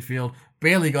stints in midfield,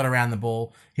 barely got around the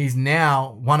ball. He's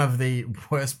now one of the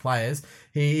worst players.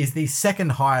 He is the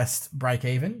second highest break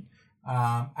even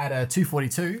at a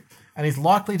 242, and he's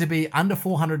likely to be under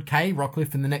 400k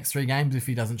Rockcliffe in the next 3 games if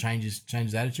he doesn't change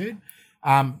his attitude.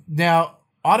 Now,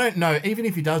 I don't know, even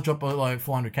if he does drop below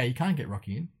 400k, you can't get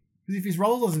Rocky in. Because if his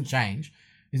role doesn't change,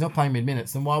 he's not playing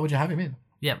mid-minutes, then why would you have him in?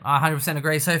 Yep, I 100%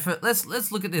 agree. So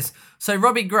let's look at this. So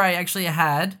Robbie Gray actually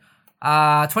had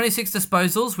 26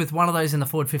 disposals with one of those in the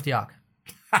forward 50 arc.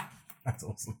 That's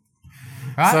awesome.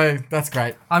 Right? So that's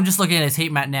great. I'm just looking at his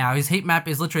heat map now. His heat map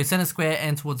is literally center square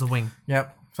and towards the wing.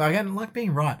 Yep. So again, I like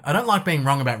being right. I don't like being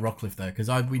wrong about Rockcliffe though, because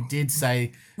we did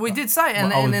say,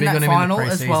 and I was in big on that him final in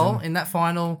the as well. preseason. In that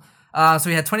final, so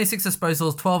he had 26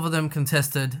 disposals, 12 of them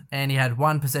contested, and he had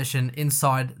 1 possession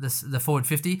inside the forward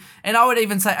 50. And I would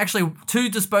even say actually 2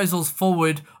 disposals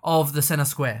forward of the center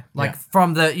square, like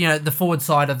from the forward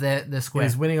side of the he square.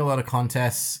 was winning a lot of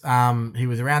contests. He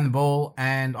was around the ball,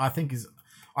 and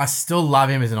I still love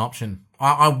him as an option.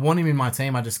 I want him in my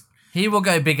team. He will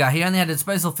go bigger. He only had a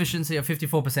disposal efficiency of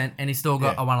 54%, and he still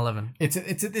got a 111. It's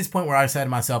at this point where I say to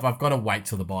myself, I've got to wait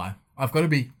till the bye. I've got to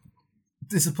be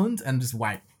disciplined and just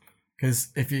wait. Because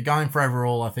if you're going for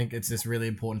overall, I think it's just really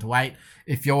important to wait.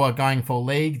 If you're going for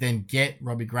league, then get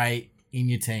Robbie Gray in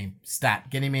your team.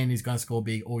 Get him in. He's going to score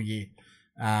big all year.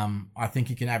 I think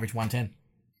he can average 110.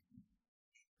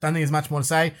 Don't think there's much more to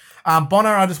say. Bonner,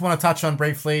 I just want to touch on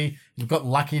briefly. He got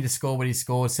lucky to score what he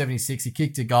scored, 76. He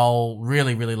kicked a goal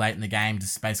really, really late in the game to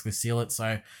basically seal it.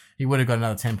 So he would have got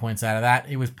another 10 points out of that.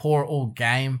 He was poor all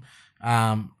game.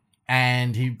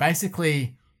 And he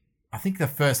basically, I think the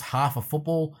first half of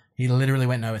football, he literally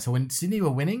went nowhere. So when Sydney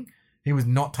were winning, he was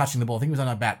not touching the ball. I think he was on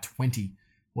about 20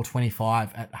 or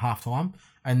 25 at halftime,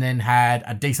 and then had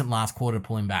a decent last quarter to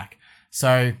pull him back.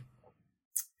 So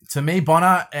to me,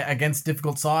 Bonner, against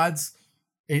difficult sides,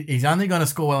 he's only going to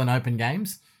score well in open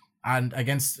games. And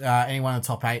against anyone in the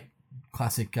top 8,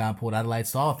 classic Port Adelaide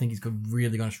style, I think he's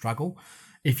really going to struggle.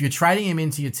 If you're trading him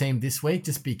into your team this week,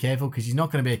 just be careful because he's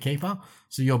not going to be a keeper.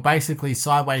 So you're basically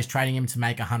sideways trading him to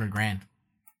make $100,000.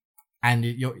 And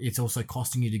it's also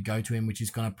costing you to go to him, which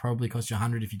is going to probably cost you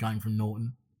 100 if you're going from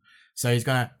Norton. So he's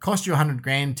going to cost you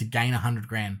 100,000 to gain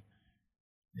 100,000.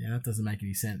 Yeah, that doesn't make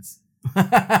any sense.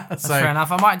 That's fair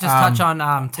enough. I might just touch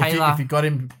on Taylor. If you got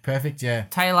him perfect, yeah.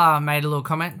 Taylor made a little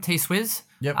comment. T-Swizz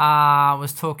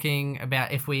was talking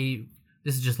about if we...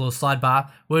 This is just a little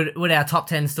sidebar. Would our top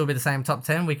 10 still be the same top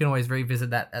 10? We can always revisit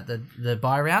that at the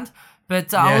bye round.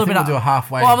 But I'm a little bit we'll do a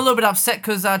halfway. Well, I'm a little bit upset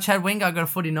because Chad Wingard got a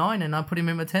 49 and I put him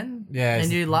in with 10. Yeah,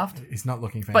 and you laughed. He's not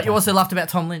looking fantastic. But you also laughed about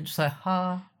Tom Lynch. So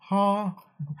Heaney.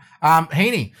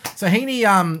 So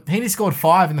Heaney scored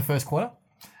 5 in the first quarter,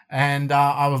 and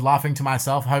I was laughing to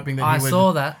myself, hoping that he would. I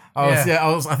saw that.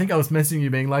 I think I was messaging you,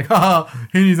 being like,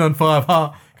 Heaney's on 5,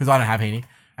 because I don't have Heaney,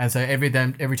 and so every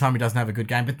time he doesn't have a good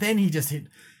game, but then he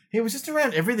was just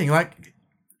around everything. Like,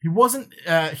 he wasn't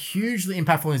hugely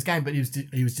impactful in his game, but he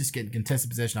was just getting contested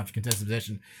possession after contested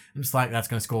possession. I'm just like, that's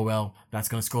going to score well, that's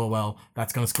going to score well,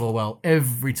 that's going to score well.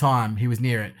 Every time he was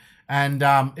near it. And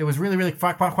it was really, really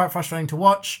quite frustrating to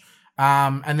watch.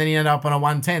 And then he ended up on a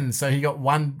 110. So he got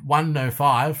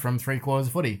 105 from 3 quarters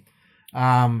of footy.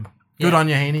 Good on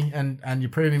you, Heaney, and you're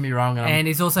proving me wrong. And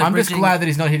he's also I'm just glad that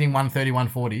he's not hitting 130,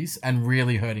 140s and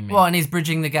really hurting me. Well, and he's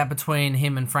bridging the gap between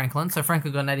him and Franklin. So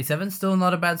Franklin got an 87, still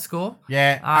not a bad score.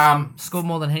 Yeah. Scored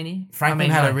more than Heaney.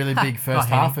 Franklin had a really big first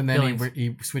half, and then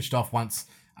he switched off once.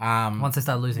 Once they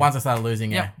started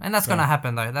losing. Yeah. And that's going to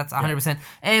happen, though. That's 100%. Yeah.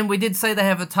 And we did say they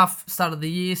have a tough start of the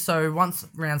year. So once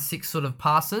round 6 sort of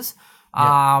passes,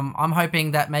 I'm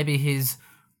hoping that maybe his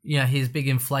big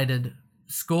inflated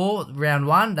score round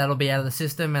 1, that'll be out of the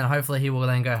system, and hopefully he will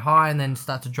then go high and then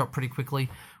start to drop pretty quickly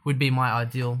would be my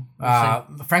ideal.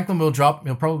 Franklin will drop.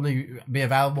 He'll probably be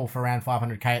available for around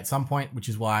 500k at some point, which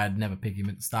is why I'd never pick him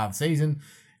at the start of the season.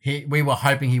 We were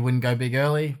hoping he wouldn't go big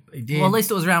early. He did. Well, at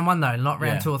least it was round 1 though, not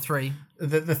round 2 or 3.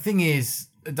 The thing is,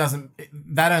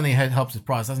 that only helps his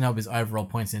price. Doesn't help his overall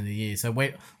points in the year. So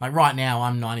right now,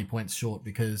 I'm 90 points short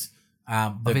because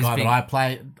the guy that I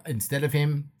play instead of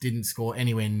him didn't score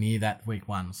anywhere near that week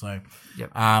 1. So,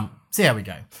 see how we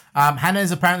go.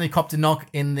 Hannah's apparently copped a knock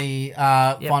in the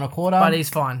final quarter, but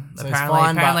he's fine. So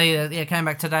apparently, came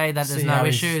back today. That there's no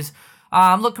issues.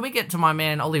 Look, can we get to my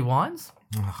man Ollie Wines?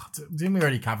 Didn't we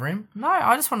already cover him? No,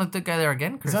 I just wanted to go there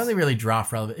again, Chris. It's only really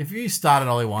draft relevant. If you started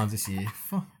Ollie Wines this year,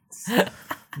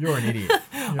 you're an idiot.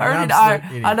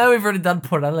 I know we've already done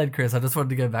Port Adelaide, Chris. I just wanted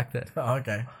to go back there. Oh,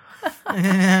 okay.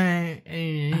 Yeah,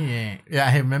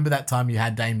 hey, remember that time you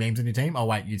had Dane Beams on your team? Oh,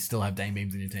 wait, you still have Dane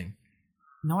Beams on your team.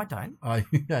 No, I don't. Oh,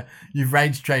 you've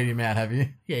rage traded him out, have you?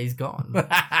 Yeah, he's gone.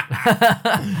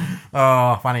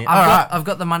 Oh, funny. I've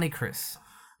got the money, Chris.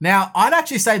 Now, I'd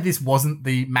actually say this wasn't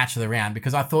the match of the round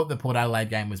because I thought the Port Adelaide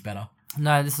game was better.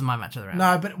 No, this is my match of the round.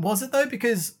 No, but was it though?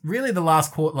 Because really, the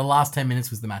last 10 minutes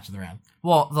was the match of the round.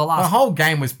 Well, The whole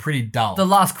game was pretty dull. the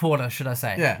last quarter, should I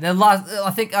say? Yeah.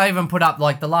 I think I even put up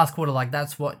like the last quarter. Like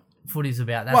that's what footy's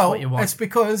about. That's what you want. It's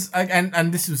because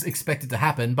and this was expected to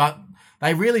happen, but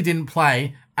they really didn't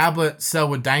play Ablett,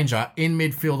 Selwood, Danger in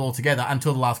midfield altogether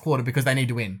until the last quarter because they need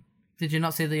to win. Did you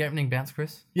not see the opening bounce,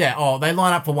 Chris? Yeah. Oh, they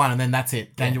line up for one, and then that's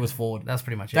it. Danger was forward. That's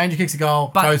pretty much it. Danger kicks a goal,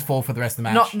 But- goes forward for the rest of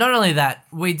the match. Not only that,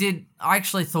 I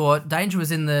actually thought Danger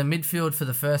was in the midfield for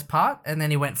the first part, and then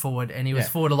he went forward, and he was Yeah.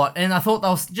 forward a lot. And I thought that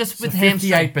was just with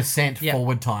 58% Yeah.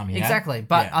 forward time here. Exactly,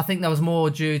 but Yeah. I think that was more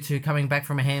due to coming back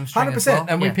from a hamstring. 100%. as well.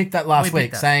 And we Yeah. picked that last We week,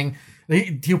 picked that. saying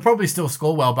he'll probably still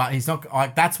score well, but he's not.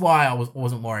 Like that's why I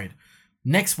wasn't worried.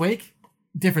 Next week,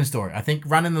 different story. I think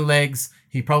running the legs,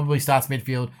 he probably starts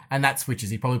midfield, and that switches.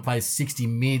 He probably plays 60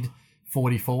 mid,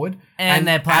 40 forward, And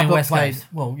they're playing Ablett West played, Coast.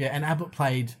 Well, yeah, and Ablett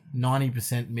played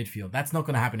 90% midfield. That's not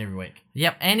going to happen every week.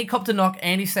 Yep, and he copped a knock,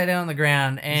 and he stayed down on the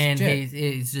ground, and jet.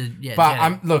 he's just, yeah. But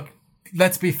jetting. look,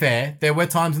 let's be fair. There were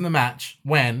times in the match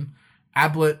when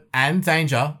Ablett and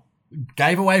Danger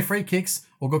gave away free kicks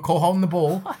or got caught holding the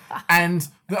ball, and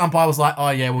the umpire was like, "Oh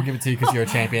yeah, we'll give it to you because you're a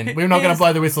champion. We're not going to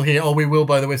blow the whistle here, or we will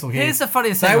blow the whistle here." Here's the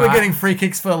funniest thing. They were right? getting free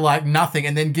kicks for like nothing,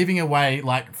 and then giving away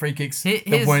like free kicks that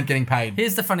Here's- weren't getting paid.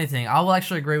 Here's the funny thing. I will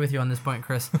actually agree with you on this point,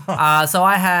 Chris. So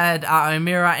I had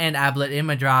O'Meara and Ablett in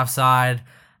my draft side,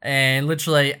 and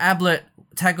literally Ablett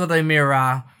tackled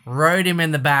O'Meara, rode him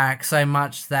in the back so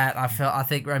much that I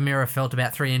think O'Meara felt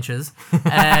about 3 inches,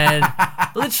 and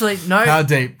literally How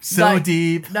deep? So like,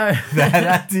 deep no.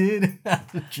 that I did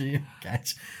have to dream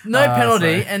catch. no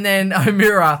penalty, sorry. and then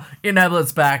O'Meara in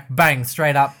Ablett's back, bang,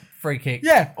 straight up free kick.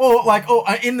 Yeah, or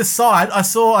in the side, I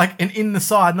saw like an in the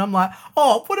side, and I'm like,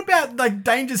 oh, what about like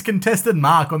Danger's contested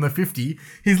mark on the 50?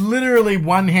 He's literally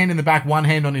one hand in the back, one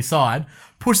hand on his side,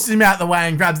 pushes him out the way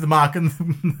and grabs the mark, and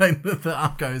the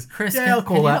ump goes, Chris, yeah, can- I'll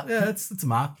call can you that. not- Yeah, it's a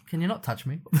mark. Can you not touch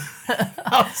me?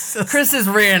 Chris, Chris is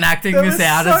reenacting There this was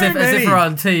out so as if many. we're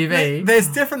on TV. There's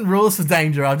different rules for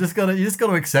Danger. You just got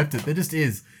to accept it. There just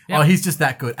is. Yep. Oh, he's just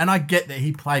that good. And I get that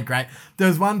he played great. There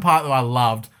was one part that I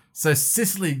loved. So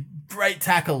Sicily, great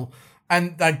tackle,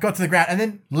 and they got to the ground and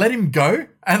then let him go,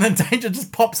 and then Danger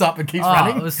just pops up and keeps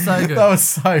running. It was so good. That was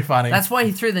so funny. That's why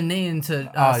he threw the knee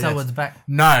into yes. Selwood's back.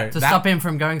 no To stop him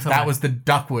from going somewhere. That was the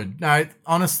Duckwood. No,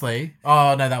 honestly.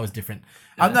 Oh no, that was different.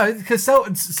 No, because so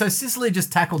Sicily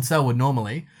just tackled Selwood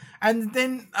normally, and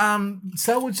then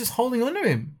Selwood's just holding on to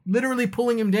him, literally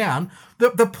pulling him down.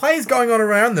 The play's going on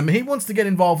around them. He wants to get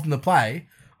involved in the play.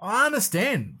 I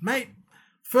understand, mate.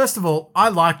 First of all, I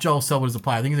like Joel Selwood as a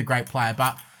player. I think he's a great player,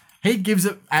 but he gives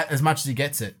it as much as he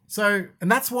gets it. So, and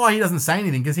that's why he doesn't say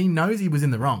anything, because he knows he was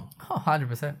in the wrong. Oh,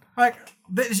 100%. Like,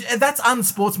 that's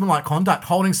unsportsmanlike conduct,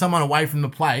 holding someone away from the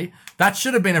play. That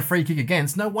should have been a free kick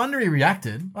against. No wonder he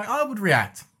reacted. Like, I would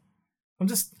react. I'm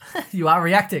just, You are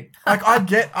reacting. like, I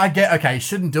get, okay, he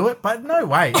shouldn't do it, but no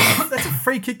way. That's a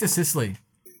free kick to Sicily.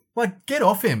 Like, get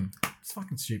off him. It's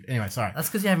fucking stupid. Anyway, sorry. That's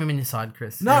because you have him in your side,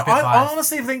 Chris. No, You're a bit I biased.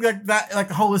 honestly think that, like,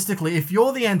 holistically, if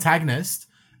you're the antagonist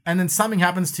and then something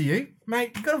happens to you,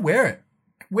 mate, you got to wear it.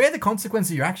 Wear the consequence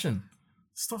of your action.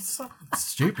 Stop, it's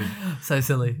stupid. So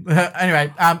silly.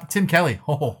 Anyway, Tim Kelly.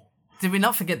 Oh. Did we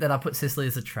not forget that I put Sicily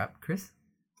as a trap, Chris?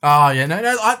 Oh, yeah. No.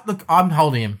 Look, I'm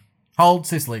holding him. Hold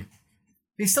Sicily.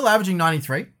 He's still averaging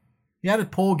 93. He had a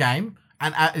poor game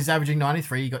and is averaging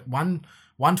 93. He got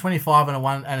 125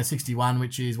 and a 61,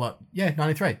 which is what? Yeah,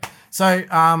 93. So,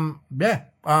 yeah,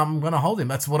 I'm going to hold him.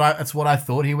 That's what I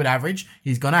thought he would average.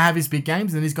 He's going to have his big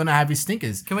games and he's going to have his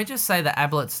stinkers. Can we just say that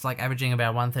Ablett's like averaging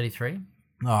about 133?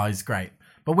 Oh, he's great.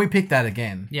 But we picked that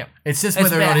again. Yep. It's just It's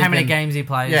whether or about not how many can- games he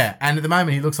plays. Yeah, and at the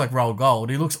moment he looks like rolled gold.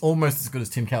 He looks almost as good as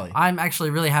Tim Kelly. I'm actually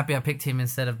really happy I picked him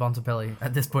instead of Bontempelli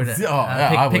at this point.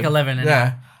 I Pick would. 11.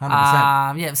 Yeah,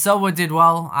 100%. Yeah, Selwood did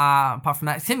well. Apart from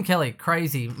that, Tim Kelly,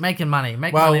 crazy, making money,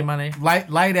 money.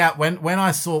 Laid out when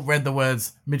I read the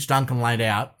words Mitch Duncan laid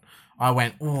out, I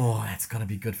went, oh, that's got to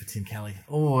be good for Tim Kelly.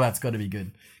 Oh, that's got to be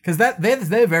good because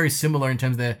they're very similar in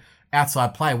terms of their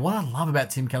outside play. What I love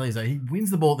about Tim Kelly is that he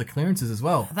wins the ball at the clearances as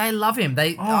well. They love him.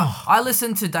 I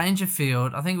listened to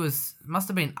Dangerfield. I think it must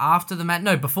have been after the match.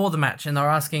 No, before the match, and they were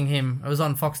asking him. It was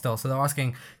on Foxtel, so they were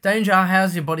asking Danger,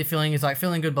 "How's your body feeling?" He's like,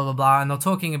 "Feeling good." Blah blah blah. And they're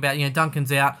talking about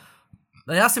Duncan's out.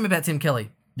 They asked him about Tim Kelly.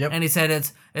 Yep. And he said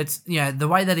it's the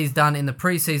way that he's done in the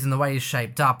preseason, the way he's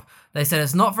shaped up. They said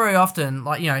it's not very often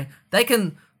they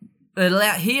can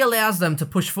he allows them to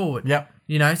push forward. Yep.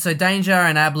 So Danger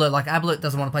and Ablett, Ablett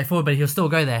doesn't want to play forward, but he'll still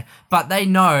go there. But they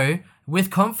know with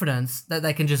confidence that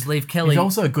they can just leave Kelly. He's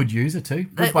also a good user too.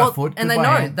 Good They- by well, foot, and good they by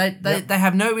know hand. they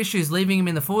have no issues leaving him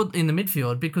in the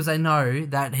midfield because they know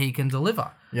that he can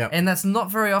deliver. Yep. And that's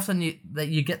not very often that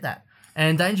you get that.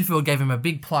 And Dangerfield gave him a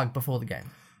big plug before the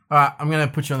game. All right, I'm going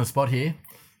to put you on the spot here.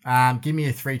 Give me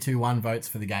your 3-2-1 votes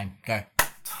for the game. Go.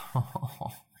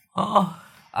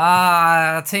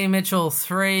 Team Mitchell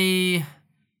 3.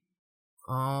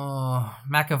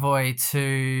 McAvoy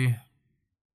 2.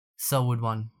 Selwood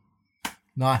 1.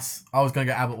 Nice. I was going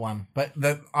to go Ablett 1, but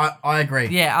I agree.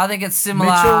 Yeah, I think it's similar.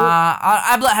 Mitchell-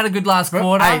 Ablett had a good last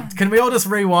quarter. Hey, can we all just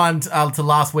rewind to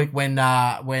last week when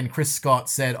Chris Scott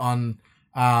said on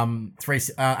AFL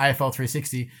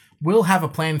 360, we'll have a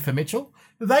plan for Mitchell?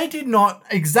 They did not.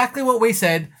 Exactly what we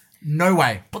said. No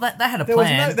way. Well, they had a There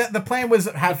plan. was the plan was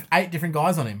have 8 different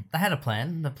guys on him. They had a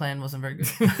plan. The plan wasn't very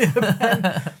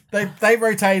good. They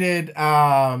rotated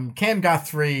Cam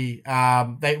Guthrie.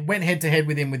 They went head to head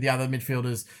with him with the other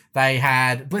midfielders. They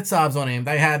had Blitzarves on him.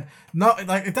 They had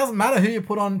it doesn't matter who you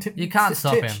put on. You can't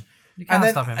stop Titch. him. You can't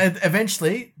stop him.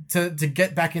 Eventually, to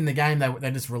get back in the game,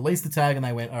 they just released the tag and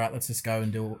they went, all right, let's just go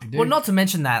and do what we do. Well, not to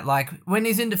mention that, like, when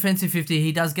he's in defensive 50,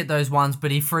 he does get those ones, but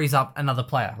he frees up another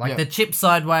player. Like, Yeah. the chip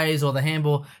sideways or the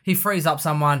handball, he frees up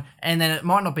someone, and then it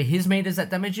might not be his meters that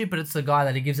damage you, but it's the guy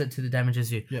that he gives it to that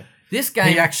damages you. Yeah. This game...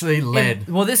 He actually led.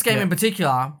 This game Yeah. in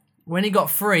particular, when he got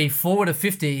free, forward of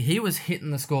 50, he was hitting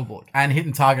the scoreboard. And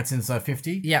hitting targets inside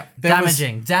 50. Yeah, There was-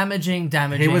 damaging.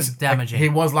 He was damaging. He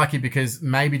was lucky because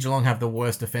maybe Geelong have the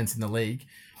worst defense in the league,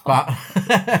 but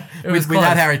was without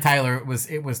close. Harry Taylor,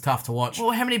 it was tough to watch. Well,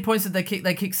 how many points did they kick?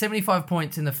 They kicked 75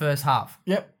 points in the first half.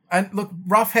 Yep. And look,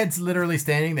 Roughhead's literally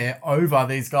standing there over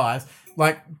these guys.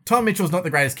 Like, Tom Mitchell's not the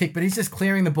greatest kick, but he's just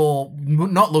clearing the ball,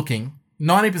 not looking.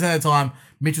 90% of the time,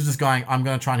 Mitchell's just going, I'm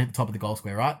going to try and hit the top of the goal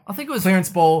square, right? I think it was... Clearance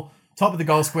ball, top of the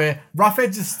goal square.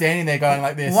 Roughhead's just standing there going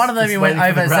like this. One of them just he went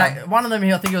waiting for over the grab. Zach. One of them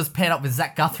I think he was paired up with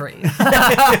Zach Guthrie.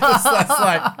 That's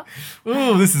like,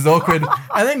 ooh, this is awkward.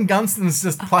 And then Gunston's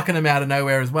just plucking him out of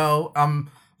nowhere as well.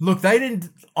 Look, they didn't,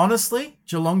 honestly,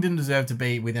 Geelong didn't deserve to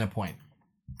be within a point.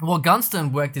 Well,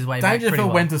 Gunston worked his way back pretty Dangerfield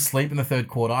well. went to sleep in the third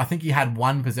quarter. I think he had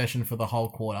one possession for the whole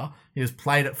quarter. He was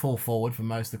played at full forward for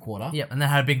most of the quarter. Yep, and then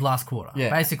had a big last quarter.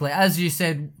 Yeah. Basically, as you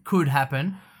said, could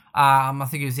happen. I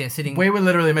think he was sitting. We were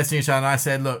literally messaging each other and I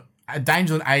said, look,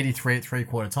 Dangerfield 83 at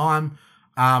 3/4 time.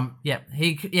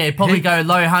 He'd probably go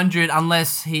low 100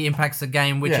 unless he impacts the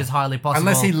game, which is highly possible.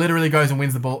 Unless he literally goes and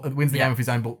wins the Yeah. game with his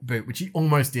own boot, which he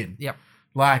almost did. Yep.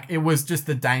 Like, it was just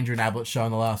the danger in Ablett show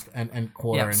in the last and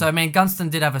quarter. Yeah, and- so I mean, Gunston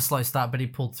did have a slow start, but he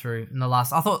pulled through in the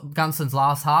last. I thought Gunston's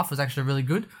last half was actually really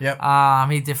good. Yep.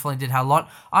 He definitely did have a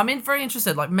lot. I'm very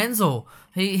interested. Like Menzel,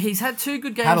 he's had 2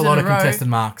 good games had a lot in of a row.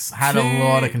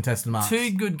 contested marks.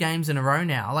 Two good games in a row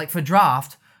now. Like for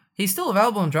draft, he's still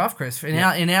available in draft, Chris, in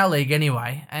our league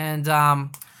anyway. And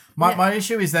My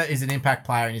issue is that he's an impact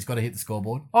player and he's got to hit the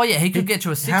scoreboard. he could get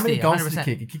you a 60. How many goals 100%. did he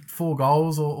kick? He kicked 4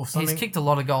 goals or something. He's kicked a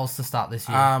lot of goals to start this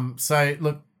year. So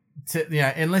look,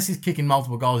 unless he's kicking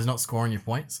multiple goals, he's not scoring your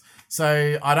points.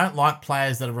 So I don't like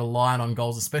players that are reliant on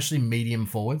goals, especially medium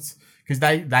forwards, because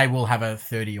they will have a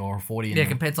 30 or a 40. In them.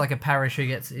 Compared to like a Parrish who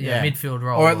gets midfield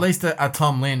role. Or at least a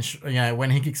Tom Lynch,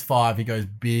 when he kicks 5, he goes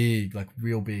big, like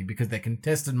real big, because they're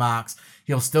contested marks.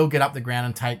 He'll still get up the ground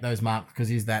and take those marks because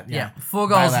he's that. 4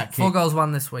 goals. bailout kick. 4 goals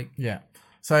won this week. Yeah.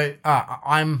 So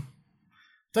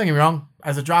don't get me wrong.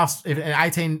 As a draft, if an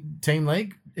 18 team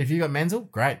league, if you got Menzel,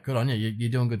 great, good on you. You're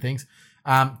doing good things.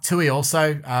 Tui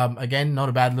also, again, not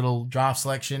a bad little draft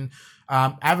selection.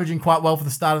 Averaging quite well for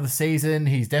the start of the season.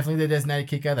 He's definitely the designated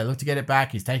kicker. They look to get it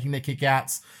back. He's taking their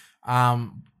kickouts.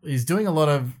 He's doing a lot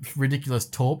of ridiculous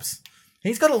torps.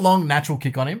 He's got a long natural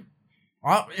kick on him.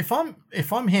 If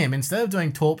I'm him, instead of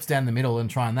doing torps down the middle and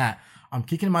trying that, I'm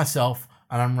kicking myself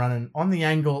and I'm running on the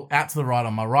angle out to the right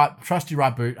on my right trusty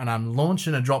right boot, and I'm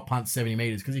launching a drop punt 70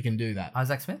 meters because he can do that.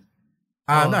 Isaac Smith?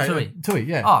 No, Tui,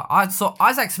 yeah. Oh, I saw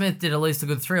Isaac Smith did at least a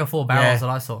good 3 or 4 barrels Yeah. that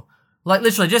I saw. Like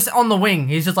literally just on the wing.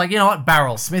 He's just like, you know what,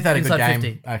 barrel. Smith had a good Inside game,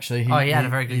 50. actually. He had a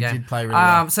very good game. He did play really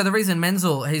well. So the reason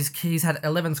Menzel, he's had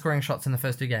 11 scoring shots in the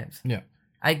first 2 games. Yeah.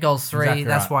 8 goals, 3. Exactly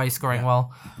That's right. why he's scoring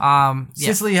well.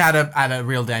 Sicily had a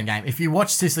real down game. If you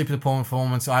watch Sicily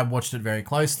performance, I watched it very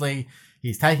closely.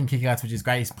 He's taking kickouts, which is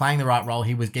great. He's playing the right role.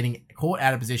 He was getting caught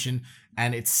out of position,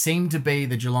 and it seemed to be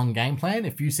the Geelong game plan.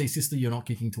 If you see Sicily, you're not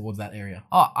kicking towards that area.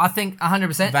 Oh, I think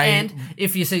 100%. And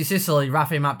if you see Sicily,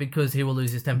 rough him up because he will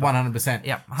lose his temper. 100%.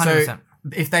 Yep, 100%. So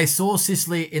if they saw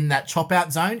Sicily in that chop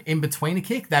out zone in between a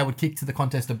kick, they would kick to the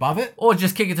contest above it. Or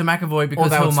just kick it to McAvoy because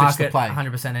they he'll would mark switch the it play.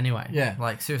 100% anyway. Yeah.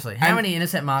 Like, seriously. How And many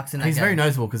intercept marks in that He's game? very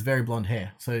noticeable because very blonde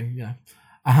hair. So,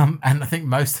 and I think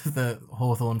most of the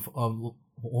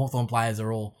Hawthorn players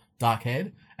are all dark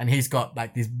haired, and he's got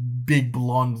like this big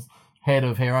blonde head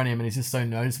of hair on him, and he's just so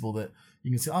noticeable that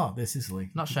you can see, oh, there's Sicily.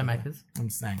 Not Showmakers. I'm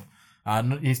saying.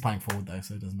 He's playing forward though,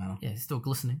 so it doesn't matter. Yeah, he's still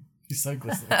glistening. He's so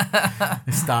glistening.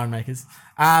 He's star makers.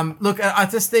 Look, I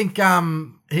just think,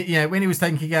 when he was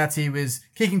taking kickouts, he was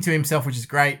kicking to himself, which is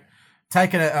great.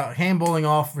 Taking a handballing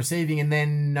off, receiving, and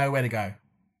then nowhere to go.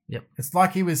 Yep. It's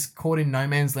like he was caught in no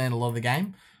man's land a lot of the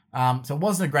game. So it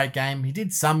wasn't a great game. He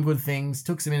did some good things,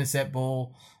 took some intercept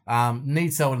ball,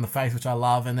 kneed Selwood in the face, which I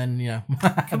love, and then,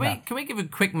 Can we give a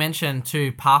quick mention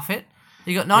to Parfitt?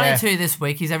 He got 92 this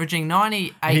week. He's averaging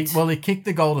 98. He kicked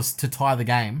the goal to tie the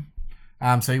game.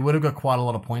 So he would have got quite a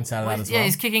lot of points out of that as well.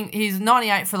 Yeah, he's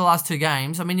 98 for the last 2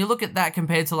 games. I mean, you look at that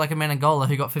compared to like a Menangola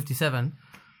who got 57.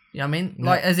 You know what I mean? Yeah.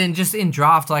 Like, as in just in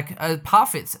draft, like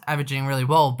Parfitt's averaging really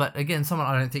well, but again, someone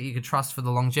I don't think you could trust for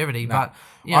the longevity. No. But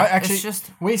it's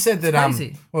just we said that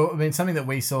crazy. Something that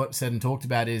we said and talked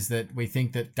about is that we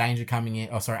think that Ablett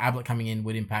coming in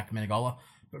would impact Menangola,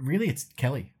 but really it's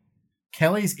Kelly.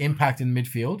 Kelly's impact in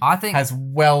midfield, I think, has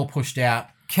well pushed out.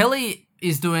 Kelly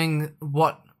is doing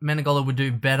what Menangola would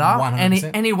do better,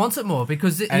 100%. and he wants it more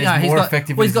because he's more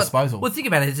effective with his disposal. Well, think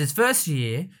about it. It's his first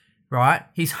year, right?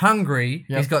 He's hungry.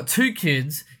 Yep. He's got 2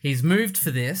 kids. He's moved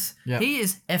for this. Yep. He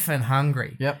is effing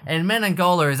hungry. Yep. And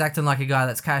Menangola is acting like a guy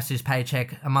that's cashed his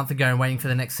paycheck a month ago and waiting for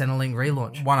the next Centrelink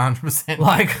relaunch. 100%.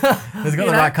 Like, he's got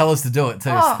the right colours to do it too.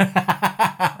 Oh.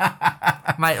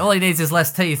 Mate, all he needs is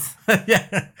less teeth.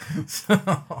 Yeah.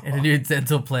 And a new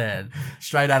dental plan.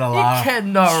 Straight out of Lara. You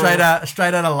cannot.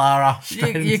 Straight out of Lara.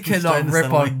 You cannot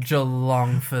rip on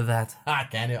Geelong for that. I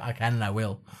can and I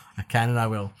will.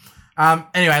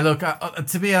 Anyway, look.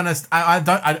 To be honest,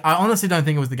 I honestly don't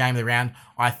think it was the game of the round.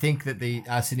 I think that the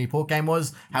Sydney Port game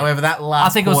was. However, that last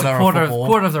I think it was a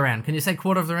quarter of the round. Can you say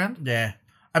quarter of the round? Yeah.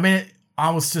 I mean, I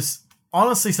was just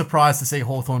honestly surprised to see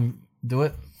Hawthorn do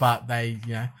it. But they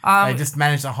just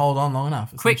managed to hold on long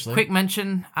enough. Quick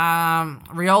mention.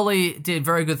 Rioli did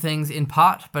very good things in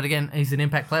part, but again, he's an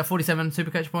impact player. 47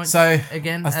 Supercoach points. So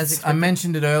again, as expected. I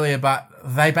mentioned it earlier, but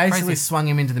they basically swung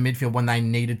him into the midfield when they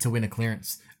needed to win a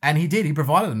clearance, and he did. He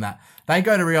provided them that. They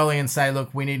go to Rioli and say, "Look,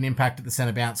 we need an impact at the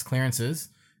centre bounce clearances."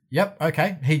 Yep,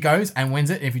 okay. He goes and wins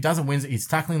it. If he doesn't win it, he's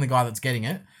tackling the guy that's getting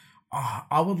it. Oh,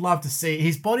 I would love to see.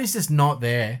 His body's just not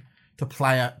there to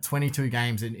play 22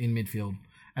 games in midfield.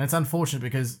 And it's unfortunate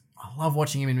because I love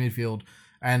watching him in midfield,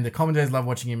 and the commentators love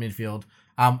watching him in midfield.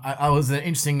 I was an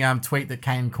interesting tweet that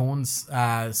Kane Corns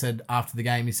said after the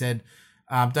game. He said,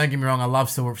 "Don't get me wrong, I love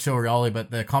Rioli,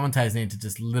 but the commentators need to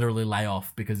just literally lay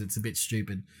off because it's a bit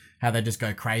stupid how they just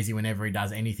go crazy whenever he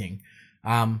does anything."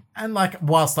 And like,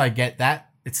 whilst I get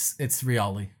that, it's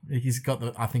Rioli.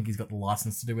 I think he's got the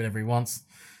license to do whatever he wants.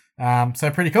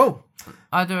 So pretty cool.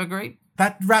 I do agree.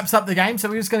 That wraps up the game, so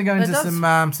we're just going to go into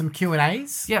some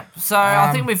Q&As. Yep. So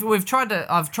I think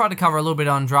I've tried to cover a little bit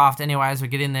on draft anyway as we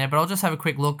get in there, but I'll just have a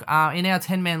quick look. In our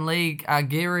 10-man league,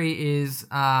 Geary is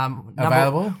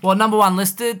available. Number 1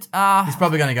 listed. He's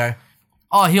probably going to go.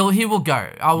 Oh, he will go.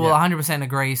 I will 100%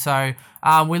 agree. So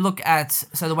we look at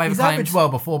the waiver He's claims. averaged well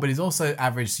before, but he's also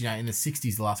averaged in the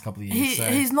 60s the last couple of years.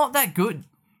 He's not that good.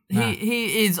 No.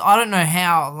 He is. I don't know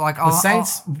how. Like the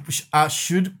Saints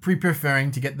should be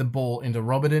preferring to get the ball into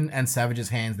Robertson and Savage's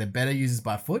hands. They're better users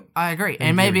by foot. I agree,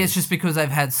 and maybe it's just because they've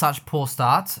had such poor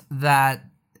starts that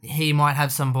he might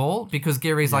have some ball because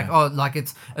Gary's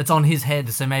it's on his head,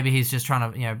 so maybe he's just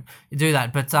trying to do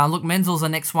that. But look, Menzel's the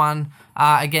next one.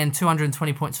 Again,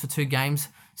 220 points for 2 games.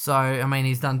 So, I mean,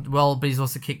 he's done well, but he's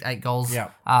also kicked 8 goals.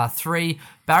 Yeah. 3.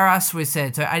 Barras, we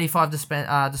said, so 85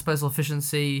 disposal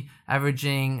efficiency,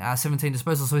 averaging 17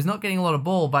 disposals. So he's not getting a lot of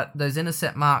ball, but those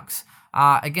intercept marks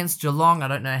against Geelong, I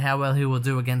don't know how well he will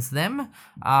do against them.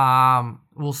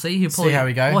 We'll see. He'll probably, see how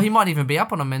we go. Well, he might even be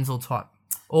up on a Menzel type.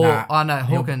 Or,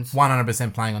 Hawkins.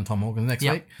 100% playing on Tom Hawkins next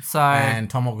week. And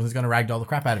Tom Hawkins is going to ragdoll the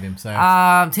crap out of him. So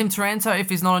Tim Taranto, if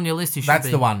he's not on your list, he should be.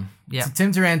 That's the one. Yeah. So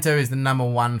Tim Taranto is the number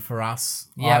 1 for us.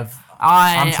 Yeah.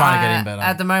 I'm trying to get him better.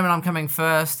 At the moment, I'm coming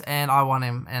first, and I want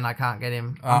him, and I can't get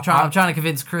him. I'm trying to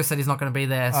convince Chris that he's not going to be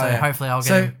there, so hopefully I'll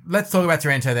get him. So let's talk about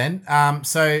Taranto then.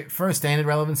 So for a standard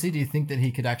relevancy, do you think that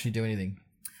he could actually do anything?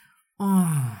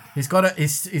 He's got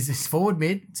he's forward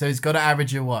mid, so he's got to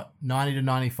average 90 to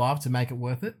 95 to make it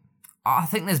worth it. I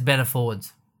think there's better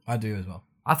forwards. I do as well.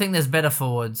 I think there's better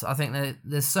forwards. I think that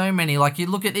there's so many. Like, you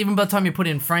look at, even by the time you put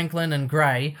in Franklin and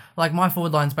Gray, like, my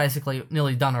forward line's basically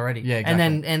nearly done already. Yeah,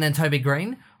 exactly. And then Toby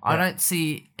Green. I don't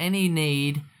see any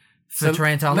need for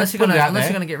Taranto unless you're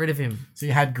gonna get rid of him. So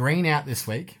you had Green out this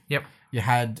week. Yep. You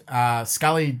had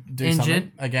Scully do injured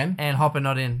something again. And Hopper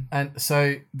not in. And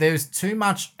so there's too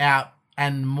much out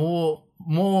and more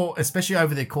more, especially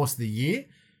over the course of the year,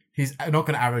 he's not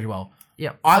going to average well.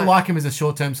 Yep. I like him as a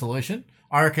short-term solution.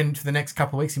 I reckon for the next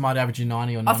couple of weeks, he might average you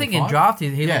 90 or 95. I think in draft,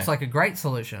 he looks like a great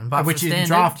solution. But which for in standard,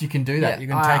 draft, you can do that. yeah, You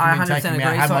can take him in, take 100% him out,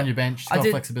 agree. have So him on your bench. He's got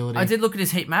flexibility. I did look at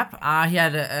his heat map. He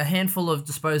had a handful of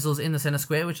disposals in the center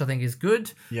square, which I think is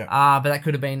good. Yeah. But that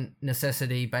could have been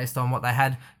necessity based on what they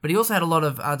had. But he also had a lot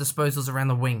of disposals around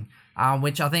the wing,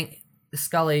 which I think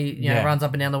Scully runs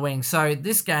up and down the wing. So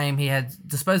this game, he had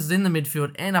disposals in the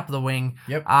midfield and up the wing.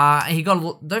 Yep. He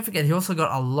got, don't forget, he also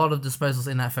got a lot of disposals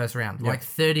in that first round, like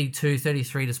 32,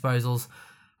 33 disposals.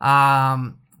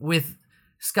 With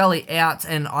Scully out,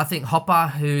 and I think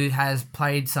Hopper, who has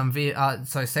played some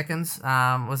seconds,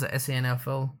 was it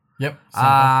SENFL? Yep.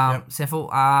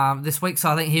 Seffel, this week,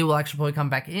 so I think he will actually probably come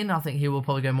back in. I think he will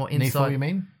probably go more inside. Neefel, you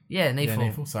mean? Yeah, Neefel. Yeah,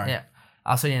 Neefel, sorry.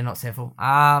 Yeah. So yeah, not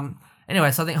Seffel.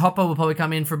 Anyway, so I think Hopper will probably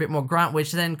come in for a bit more grunt,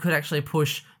 which then could actually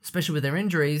push, especially with their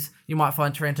injuries, you might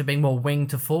find Taranto being more wing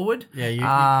to forward.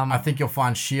 Yeah, I think you'll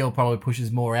find Shield probably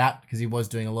pushes more out because he was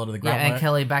doing a lot of the grunt and work.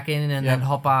 Kelly back in, and then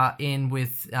Hopper in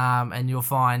with, and you'll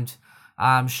find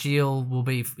Shield will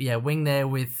be wing there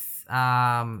with.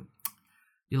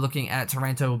 You're looking at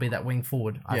Taranto will be that wing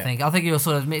forward. I think you'll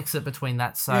sort of mix it between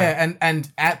that. So yeah, and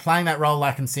at playing that role,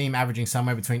 I can see him averaging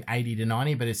somewhere between 80 to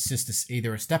 90, but it's just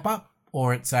either a step up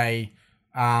or it's a.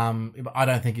 I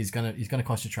don't think he's gonna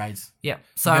cost you trades. Yeah,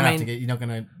 so I mean, you're not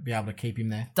gonna be able to keep him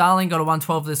there. Darling got a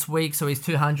 112 this week, so he's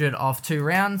 200 off 2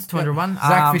 rounds, 201.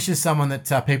 Zach Fisher's someone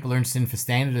that people are interested in for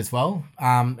standard as well,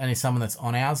 and he's someone that's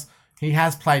on ours. He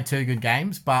has played 2 good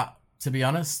games, but to be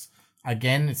honest,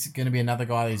 again, it's going to be another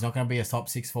guy that he's not going to be a top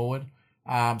 6 forward.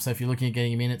 So if you're looking at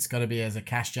getting him in, it's got to be as a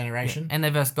cash generation. And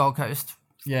they're versus Gold Coast.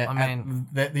 Yeah, I mean,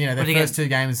 their first 2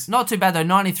 games. Not too bad though.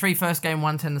 93 first game,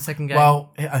 110 the second game.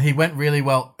 Well, he went really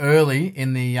well early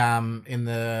in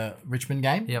the Richmond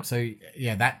game. Yep. So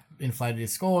yeah, that inflated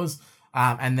his scores.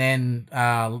 And then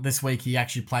this week he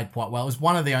actually played quite well. It was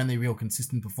one of the only real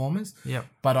consistent performers. Yep.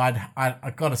 But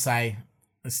I got to say,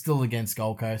 it's still against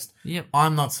Gold Coast. Yep.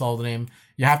 I'm not sold on him.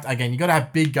 You have to you got to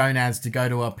have big gonads to go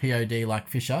to a POD like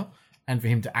Fisher, and for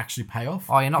him to actually pay off.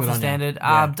 Oh, you're not for standard.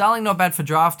 Darling, not bad for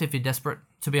draft if you're desperate.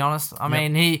 To be honest, I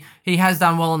mean he has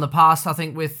done well in the past. I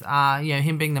think with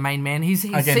him being the main man, he's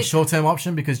again short-term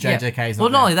option because JJK is not.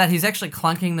 Well, not only that, he's actually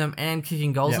clunking them and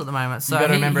kicking goals at the moment. So you got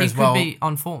to remember he as well, could be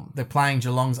on form. They're playing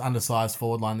Geelong's undersized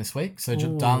forward line this week, so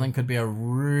Darling could be a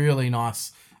really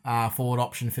nice forward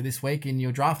option for this week in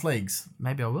your draft leagues.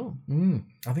 Maybe I will.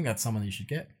 I think that's someone you should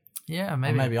get. Yeah, Or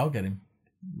maybe I'll get him.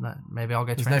 No, maybe I'll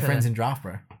get. There's no friends in draft,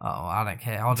 bro. Oh, I don't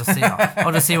care. I'll just see.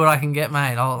 I'll just see what I can get,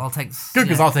 mate. I'll take. Good,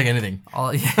 because I'll take anything.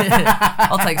 I'll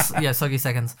take soggy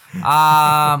seconds.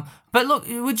 But look,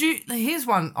 here's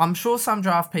one. I'm sure some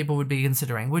draft people would be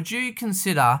considering. Would you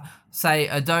consider, say,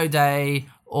 a Dode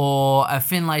or a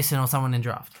Finlayson or someone in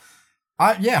draft?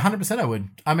 Yeah, 100% I would.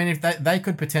 I mean, if they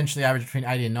could potentially average between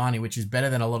 80 and 90, which is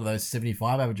better than a lot of those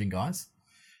 75 averaging guys.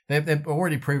 They've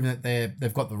already proven that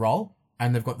they've got the role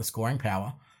and they've got the scoring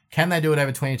power. Can they do it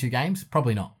over 22 games?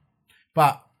 Probably not.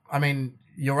 But, I mean,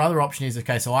 your other option is,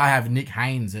 okay, so I have Nick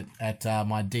Haynes at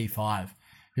my D5,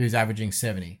 who's averaging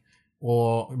 70,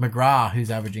 or McGrath, who's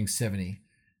averaging 70.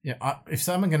 Yeah, if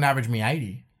someone can average me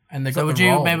 80, and they've got the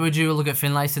role... would you look at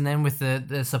Finlayson then with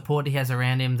the support he has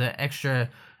around him, the extra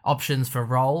options for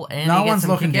role, and no one's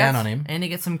looking down on him. And he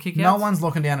gets some kickouts? No one's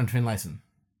looking down on Finlayson.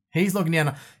 He's looking down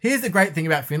on... Here's the great thing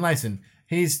about Finlayson.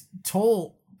 He's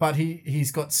tall, but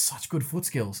he's got such good foot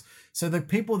skills. So the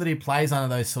people that he plays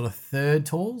under, those sort of third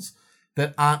talls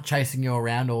that aren't chasing you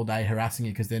around all day, harassing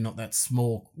you because they're not that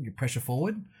small pressure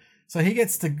forward. So he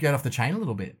gets to get off the chain a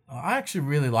little bit. I actually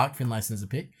really like Finlayson as a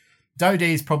pick.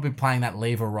 Dodee's probably playing that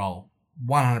lever role,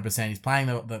 100%. He's playing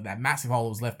that massive hole that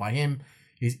was left by him.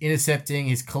 He's intercepting.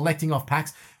 He's collecting off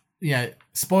packs.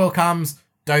 Spoil comes,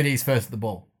 Dodee's first at the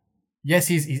ball. Yes,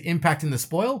 he's impacting the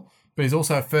spoil, but he's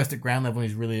also first at ground level and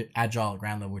he's really agile at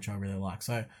ground level, which I really like.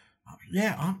 So,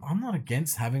 yeah, I'm not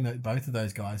against having both of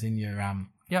those guys in your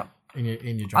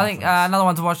in your draft. I think another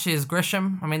one to watch is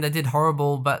Gresham. I mean, they did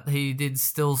horrible, but he did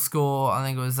still score. I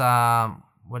think it was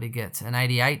what did he get, an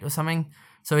 88 or something.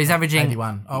 So he's averaging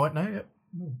 81. Oh wait, no, yep.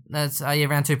 That's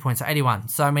around 2 points, so 81.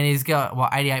 So I mean, he's got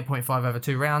 88.5 over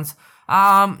 2 rounds.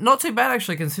 Not too bad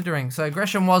actually considering. So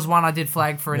Gresham was one I did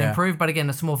flag for an improve, but again,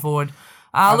 a small forward.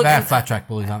 They're flat track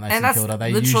bullies, aren't they? St Kilda. They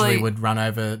usually would run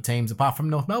over teams apart from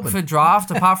North Melbourne. For draft,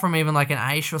 apart from even like an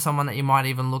Aish or someone that you might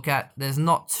even look at, there's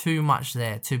not too much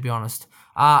there, to be honest.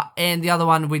 And the other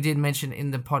one we did mention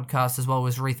in the podcast as well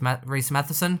was Reece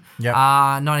Matheson. Yep.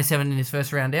 97 in his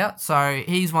first round out. So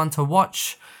he's one to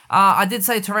watch. I did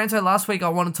say Taranto last week I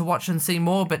wanted to watch and see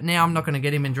more, but now I'm not going to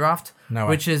get him in draft. No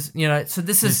way. Which is, so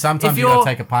this is... Sometimes if you got to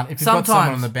take a punt. If you've got someone on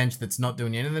sometimes- the bench that's not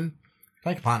doing anything,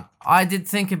 take a punt. I did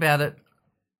think about it.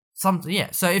 So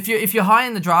if you're high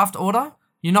in the draft order,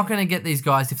 you're not going to get these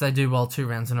guys if they do well 2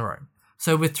 rounds in a row.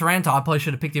 So with Taranto, I probably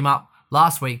should have picked him up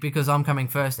last week because I'm coming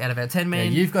first out of our 10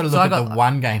 men. Yeah, you've got to look at the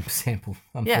one game sample,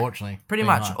 unfortunately. Pretty being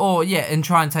much. high. Or and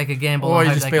try and take a gamble. Or and you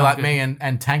hope just they be come like good. me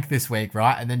and tank this week,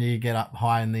 right? And then you get up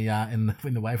high in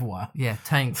the waiver wire. Yeah,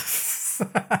 tank.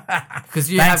 Because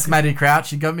Thanks, Matty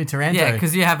Crouch. You got me Taranto. Yeah,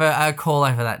 because you have a call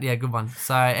over that. Yeah, good one.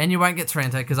 So, and you won't get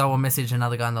Taranto because I will message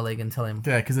another guy in the league and tell him.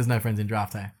 Yeah, because there's no friends in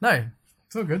draft, hey? No,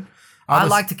 It's all good. I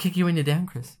like to kick you when you're down,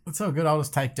 Chris. It's all good. I'll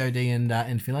just take Dodie and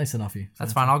Finlayson off you.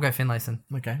 That's fine. I'll go Finlayson.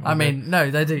 Okay. I mean, no,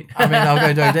 they do. I'll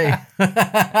go Dodie.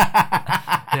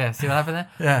 Yeah, see what happened there?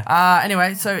 Yeah.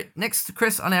 Anyway, so next,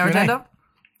 Chris, on our Q&A. agenda,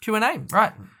 Q&A.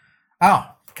 Right. Oh,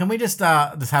 can we just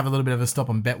have a little bit of a stop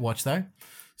on Bet Watch though?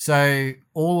 So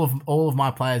all of my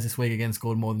players this week again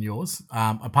scored more than yours.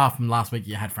 Apart from last week,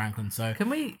 you had Franklin. So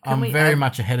I'm very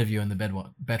much ahead of you in the Bet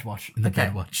Watch. Bet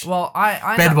Watch. Well,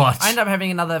 I end up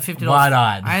having another $50.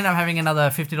 Wide-eyed. I end up having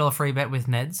another $50 free bet with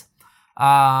Neds,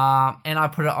 and I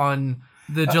put it on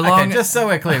the Geelong Okay, just so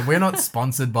we're clear, we're not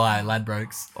sponsored by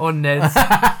Ladbrokes. or Neds.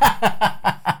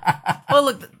 Well,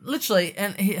 look, literally,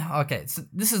 so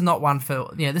this is not one for,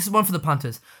 this is one for the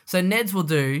punters. So Neds will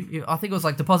do, I think it was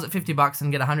like deposit $50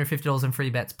 and get $150 in free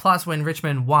bets. Plus when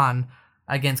Richmond won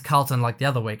against Carlton like the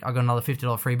other week, I got another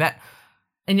 $50 free bet.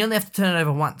 And you only have to turn it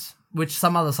over once, which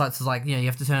some other sites is like, you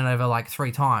have to turn it over like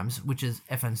 3 times, which is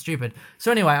effing stupid.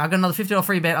 So anyway, I got another $50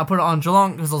 free bet. I put it on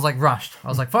Geelong because I was like rushed. I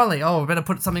was like, finally, I better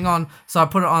put something on. So I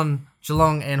put it on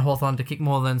Geelong and Hawthorn to kick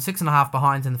more than 6.5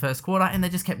 behinds in the first quarter, and they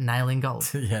just kept nailing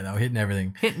goals. Yeah, they were hitting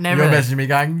everything. You're You're messaging me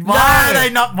going, why are they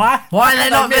not? Why are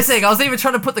they not missing? I was even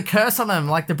trying to put the curse on them,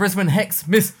 like the Brisbane Hex.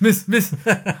 Miss.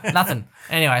 Nothing.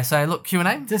 Anyway, so look,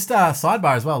 Q&A. Just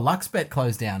sidebar as well. LuxBet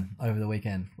closed down over the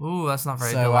weekend. Ooh, that's not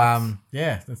very So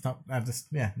deluxe. that's not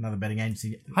another betting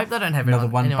agency. Hope they don't have Another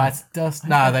anyone. one Anyone. bites dust.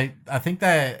 No, I think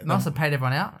they Must have paid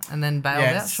everyone out and then bailed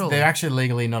out. Surely. they're actually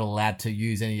legally not allowed to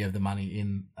use any of the money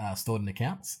in stored in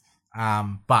accounts.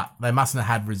 But they mustn't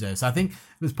have had reserves. So I think it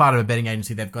was part of a betting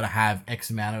agency. They've got to have X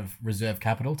amount of reserve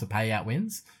capital to pay out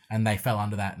wins, and they fell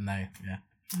under that. And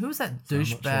Who was that I'm not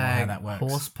sure how that douchebag works.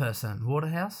 horse person?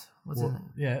 Waterhouse? What's his name?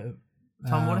 yeah,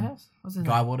 Tom Waterhouse? What's his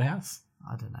Guy name? Waterhouse.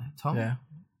 I don't know. Tom? Yeah.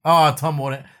 Oh, Tom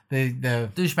Water. The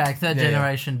Douchebag, third Yeah, yeah.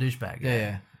 generation douchebag.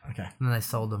 yeah. Okay. And then they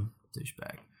sold them.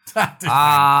 Douchebag.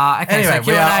 Douchebag. Okay, Anyway,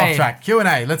 so we are off Q&A. track.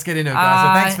 Q&A. Let's get into it,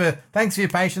 guys. So thanks for your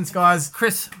patience, guys.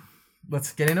 Chris,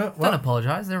 Let's get into it. don't What?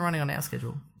 apologise. They're running on our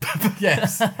schedule.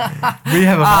 Yes. We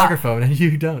have a microphone and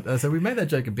you don't. So we made that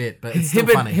joke a bit, but it's still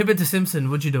funny. Hibbert to Simpson,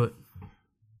 would you do it?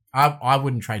 I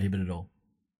wouldn't trade Hibbert at all.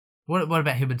 What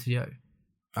about Hibbert to Yo?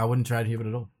 I wouldn't trade Hibbert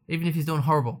at all. Even if he's doing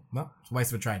horrible. No, it's a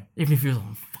waste of a trade. Even if he was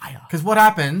on fire. Because what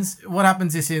happens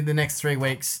is in the next 3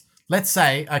 weeks, let's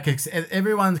say, okay,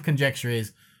 everyone's conjecture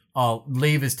is,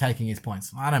 Lever's taking his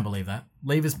points. I don't believe that.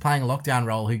 Lever's playing a lockdown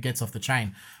role who gets off the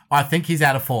chain. I think he's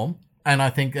out of form, and I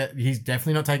think that he's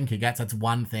definitely not taking kickouts. That's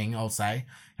one thing I'll say.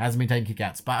 Hasn't been taking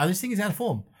kickouts. But I just think he's out of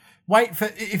form. Wait for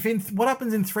what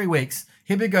happens in 3 weeks,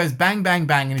 Hibbert goes bang, bang,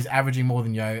 bang, and he's averaging more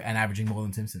than Yo and averaging more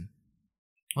than Simpson.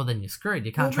 Well, then you're screwed.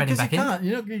 You can't trade him back in.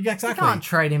 Exactly. You can't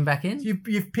trade him back in.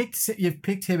 You've picked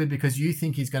Hibbert because you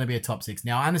think he's going to be a top 6.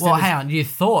 Now I understand. Well, hang on. You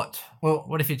thought. Well,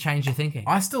 what if you changed your thinking?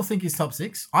 I still think he's top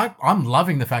 6. I'm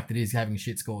loving the fact that he's having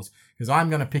shit scores because I'm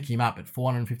going to pick him up at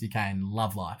 450k and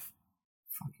love life.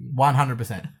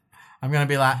 100%. I'm going to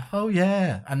be like, oh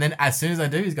yeah, and then as soon as I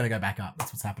do, he's going to go back up.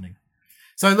 That's what's happening.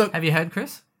 So look, Have you heard,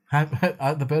 Chris?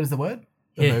 the bird is the word.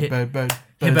 Bird.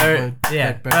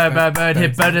 Yeah.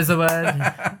 Bird. Bird is a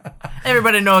word.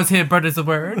 Everybody knows here, bird is a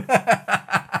word.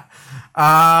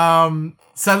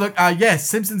 So look, yes,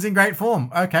 Simpson's in great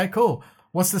form. Okay, cool.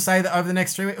 What's to say that over the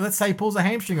next 3 weeks, let's say he pulls a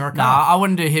hamstring or a No, calf? I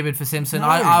wouldn't do Hibbert for Simpson. No,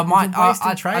 I might. it's a waste in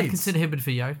I'd trades. consider Hibbert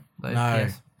for Yo. Though, No,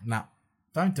 yes. no,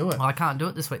 don't do it. Well, I can't do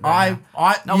it this week. Though,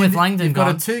 Not Not with Langdon You've got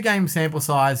gone. a 2-game sample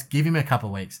size. Give him a couple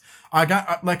of weeks.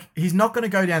 He's not going to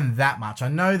go down that much. I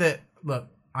know that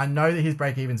his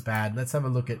break even's bad. Let's have a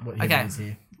look at what he is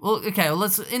here. Well,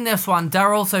 let's in this one.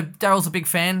 Daryl. So Daryl's a big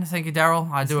fan. Thank you,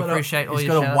 Daryl. I do appreciate all your He's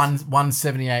got a shout-outs.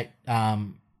 178.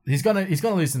 He's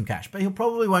gonna lose some cash, but he'll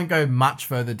probably won't go much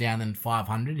further down than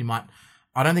 500. He might.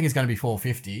 I don't think it's going to be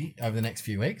 450 over the next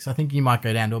few weeks. I think he might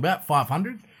go down to about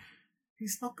 500.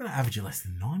 He's not going to average you less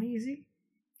than 90, is he?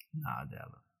 No, I doubt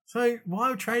it. So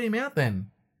why trade him out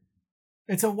then?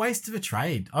 It's a waste of a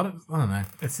trade. I don't know.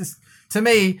 It's just, to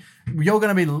me, you're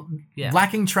going to be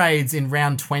lacking trades in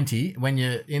round 20 when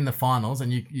you're in the finals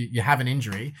and you have an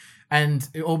injury, and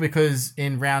all because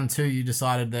in round 2 you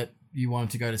decided that you wanted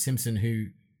to go to Simpson, who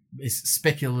is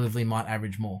speculatively might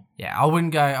average more. Yeah, I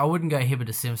wouldn't go Hibbert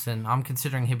to Simpson. I'm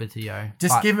considering Hibbert to Yo.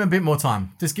 Just give him a bit more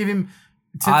time. Just give him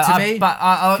to me. But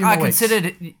I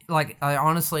considered weeks. I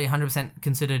honestly 100%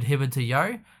 considered Hibbert to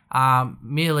Yo.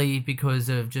 Merely because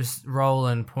of just role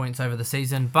and points over the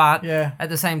season. But at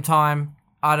the same time,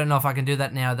 I don't know if I can do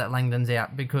that now that Langdon's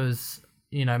out, because,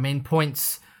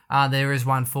 points, there is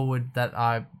one forward that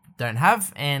I don't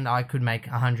have, and I could make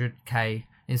 100k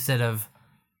instead of...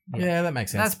 Yeah, that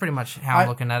makes sense. That's pretty much how I'm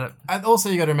looking at it. And also,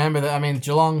 you got to remember that,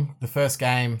 Geelong, the first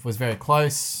game was very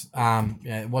close.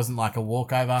 It wasn't like a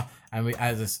walkover. And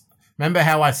remember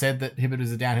how I said that Hibbert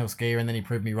was a downhill skier, and then he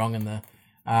proved me wrong in the...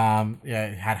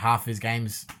 had half his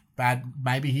games bad.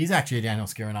 Maybe he's actually a downhill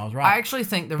skier, and I was right. I actually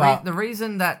think the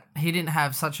reason that he didn't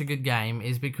have such a good game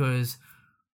is because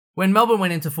when Melbourne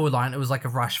went into forward line, it was like a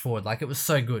rush forward. Like, it was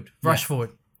so good. Rush forward.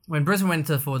 When Brisbane went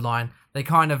into the forward line, they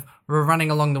kind of were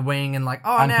running along the wing and like,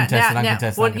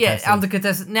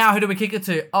 uncontested. Now who do we kick it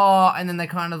to? Oh, and then they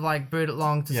kind of like booed it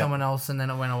long to someone else, and then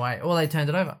it went away. Or they turned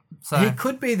it over. So he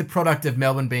could be the product of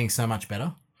Melbourne being so much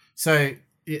better. So,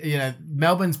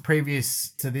 Melbourne's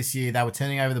previous to this year, they were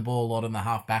turning over the ball a lot in the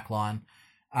half back line.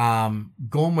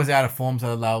 Gorm was out of form,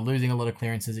 so they were losing a lot of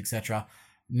clearances, etc.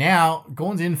 Now,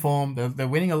 Gorm's in form. They're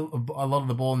winning a lot of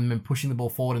the ball and then pushing the ball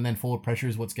forward, and then forward pressure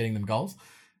is what's getting them goals.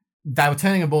 They were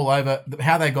turning the ball over.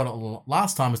 How they got it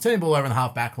last time was turning the ball over in the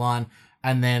half back line,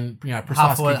 and then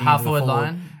precise half forward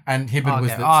line. And Hibbert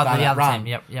was the other run.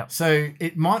 Team. Yep. So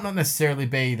it might not necessarily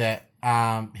be that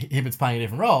Hibbert's playing a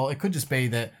different role. It could just be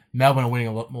that Melbourne are winning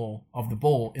a lot more of the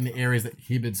ball in the areas that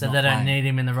Hibbert's not playing. So they don't need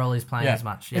him in the role he's playing as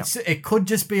much. Yep. It could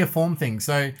just be a form thing.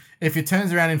 So if it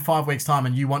turns around in 5 weeks' time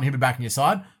and you want Hibbert back on your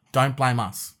side, don't blame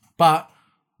us. But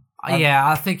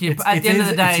I think at the end of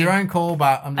the day, it's your own call.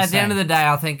 But I'm just at the end of the day,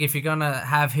 I think if you're gonna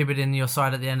have Hibbert in your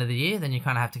side at the end of the year, then you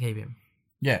kind of have to keep him.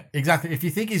 Yeah, exactly. If you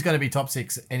think he's going to be top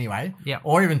 6 anyway, yeah,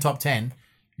 or even top 10,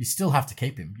 you still have to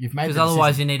keep him. You've made because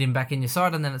otherwise you need him back in your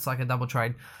side, and then it's like a double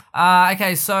trade.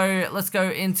 Okay, so let's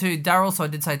go into Daryl. So I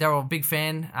did say Daryl, big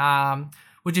fan.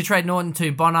 Would you trade Norton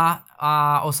to Bonner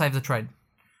or save the trade?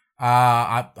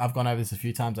 I've gone over this a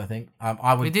few times. I think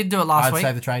We did do it last week. I'd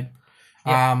save the trade.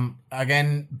 Yep.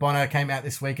 Again, Bonner came out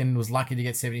this week and was lucky to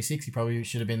get 76. He probably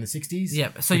should have been in the 60s.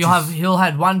 Yep. So he'll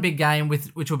have one big game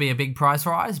which will be a big price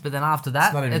rise, but then after that,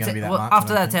 it's not even going to be that much.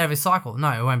 After that, it's out of his cycle.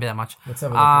 No, it won't be that much. Let's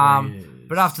have a look at where he is.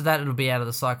 But after that, it'll be out of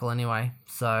the cycle anyway.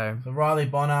 So Riley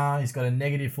Bonner, he's got a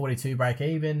negative 42 break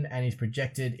even, and he's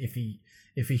projected if he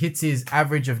hits his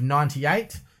average of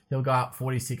 98, he'll go up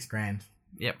 46 grand.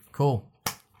 Yep. Cool.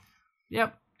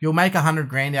 Yep. You'll make 100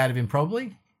 grand out of him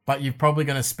probably. But you're probably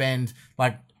going to spend,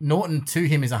 like, Norton to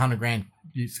him is 100 grand.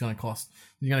 It's going to cost.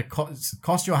 You're going to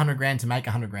cost you 100 grand to make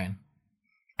 100 grand.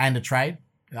 And a trade?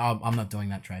 I'm not doing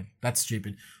that trade. That's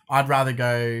stupid. I'd rather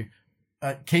go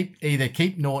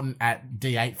keep Norton at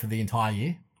D8 for the entire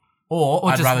year, or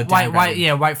I'd just rather downgrade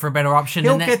him. wait for a better option.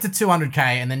 He'll get to 200k,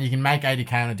 and then you can make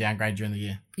 80k on a downgrade during the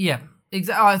year. Yeah.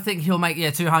 Exactly. I think he'll make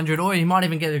 200, or he might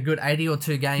even get a good 80 or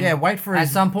 2 game. Yeah, wait for at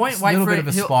some point. Wait for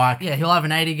a spike. Yeah, he'll have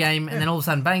an 80 game, and then all of a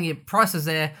sudden, bang! Your price is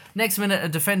there. Next minute, a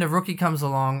defender rookie comes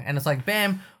along, and it's like,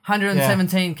 bam,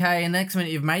 117k, and next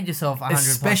minute you've made yourself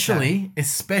 100.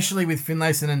 Especially with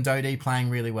Finlayson and Dodie playing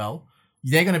really well,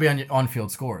 they're going to be on your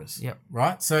on-field scorers. Yep.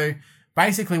 Right. So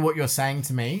basically, what you're saying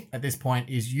to me at this point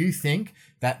is you think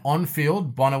that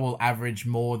on-field Bonner will average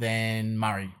more than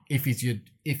Murray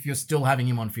if you're still having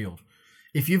him on field.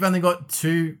 If you've only got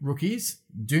 2 rookies,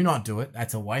 do not do it.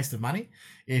 That's a waste of money.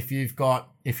 If you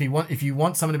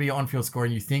want someone to be on-field scorer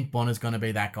and you think Bonner's going to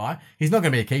be that guy, he's not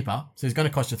going to be a keeper, so he's going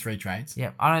to cost you 3 trades.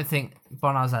 Yeah, I don't think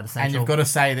Bonner's that essential. And you've got to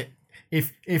say that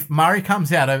if Murray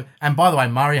comes out of, and by the way,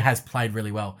 Murray has played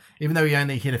really well. Even though he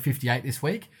only hit a 58 this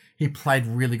week, he played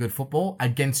really good football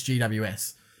against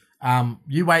GWS.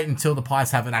 You wait until the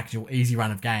Pies have an actual easy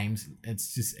run of games.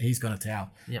 It's just he's going to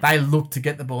towel. Yep. They look to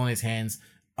get the ball in his hands.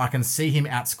 I can see him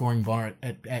outscoring Bonner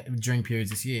during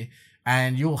periods this year.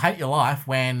 And you'll hate your life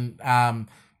when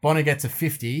Bonner gets a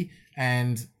 50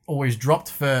 and always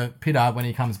dropped for Pittard when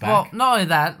he comes back. Well, not only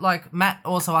that, like Matt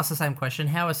also asked the same question,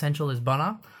 how essential is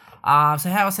Bonner? So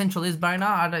how essential is Boner?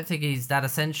 I don't think he's that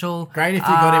essential. Great if you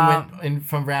got him in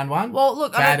from round one. Well,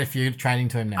 look, bad if you're training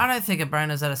to him now. I don't think a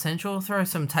Boner's that essential. Throw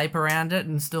some tape around it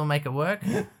and still make it work.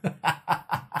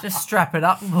 Just strap it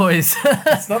up, boys.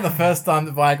 It's not the first time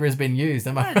that Viagra has been used,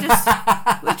 am I?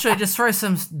 Literally, just throw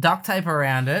some duct tape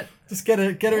around it. Just get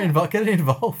it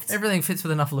involved. Everything fits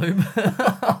with enough lube.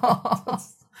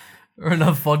 Or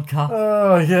enough vodka.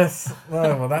 Oh, yes.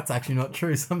 Oh, well, that's actually not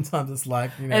true. Sometimes it's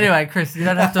like, Anyway, Chris, you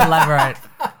don't have to elaborate.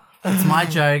 It's my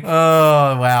joke.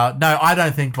 Oh, wow. No, I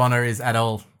don't think Bonner is at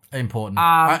all important.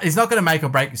 He's not going to make or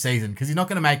break your season because he's not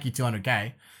going to make you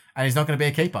 200k and he's not going to be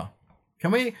a keeper.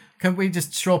 Can we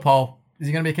just straw poll? Is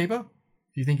he going to be a keeper?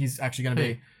 Do you think he's actually going to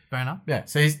be? Boner? Yeah.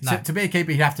 So to be a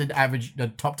keeper, he'd have to average the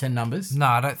top 10 numbers. No,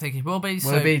 I don't think he will be.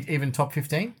 Will it be even top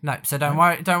 15? No, so don't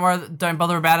worry, don't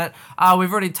bother about it. We've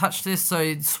already touched this.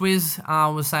 So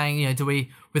Swizz was saying, do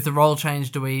we, with the role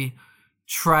change, do we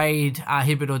trade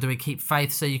Hibbert or do we keep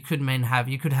Faith? So you could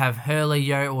have Hurley,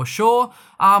 Yo, or Shaw.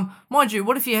 Mind you,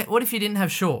 what if you didn't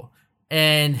have Shaw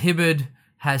and Hibbert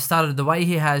has started the way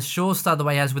he has, Shaw started the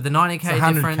way he has with the 90k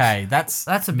 100k. difference?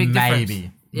 That's a big difference.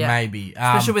 Maybe.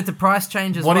 Especially with the price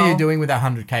change as well. What are you doing with that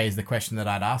 100k is the question that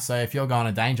I'd ask. So if you're going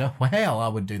to danger, well, I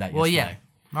would do that yesterday. Well, yeah.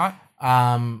 Right?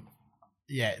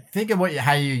 Think of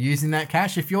how you're using that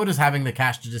cash. If you're just having the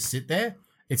cash to just sit there,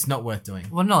 it's not worth doing.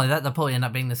 Well, not only that, they'll probably end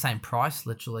up being the same price,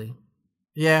 literally.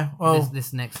 Yeah, well...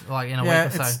 This next, in a week or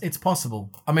so. It's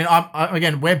possible. I mean,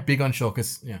 again, we're big on Shaw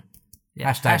because,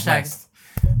 hashtag blessed.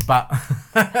 But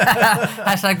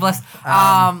hashtag blessed.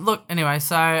 Look, anyway,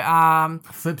 so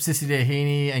flip Sissy to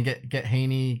Heaney and get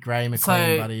Heaney, Gray,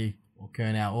 McLean, Buddy, or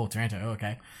Curnow, or Taranto.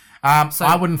 Okay.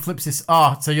 I wouldn't flip Sissy.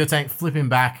 Oh, so you're saying flip him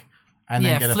back and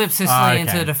then get flip Sicily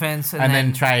into the defense and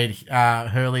then trade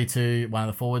Hurley to one of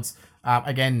the forwards.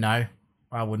 Again, no,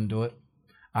 I wouldn't do it.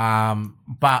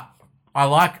 But I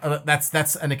like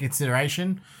that's a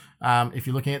consideration. If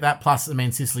you're looking at that. Plus, I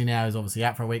mean, Sicily now is obviously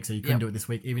out for a week, so you couldn't do it this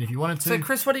week, even if you wanted to. So,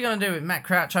 Chris, what are you going to do with Matt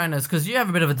Crouch owners? Because you have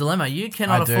a bit of a dilemma. You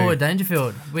cannot afford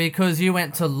Dangerfield because you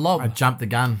went to Lob. I jumped the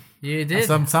gun. You did.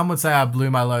 Some would say I blew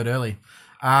my load early.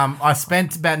 I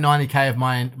spent about 90k of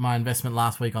my investment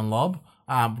last week on Lob,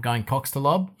 going Cox to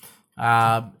Lob.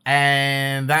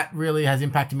 And that really has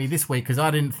impacted me this week because I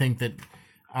didn't think that,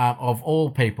 of all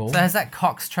people... So has that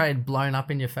Cox trade blown up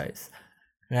in your face?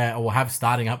 Yeah, or have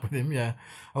starting up with him, yeah.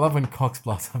 I love when Cox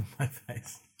blows up in my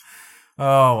face.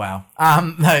 Oh, wow.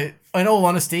 No, in all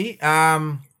honesty, I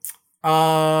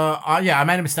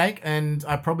made a mistake and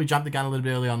I probably jumped the gun a little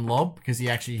bit early on Lob because he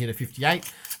actually hit a 58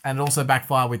 and it also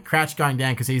backfired with Crouch going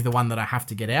down because he's the one that I have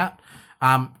to get out.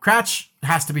 Crouch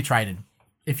has to be traded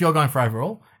if you're going for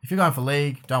overall. If you're going for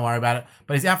league, don't worry about it.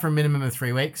 But he's out for a minimum of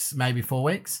 3 weeks, maybe 4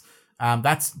 weeks.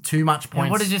 That's too much points.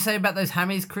 And what did you say about those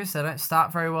hammies, Chris? They don't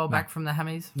start very well back from the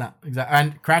hammies. No, exactly.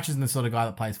 And Crouch isn't the sort of guy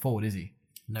that plays forward, is he?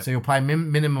 Nope. So he'll play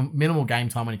minimal game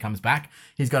time when he comes back.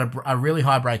 He's got a really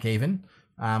high break even.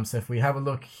 So if we have a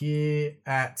look here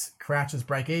at Crouch's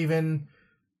break even,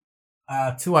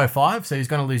 205. So he's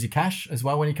going to lose your cash as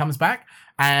well when he comes back,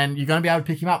 and you're going to be able to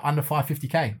pick him up under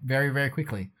 550k very, very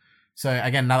quickly. So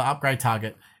again, another upgrade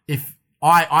target. If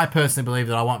I personally believe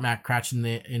that I want Matt Crouch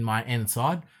in my end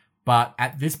side. But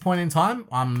at this point in time,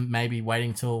 I'm maybe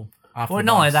waiting till after. Well,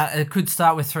 not only that, it could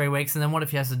start with 3 weeks, and then what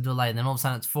if he has to delay? And then all of a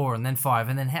sudden it's 4, and then 5,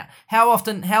 and then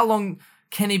how long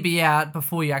can he be out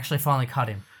before you actually finally cut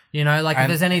him? If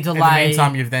there's any delay. In the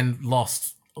meantime, you've then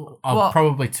lost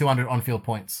probably 200 on-field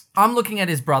points. I'm looking at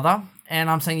his brother, and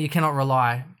I'm saying you cannot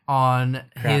rely on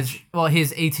his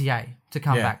ETA to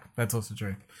come back. That's also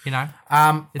true.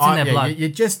 It's in their blood.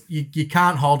 You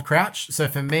can't hold Crouch. So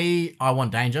for me, I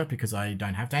want Danger because I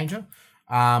don't have Danger.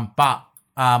 But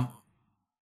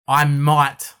I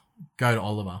might go to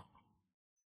Oliver.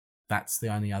 That's the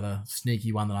only other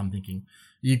sneaky one that I'm thinking.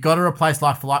 You've got to replace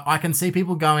like for like. I can see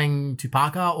people going to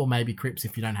Parker or maybe Cripps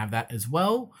if you don't have that as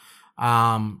well.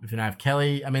 If you don't have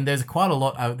Kelly. I mean, there's quite a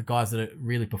lot of the guys that are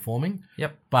really performing.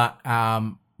 Yep. But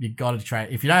you've got to trade.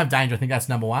 If you don't have Danger, I think that's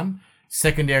number one.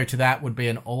 Secondary to that would be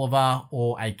an Oliver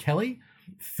or a Kelly.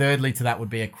 Thirdly to that would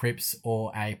be a Cripps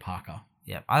or a Parker.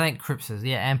 Yeah, I think Cripps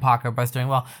and Parker are both doing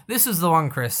well. This is the one,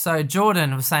 Chris. So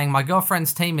Jordan was saying, my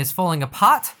girlfriend's team is falling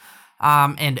apart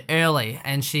and early,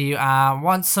 and she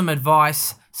wants some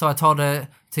advice, so I told her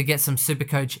to get some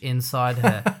Supercoach inside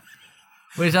her.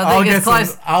 Which I think is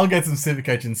close. I'll get some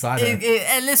Supercoach inside her.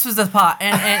 And this was the part.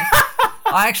 And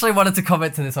I actually wanted to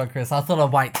comment to this one, Chris. I thought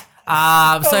I'd wait.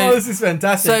 This is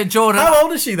fantastic. So Jordan, how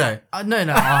old is she though? No.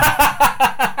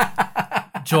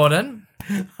 Jordan,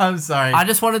 I'm sorry. I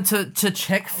just wanted to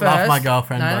check first. Love my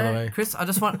girlfriend, by the way. Chris,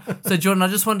 Jordan, I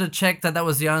just wanted to check that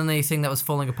was the only thing that was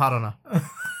falling apart on her.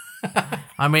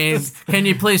 I mean, can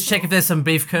you please check if there's some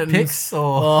beef curtains? Picks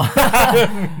or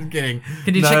I'm kidding.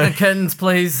 Can you check the curtains,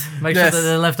 please? Make sure that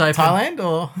they're left open. Thailand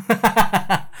or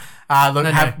look,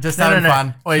 having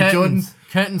fun. Wait, curtains,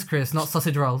 curtains, Chris, not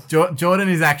sausage rolls. Jordan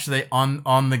is actually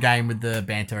on the game with the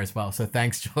banter as well. So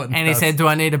thanks, Jordan. And he said, "Do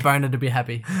I need a boner to be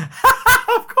happy?"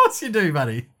 Of course you do,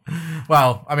 buddy.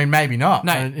 Well, I mean, maybe not.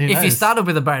 No, if you started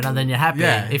with a boner, then you're happy.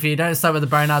 Yeah. If you don't start with a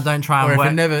boner, don't try and or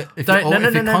work. if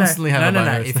you constantly have a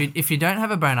boner. If you don't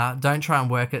have a boner, don't try and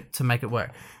work it to make it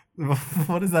work.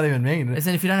 What does that even mean? As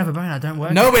in, if you don't have a boner, don't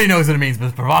work. Nobody knows what it means, but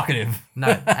it's provocative. No,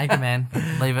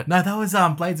 Anchorman, leave it. No, that was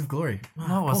Blades of Glory.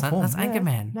 No, it wasn't. That's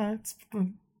Anchorman. No, it's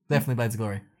definitely Blades of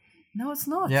Glory. No, it's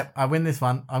not. Yep, I win this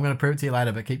one. I'm going to prove it to you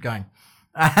later, but keep going.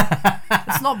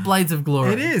 It's not Blades of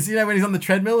Glory. It is. You know, when he's on the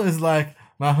treadmill, it's like,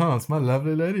 my horse, my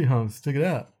lovely lady horse. Check it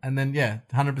out. And then,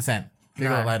 100%.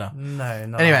 Figure it later. No.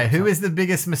 Anyway, who is the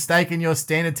biggest mistake in your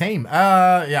standard team?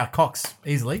 Cox,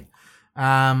 easily.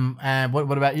 And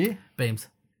what about you? Beams.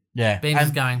 Yeah. Beams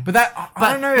is going. But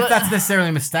I don't know if that's necessarily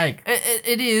a mistake.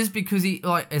 It is because he,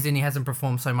 he hasn't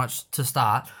performed so much to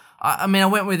start. I mean, I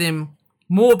went with him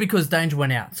more because Danger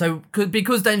went out. So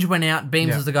because Danger went out,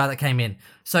 Beams was the guy that came in.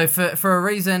 So for a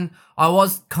reason, I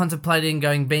was contemplating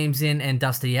going Beams in and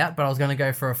Dusty out, but I was going to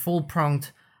go for a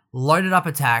full-pronged, loaded up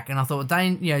attack. And I thought,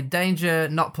 Danger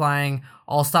not playing,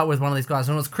 I'll start with one of these guys.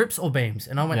 And it was Cripps or Beams.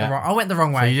 And I went the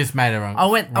wrong way. So you just made it wrong. I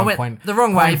went the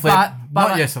wrong way, but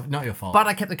not your fault. But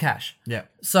I kept the cash. Yeah.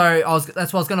 So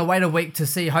that's why I was going to wait a week to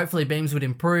see. Hopefully Beams would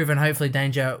improve, and hopefully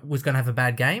Danger was going to have a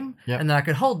bad game, and then I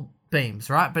could hold Beams,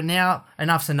 right? But now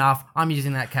enough's enough. I'm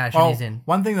using that cash, and he's in.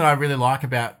 One thing that I really like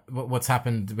about what's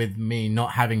happened with me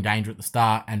not having Danger at the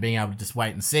start and being able to just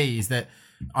wait and see is that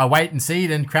I wait and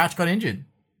see, and Crouch got injured.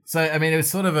 So I mean, it was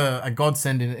sort of a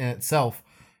godsend in itself.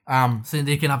 So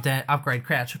you can upgrade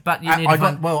Crouch, but you need I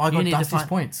got Dusty's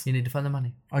points. You need to find the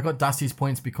money. I got Dusty's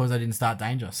points because I didn't start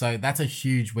Danger, so that's a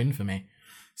huge win for me.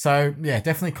 So yeah,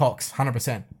 definitely Cox,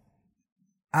 100%.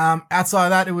 Outside of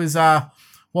that, it was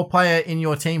what player in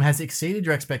your team has exceeded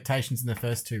your expectations in the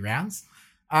first two rounds?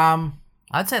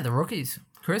 I'd say the rookies,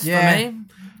 Chris. Yeah. For me,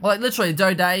 like literally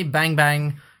Dode, bang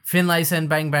bang, Finlayson,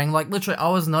 bang bang. Like literally, I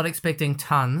was not expecting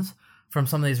tons from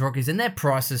some of these rookies, and their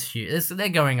price is huge. They're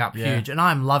going up huge, and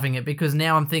I'm loving it because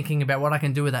now I'm thinking about what I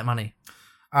can do with that money.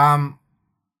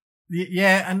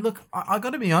 Yeah, and look, I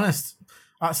got to be honest.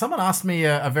 Someone asked me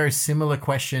a very similar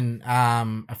question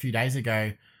a few days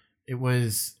ago. It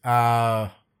was,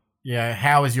 how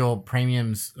is your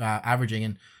premiums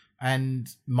averaging? And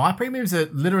my premiums are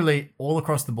literally all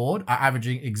across the board are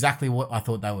averaging exactly what I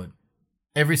thought they would.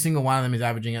 Every single one of them is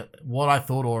averaging at what I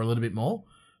thought or a little bit more.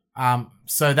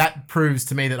 So that proves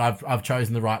to me that I've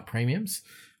chosen the right premiums.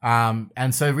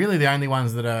 And so really the only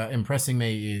ones that are impressing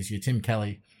me is your Tim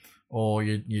Kelly or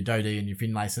your Dodie and your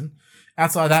Finlayson.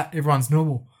 Outside of that, everyone's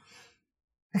normal.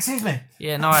 Excuse me.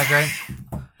 Yeah, no, I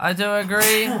agree. I do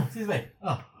agree. Excuse me.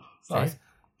 Oh, sorry.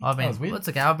 Jeez. It's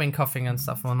okay. I've been coughing and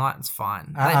stuff all night. It's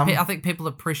fine. I think people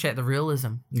appreciate the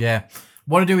realism. Yeah.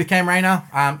 What to do with Cam Rayner?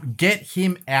 Get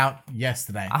him out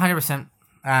yesterday. 100%.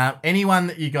 Anyone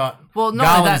that you got, well,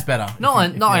 Garland is better.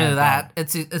 Not only that,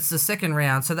 it's the second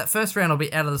round. So that first round will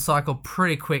be out of the cycle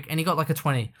pretty quick, and he got like a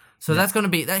 20. So that's going to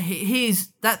be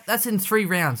that. That's in 3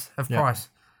 rounds of price.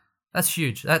 That's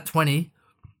huge. That 20.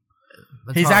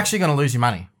 He's actually going to lose you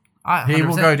money. 100%. He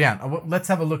will go down. Let's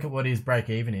have a look at what his break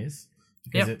even is,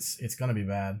 because it's going to be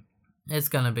bad. It's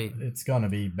going to be bad. It's going to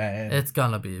be bad.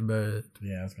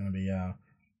 Yeah, it's going to be.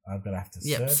 I've got to have to.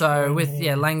 Yep. So with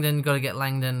Langdon, got to get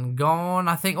Langdon gone.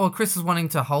 I think. Or Chris is wanting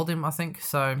to hold him. I think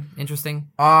so. Interesting.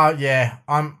 Yeah.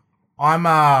 I'm.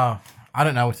 I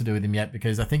don't know what to do with him yet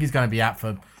because I think he's going to be out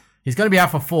for. He's going to be out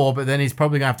for 4, but then he's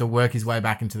probably going to have to work his way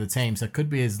back into the team. So it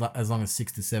could be as long as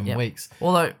 6 to 7 weeks.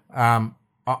 Although,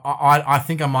 I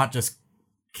think I might just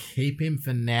keep him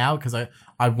for now because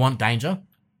I want Danger.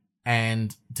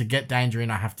 And to get Danger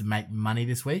in, I have to make money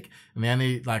this week. And the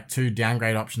only 2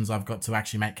 downgrade options I've got to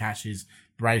actually make cash is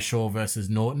Brayshaw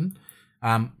versus Norton.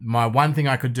 My one thing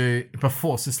I could do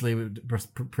before Sicily would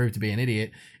prove to be an idiot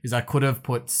is I could have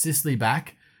put Sicily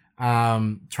back,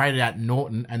 traded out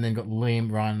Norton, and then got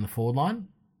Liam Ryan in the forward line.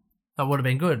 That would have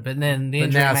been good, but then the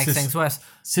injury makes things worse.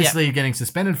 Sicily getting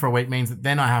suspended for a week means that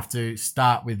then I have to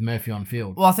start with Murphy on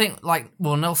field. Well, I think,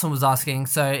 Nelson was asking,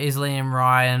 so is Liam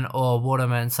Ryan or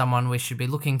Waterman someone we should be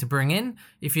looking to bring in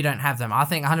if you don't have them? I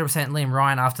think 100% Liam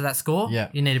Ryan after that score,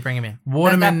 you need to bring him in.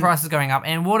 Waterman, that price is going up,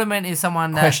 and Waterman is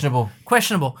someone that...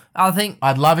 Questionable. I think...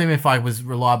 I'd love him if I was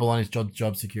reliable on his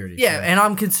job security. Yeah, and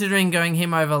I'm considering going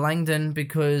him over Langdon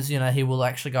because, he will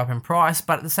actually go up in price,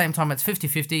 but at the same time, it's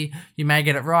 50-50. You may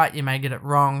get it right, you may get it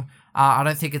wrong. I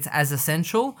don't think it's as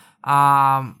essential.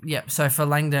 So for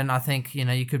Langdon, I think,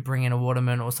 you could bring in a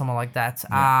Waterman or someone like that.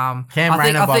 Cam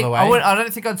Rayner, by the way. I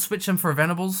don't think I'd switch him for a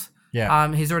Venables.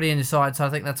 Yeah. He's already in your side, so I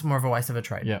think that's more of a waste of a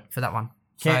trade for that one.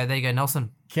 So there you go,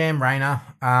 Nelson. Cam Rayner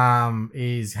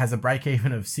has a break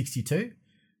even of 62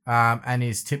 and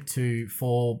is tipped to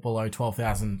fall below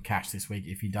 12,000 cash this week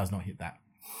if he does not hit that.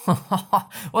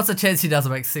 What's the chance he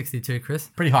doesn't make 62, Chris?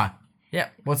 Pretty high. Yeah.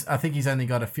 I think he's only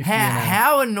got a 50.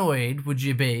 How annoyed would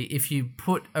you be if you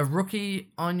put a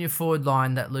rookie on your forward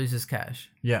line that loses cash?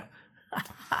 Yeah.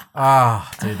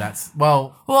 Dude, that's...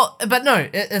 Well, but no,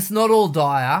 it's not all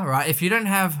dire, right? If you don't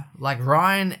have, like,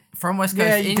 Ryan from West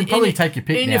Coast... you can probably take your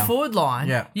pick in now. your forward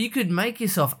line, you could make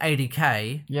yourself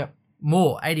 80K,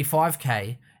 more,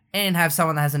 85K, and have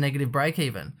someone that has a negative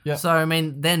break-even. Yep. So, I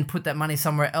mean, then put that money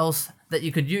somewhere else that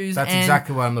you could use. That's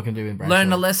exactly what I'm looking to do in Brayshaw.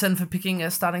 Learn a lesson for picking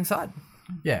a starting side.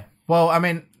 Yeah. Well, I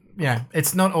mean,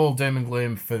 it's not all doom and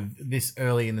gloom for this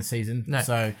early in the season. No.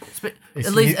 So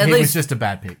at least it was just a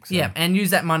bad pick. So. Yeah, and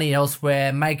use that money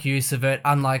elsewhere, make use of it,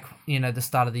 unlike, the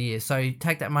start of the year. So you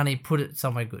take that money, put it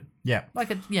somewhere good. Yeah.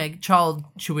 Like a child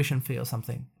tuition fee or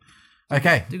something.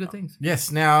 Okay. Do good things.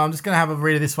 Yes. Now, I'm just going to have a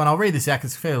read of this one. I'll read this out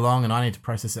because it's fairly long and I need to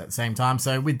process it at the same time.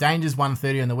 So, with Danger's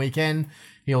 130 on the weekend,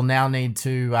 he'll now need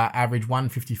to average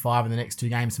 155 in the next 2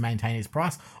 games to maintain his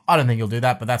price. I don't think he'll do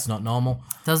that, but that's not normal.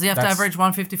 Does he have to average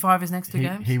 155 his next 2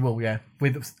 games? He will, yeah.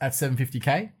 At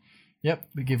 750K. Yep.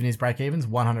 We're giving his break evens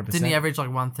 100%. Didn't he average like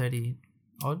 130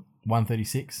 odd?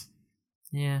 136.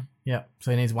 Yeah. Yep.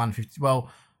 So he needs 150.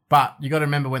 Well, but you got to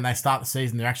remember when they start the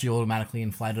season, they're actually automatically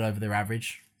inflated over their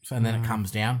average. So, and then it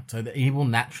comes down. So he will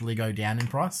naturally go down in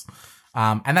price.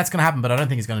 And that's going to happen, but I don't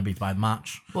think it's going to be by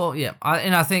much. Well, yeah.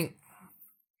 I think...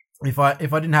 If I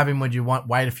didn't have him, would you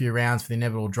wait a few rounds for the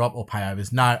inevitable drop or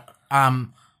payovers? No.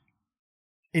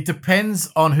 It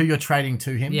depends on who you're trading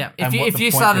to him. Yeah. If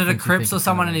you started a Cripps or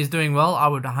someone and he's doing well, I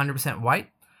would 100% wait.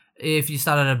 If you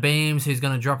started a Beams who's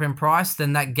going to drop in price,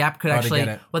 then that gap could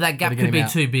that gap could be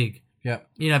too big.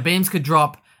 Yeah. Beams could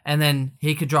drop and then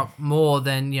he could drop more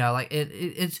than,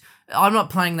 it's... I'm not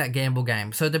playing that gamble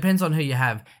game. So it depends on who you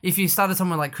have. If you started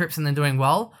someone like Cripps and they're doing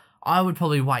well, I would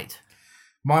probably wait.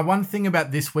 My one thing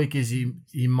about this week is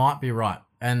you might be right.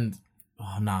 And,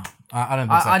 I don't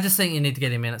think so. I just think you need to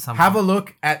get him in at some point. Have a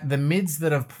look at the mids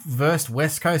that have versed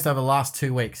West Coast over the last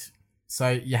 2 weeks. So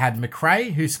you had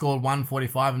McRae, who scored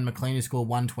 145, and McLean, who scored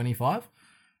 125.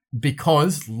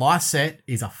 Because Lysette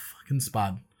is a fucking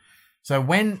spud. So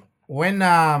when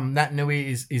Nat Nui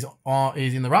is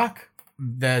in the ruck,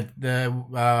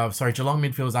 Geelong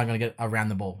midfielders aren't going to get around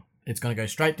the ball. It's going to go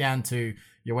straight down to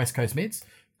your West Coast mids.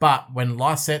 But when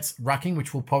Lysette's rucking,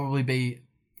 which will probably be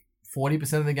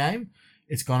 40% of the game,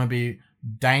 it's going to be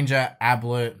Danger,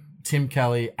 Ablett, Tim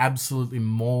Kelly absolutely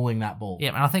mauling that ball. Yeah,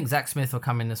 and I think Zach Smith will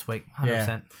come in this week,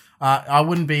 100%.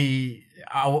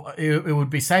 It would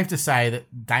be safe to say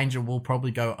that Danger will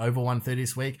probably go over 130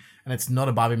 this week, and it's not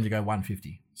above him to go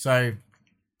 150. So,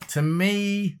 to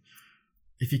me,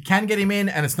 if you can get him in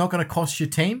and it's not going to cost your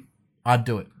team, I'd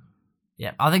do it.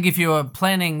 Yeah, I think if you were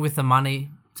planning with the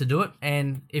money to do it,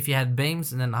 and if you had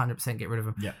Beams, and then 100% get rid of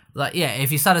him. Yeah.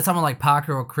 If you started someone like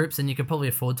Parker or Cripps, then you could probably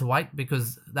afford to wait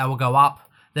because they will go up.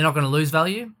 They're not going to lose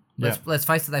value. Let's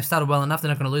face it, they've started well enough. They're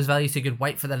not going to lose value, so you could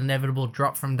wait for that inevitable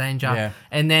drop from Danger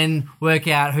and then work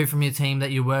out who from your team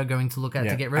that you were going to look at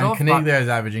to get rid of. And Caniglia is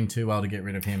averaging too well to get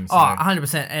rid of him. So.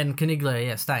 100%. And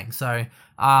Caniglia, staying. So,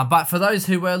 but for those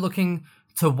who were looking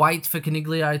to wait for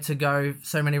Caniglio to go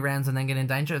so many rounds and then get in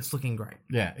Danger, it's looking great.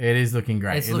 Yeah, it is looking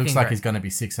great. It looks like he's going to be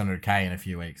 600K in a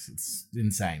few weeks. It's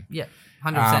insane. Yeah,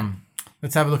 100%.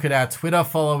 Let's have a look at our Twitter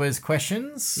followers'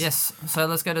 questions. Yes, so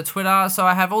let's go to Twitter. So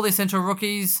I have all the essential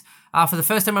rookies for the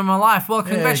first time in my life. Well,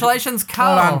 congratulations,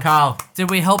 Carl. Well done, Carl.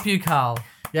 Did we help you, Carl?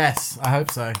 Yes, I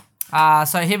hope so.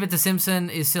 So Hibbert to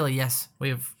Simpson is silly. Yes,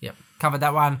 we've covered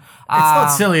that one. It's not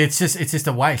silly. It's just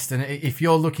a waste. And if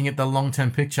you're looking at the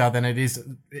long-term picture, then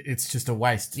it's just a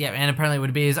waste. Yeah, and apparently it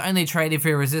would be his only trade if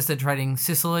he resisted trading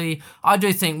Sicily. I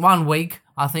do think 1 week,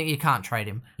 I think you can't trade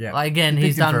him. Yeah. Like, again,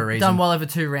 he's done well over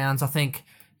 2 rounds. I think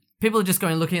people are just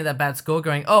looking at that bad score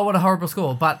going, oh, what a horrible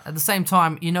score. But at the same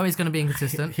time, he's going to be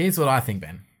inconsistent. Here's what I think,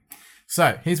 Ben.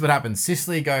 So here's what happens.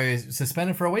 Sicily goes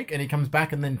suspended for a week and he comes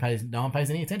back and then no one pays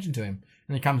any attention to him.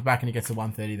 And he comes back and he gets a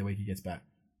 130 the week he gets back.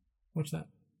 Watch that.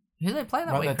 Who did they play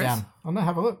that Write week, that Chris? down. Oh, no,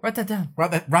 have a look. Write that down.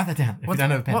 Write that down. If you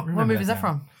don't have a pen. What movie is that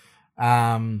from?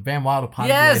 Van Wilder.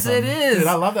 Yes, it is. Dude,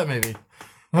 I love that movie.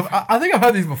 I think I've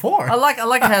heard these before. I like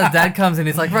how Dad comes in.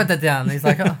 He's like, write that down. And he's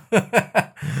like, oh.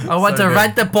 I want So to good.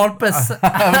 ride the porpoise.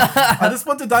 I just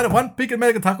want to dine at one Pick and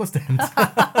Mega taco stand.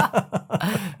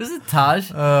 Is it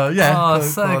Taj? Yeah. Oh,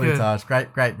 so quality good. Taj.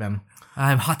 Great, man.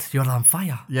 I'm hot. You're on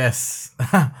fire. Yes.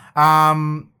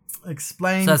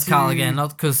 Explain. So that's to... Carl again, not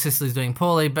because Sicily's doing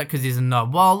poorly, but because he's a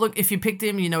knob. Well, look, if you picked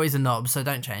him, you know he's a knob, so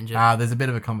don't change it. There's a bit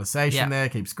of a conversation Yeah. there.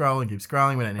 Keep scrolling.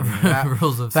 We don't need any of that.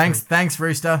 Rules of Thanks,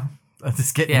 Rooster.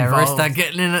 Just getting Yeah, involved. Rooster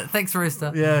getting in it. Thanks,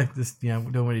 Rooster. Yeah, just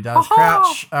doing what he does.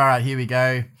 Crouch. All right, here we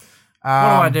go. What do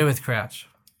I do with Crouch?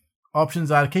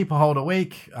 Options are to keep a hold a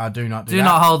week. Do not do Do that.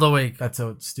 not hold a week. That's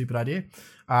a stupid idea.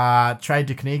 Trade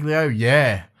to Caniglio.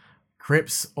 Yeah.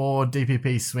 Cripps or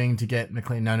DPP swing to get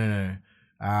McLean. No.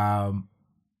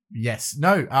 Yes.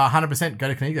 No. 100% go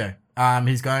to Caniglio.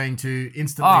 He's going to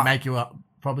instantly make you up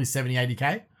probably 70,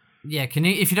 80K. Yeah,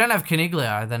 if you don't have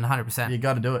Caniglio, then 100%. You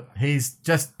got to do it. He's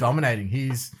just dominating.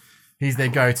 He's their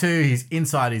go-to. He's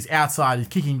inside. He's outside. He's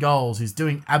kicking goals. He's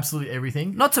doing absolutely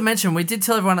everything. Not to mention, we did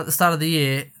tell everyone at the start of the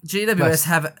year, GWS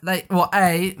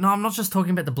I'm not just talking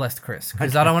about the blessed Chris,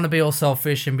 because I don't want to be all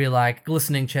selfish and be like,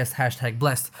 glistening chest,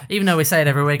 #blessed, even though we say it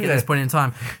every week at this point in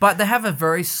time. But they have a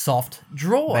very soft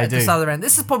draw at the start of the round.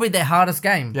 This is probably their hardest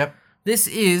game. Yep. This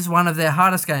is one of their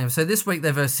hardest games. So this week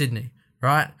they're versus Sydney,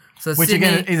 right? So Which Sydney,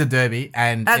 again is a derby,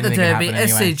 and at the anything can derby, happen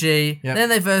anyway. SCG, Yep. then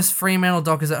they verse Fremantle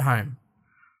Dockers at home.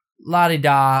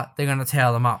 La-di-da, they're going to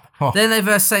towel them up. Oh. Then they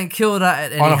verse St Kilda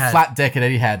at Etihad. On a flat deck at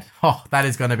Etihad. Oh, that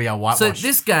is going to be a whitewash. So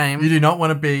this game... You do not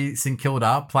want to be St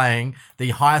Kilda playing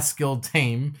the highest skilled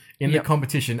team in the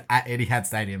competition at Etihad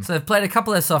Stadium. So they've played a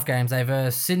couple of soft games. They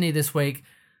verse Sydney this week,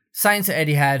 Saints at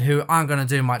Etihad, who aren't going to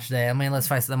do much there. I mean, let's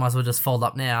face it, they might as well just fold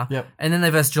up now. Yep. And then they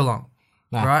verse Geelong,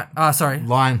 Nah. right? Sorry.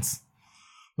 Lions.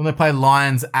 When they play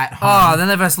Lions at home. Oh, then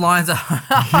they verse Lions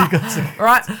at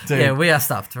right? Dude. Yeah, we are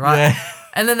stuffed, right? Yeah.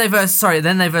 And then they verse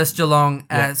Geelong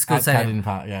at School at Stadium. Paddington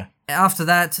Park, yeah. After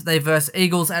that, they verse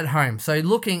Eagles at home. So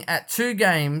looking at 2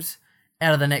 games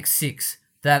out of the next 6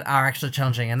 that are actually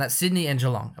challenging, and that's Sydney and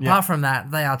Geelong. Apart from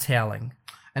that, they are toweling.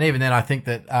 And even then, I think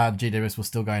that GWS will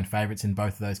still go in favourites in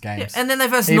both of those games. Yeah, and then they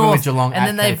verse Even North with Geelong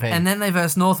and at then KP. they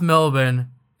verse North Melbourne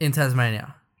in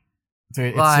Tasmania. So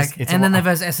it's And then they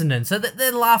verse Essendon. So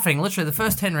they're laughing. Literally, the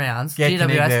first 10 rounds, Get GWS.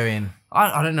 Caniglio in.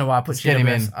 I don't know why I put get him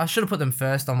GWS. in. I should have put them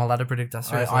first on my ladder predictor.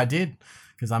 Seriously. I did,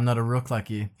 because I'm not a rook like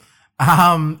you.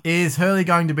 Is Hurley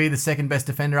going to be the second best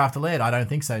defender after Laird? I don't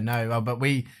think so, no. But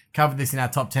we covered this in our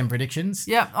top 10 predictions.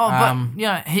 Yeah. Oh, but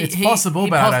yeah, it's possible,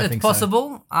 but I don't think so. It's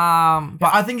possible.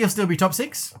 But I think he'll still be top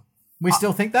 6. We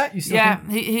still think that? You still think?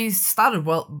 He started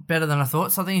better than I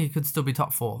thought, so I think he could still be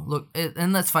top 4. Look,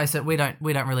 and let's face it, we don't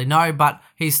really know, but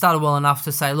he started well enough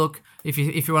to say, look, if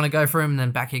you want to go for him,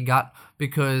 then back your gut,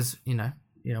 because you know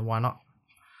why not?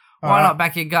 Why not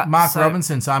back your gut? Mark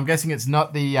Robinson. So I'm guessing it's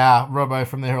not the Robbo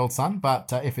from the Herald Sun,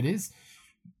 but if it is,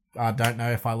 I don't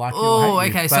know if I like you Oh, or hate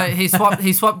okay. you, So but-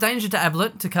 he swapped Danger to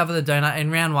Ablett to cover the donut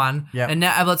in round 1, Yep. and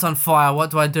now Ablett's on fire.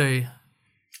 What do I do?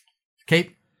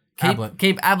 Keep Ablett.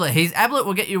 Keep Ablett. Ablett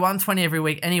will get you 120 every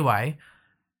week anyway.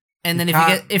 And then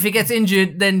can't- if he gets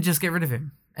injured, then just get rid of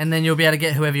him. And then you'll be able to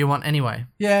get whoever you want anyway.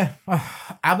 Yeah,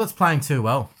 Ablett's playing too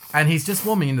well, and he's just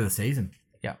warming into the season.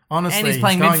 Yeah. Honestly, And he's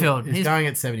playing going, midfield. He's going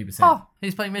at 70%. Oh,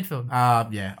 he's playing midfield.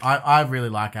 Yeah, I really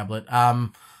like Ablett.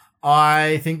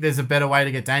 I think there's a better way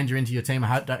to get Danger into your team.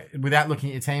 Without looking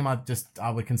at your team,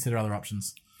 I would consider other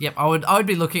options. Yep, I would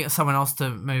be looking at someone else to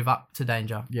move up to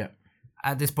Danger Yeah.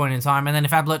 at this point in time. And then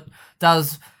if Ablett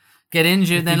does get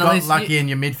injured, then you at got least lucky and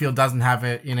your midfield doesn't have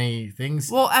any things.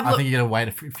 Well, I think you got to wait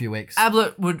a few weeks.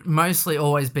 Ablett would mostly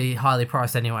always be highly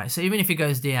priced anyway. So even if he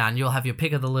goes down, you'll have your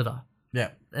pick of the litter. Yeah.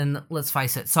 And let's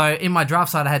face it. So in my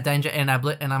draft side, I had Danger and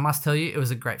Ablett, and I must tell you, it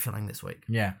was a great feeling this week.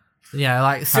 Yeah. Yeah,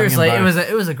 like seriously, them both.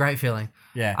 it was a great feeling.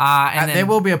 Yeah. And then- there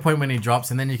will be a point when he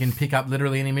drops, and then you can pick up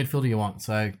literally any midfielder you want.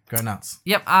 So go nuts.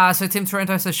 Yep. So Tim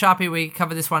Torrento says Sharpie. We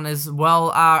covered this one as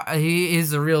well. He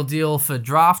is the real deal for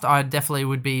draft. I definitely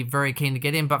would be very keen to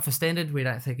get him, but for standard, we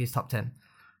don't think he's top 10.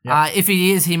 Yep. If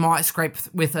he is, he might scrape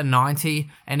with a 90,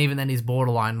 and even then he's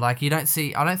borderline. Like I don't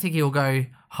think he'll go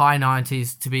high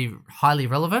 90s to be highly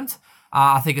relevant.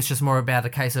 I think it's just more about a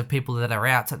case of people that are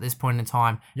out at this point in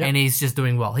time, and he's just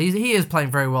doing well. He is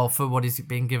playing very well for what he's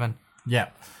being given. Yeah.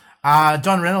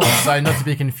 John Reynolds, so not to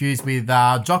be confused with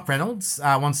Jock Reynolds,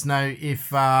 wants to know if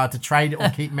to trade or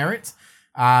keep Merritt.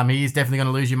 He is definitely going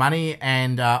to lose you money.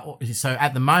 And so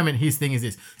at the moment, his thing is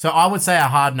this. So I would say a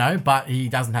hard no, but he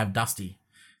doesn't have Dusty.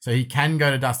 So he can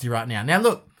go to Dusty right now. Now,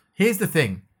 look, here's the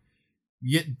thing.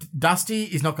 Dusty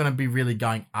is not going to be really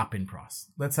going up in price.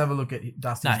 Let's have a look at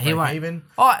Dusty's he won't. even.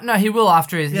 Oh no, he will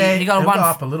after his. He got he'll go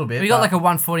up a little bit. He got but- like a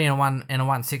 140 and a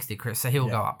 160, Chris. So he'll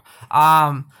go up.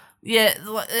 Yeah,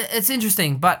 it's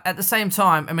interesting, but at the same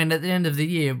time, I mean, at the end of the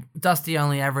year, Dusty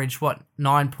only averaged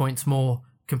 9 points more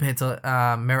compared to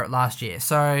Merritt last year.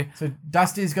 So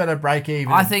Dusty's got a break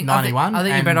even. I think 91. I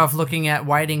think you're better off looking at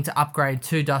waiting to upgrade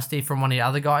to Dusty from one of the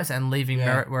other guys and leaving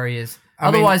Merritt where he is.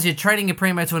 Otherwise, you're trading a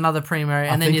primo to another primo,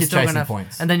 and then you're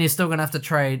still gonna have to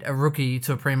trade a rookie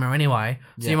to a primo anyway.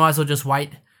 So you might as well just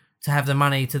wait to have the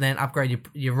money to then upgrade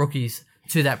your rookies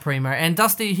to that primo. And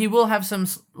Dusty, he will have some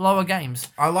lower games.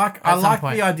 I like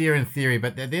the idea in theory,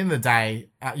 but at the end of the day,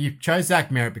 you chose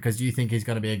Zach Merritt because you think he's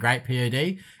going to be a great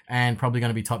POD and probably going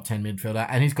to be top 10 midfielder,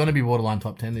 and he's going to be borderline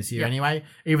top 10 this year anyway,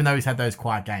 even though he's had those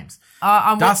quiet games.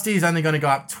 Dusty is only going to go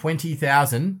up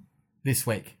 20,000 this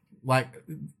week. Like,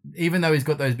 even though he's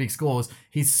got those big scores,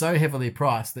 he's so heavily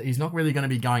priced that he's not really going to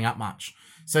be going up much.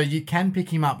 So you can pick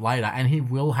him up later, and he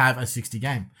will have a 60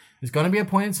 game. There's going to be a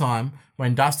point in time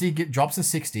when Dusty drops a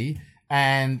 60,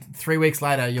 and 3 weeks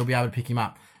later, you'll be able to pick him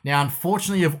up. Now,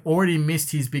 unfortunately, you've already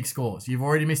missed his big scores. You've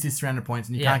already missed his 300 points,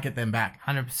 and you can't get them back.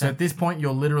 100%. So at this point,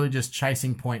 you're literally just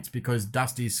chasing points because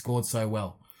Dusty's scored so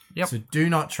well. Yep. So do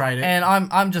not trade it. And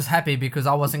I'm just happy because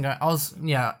I was in the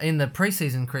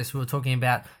preseason, Chris, we were talking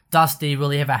about Dusty, will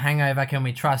he have a hangover? Can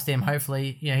we trust him?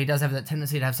 Hopefully, he does have that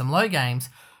tendency to have some low games.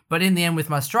 But in the end, with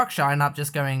my structure, I end up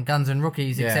just going guns and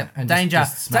rookies, except and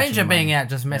Danger being out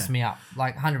just messed me up,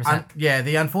 like 100%.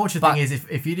 The unfortunate thing is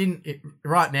if you didn't,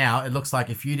 right now, it looks like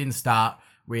if you didn't start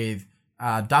with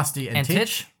Dusty and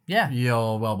Titch,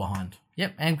 you're well behind.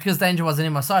 Yep, and because Danger wasn't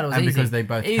in my side, it was easy. And because they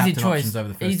both easy captain choice options over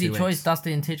the first 2 weeks. Easy choice,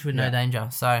 Dusty and Titch with no Danger.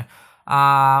 So,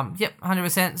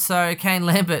 100%. So, Kane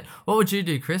Lambert, what would you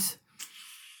do, Chris?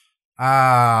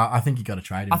 I think you got to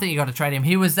trade him. I think you got to trade him.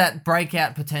 He was that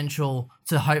breakout potential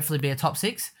to hopefully be a top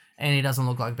 6, and he doesn't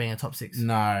look like being a top 6.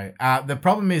 No. The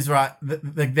problem is, right,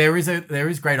 there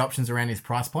is great options around his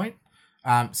price point.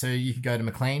 So you could go to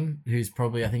McLean, who's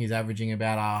probably, I think he's averaging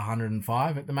about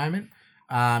 105 at the moment.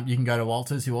 You can go to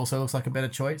Walters, who also looks like a better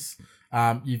choice.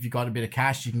 If you've got a bit of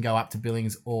cash, you can go up to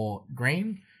Billings or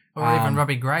Green. Or even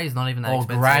Robbie Gray is not even that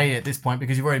expensive. Or Gray at this point,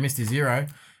 because you've already missed his 0.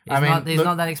 He's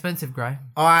not that expensive, Gray.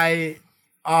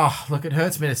 Look, it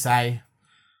hurts me to say.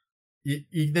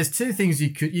 There's 2 things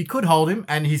you could hold him,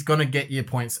 and he's going to get your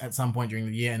points at some point during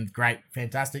the year, and great,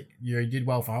 fantastic. You did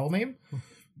well for holding him.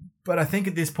 But I think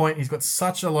at this point, he's got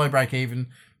such a low break even.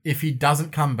 If he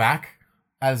doesn't come back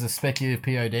as a speculative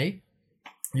POD,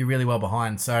 you're really well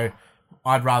behind. So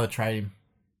I'd rather trade him.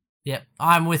 Yep,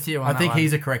 I'm with you on that. I think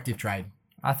he's a corrective trade.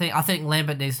 I think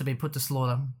Lambert needs to be put to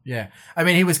slaughter. Yeah. I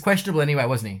mean, he was questionable anyway,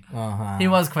 wasn't he? He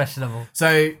was questionable.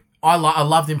 So I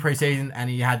loved him preseason, and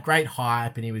he had great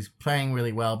hype, and he was playing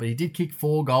really well, but he did kick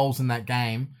 4 goals in that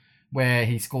game where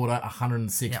he scored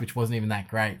 106, which wasn't even that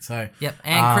great. So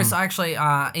and Chris actually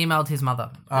emailed his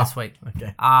mother this week.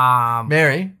 Okay.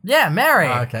 Mary. Yeah, Mary.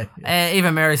 Oh, okay.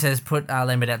 Even Mary says put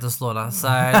Lambert out to slaughter. So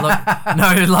look,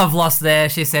 no love lost there.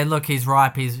 She said, look, he's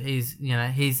ripe. He's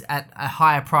at a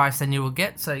higher price than you will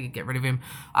get, so you get rid of him.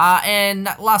 And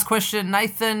last question,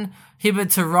 Nathan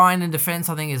Hibberd to Ryan in defense,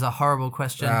 I think is a horrible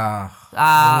question. Hate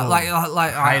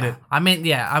it. I mean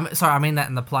that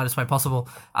in the politest way possible.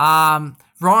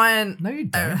 Ryan, no, you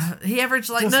don't. He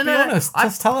averaged like Just be honest.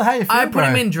 Just tell her how you feel. I put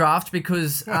him in draft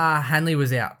because Hanley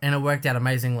was out, and it worked out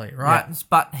amazingly, right? Yeah.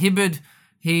 But Hibberd,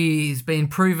 he's been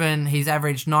proven. He's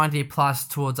averaged 90 plus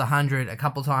towards 100 a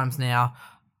couple times now.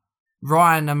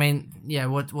 Ryan, I mean,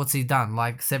 what's he done?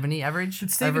 Like 70 average?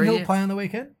 Did Stephen Hill play on the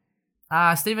weekend?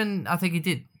 Stephen, I think he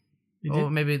did.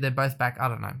 Or maybe they're both back. I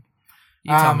don't know.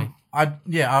 You tell me. I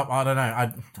don't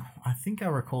know. I think I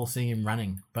recall seeing him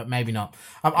running, but maybe not.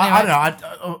 I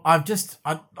don't know.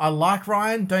 I like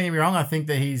Ryan. Don't get me wrong. I think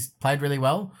that he's played really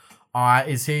well.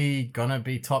 Is he gonna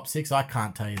be top 6? I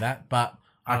can't tell you that, but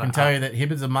I can tell you that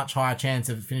Hibberd's a much higher chance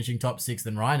of finishing top 6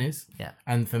 than Ryan is. Yeah.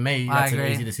 And for me, that's an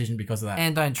easy decision because of that.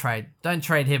 And don't trade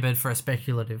Hibberd for a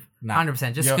speculative. No.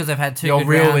 100%. Just because they've had 2 good rounds.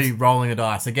 You're really rolling the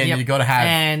dice. Again, you've got to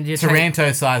have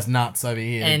Taranto-sized nuts over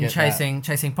here. And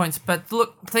chasing points. But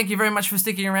look, thank you very much for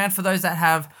sticking around. For those that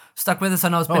have stuck with us, I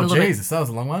know it's been a little bit... that was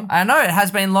a long one. I know, it has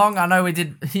been long. I know we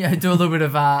did do a little bit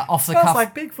of off the cuff. Sounds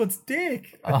like Bigfoot's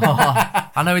dick.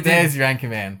 I know we did. There's your anchor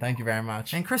man. Thank you very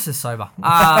much. And Chris is sober.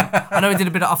 I know we did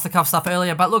a bit of off the cuff stuff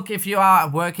earlier, but look, if you are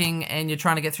working and you're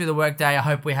trying to get through the workday, I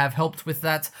hope we have helped with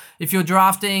that. If you're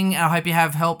drafting, I hope you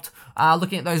have helped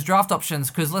looking at those draft options,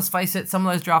 because let's face it, some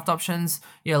of those draft options,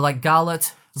 like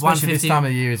Garlett, especially this time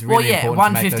of the year is really important.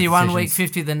 150 one week,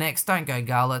 50 the next. Don't go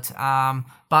Garlett.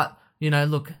 But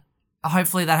look,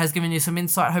 hopefully that has given you some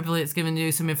insight. Hopefully it's given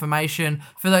you some information.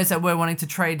 For those that were wanting to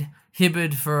trade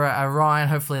Hibbard for a Ryan,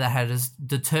 hopefully that has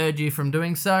deterred you from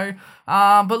doing so.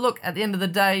 But look, at the end of the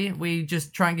day, we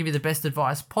just try and give you the best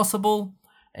advice possible.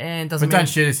 And doesn't But don't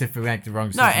shoot us if we make the wrong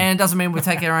decision. No, and it doesn't mean we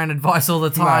take our own advice all the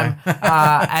time,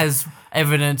 as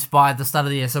evident by the start of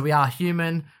the year. So we are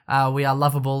human, we are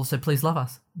lovable, so please love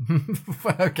us.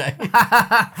 Okay.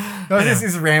 This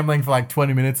is rambling for like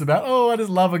 20 minutes about, I just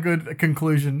love a good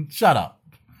conclusion. Shut up.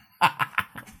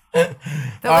 That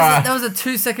was a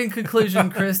 2-second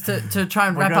conclusion, Chris, to try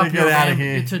and wrap up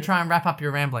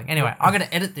your rambling. Anyway, I'm going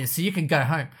to edit this so you can go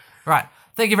home. Right.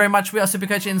 Thank you very much. We are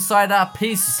Supercoach Insider.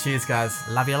 Peace. Cheers, guys.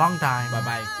 Love you a long time.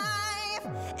 Bye-bye.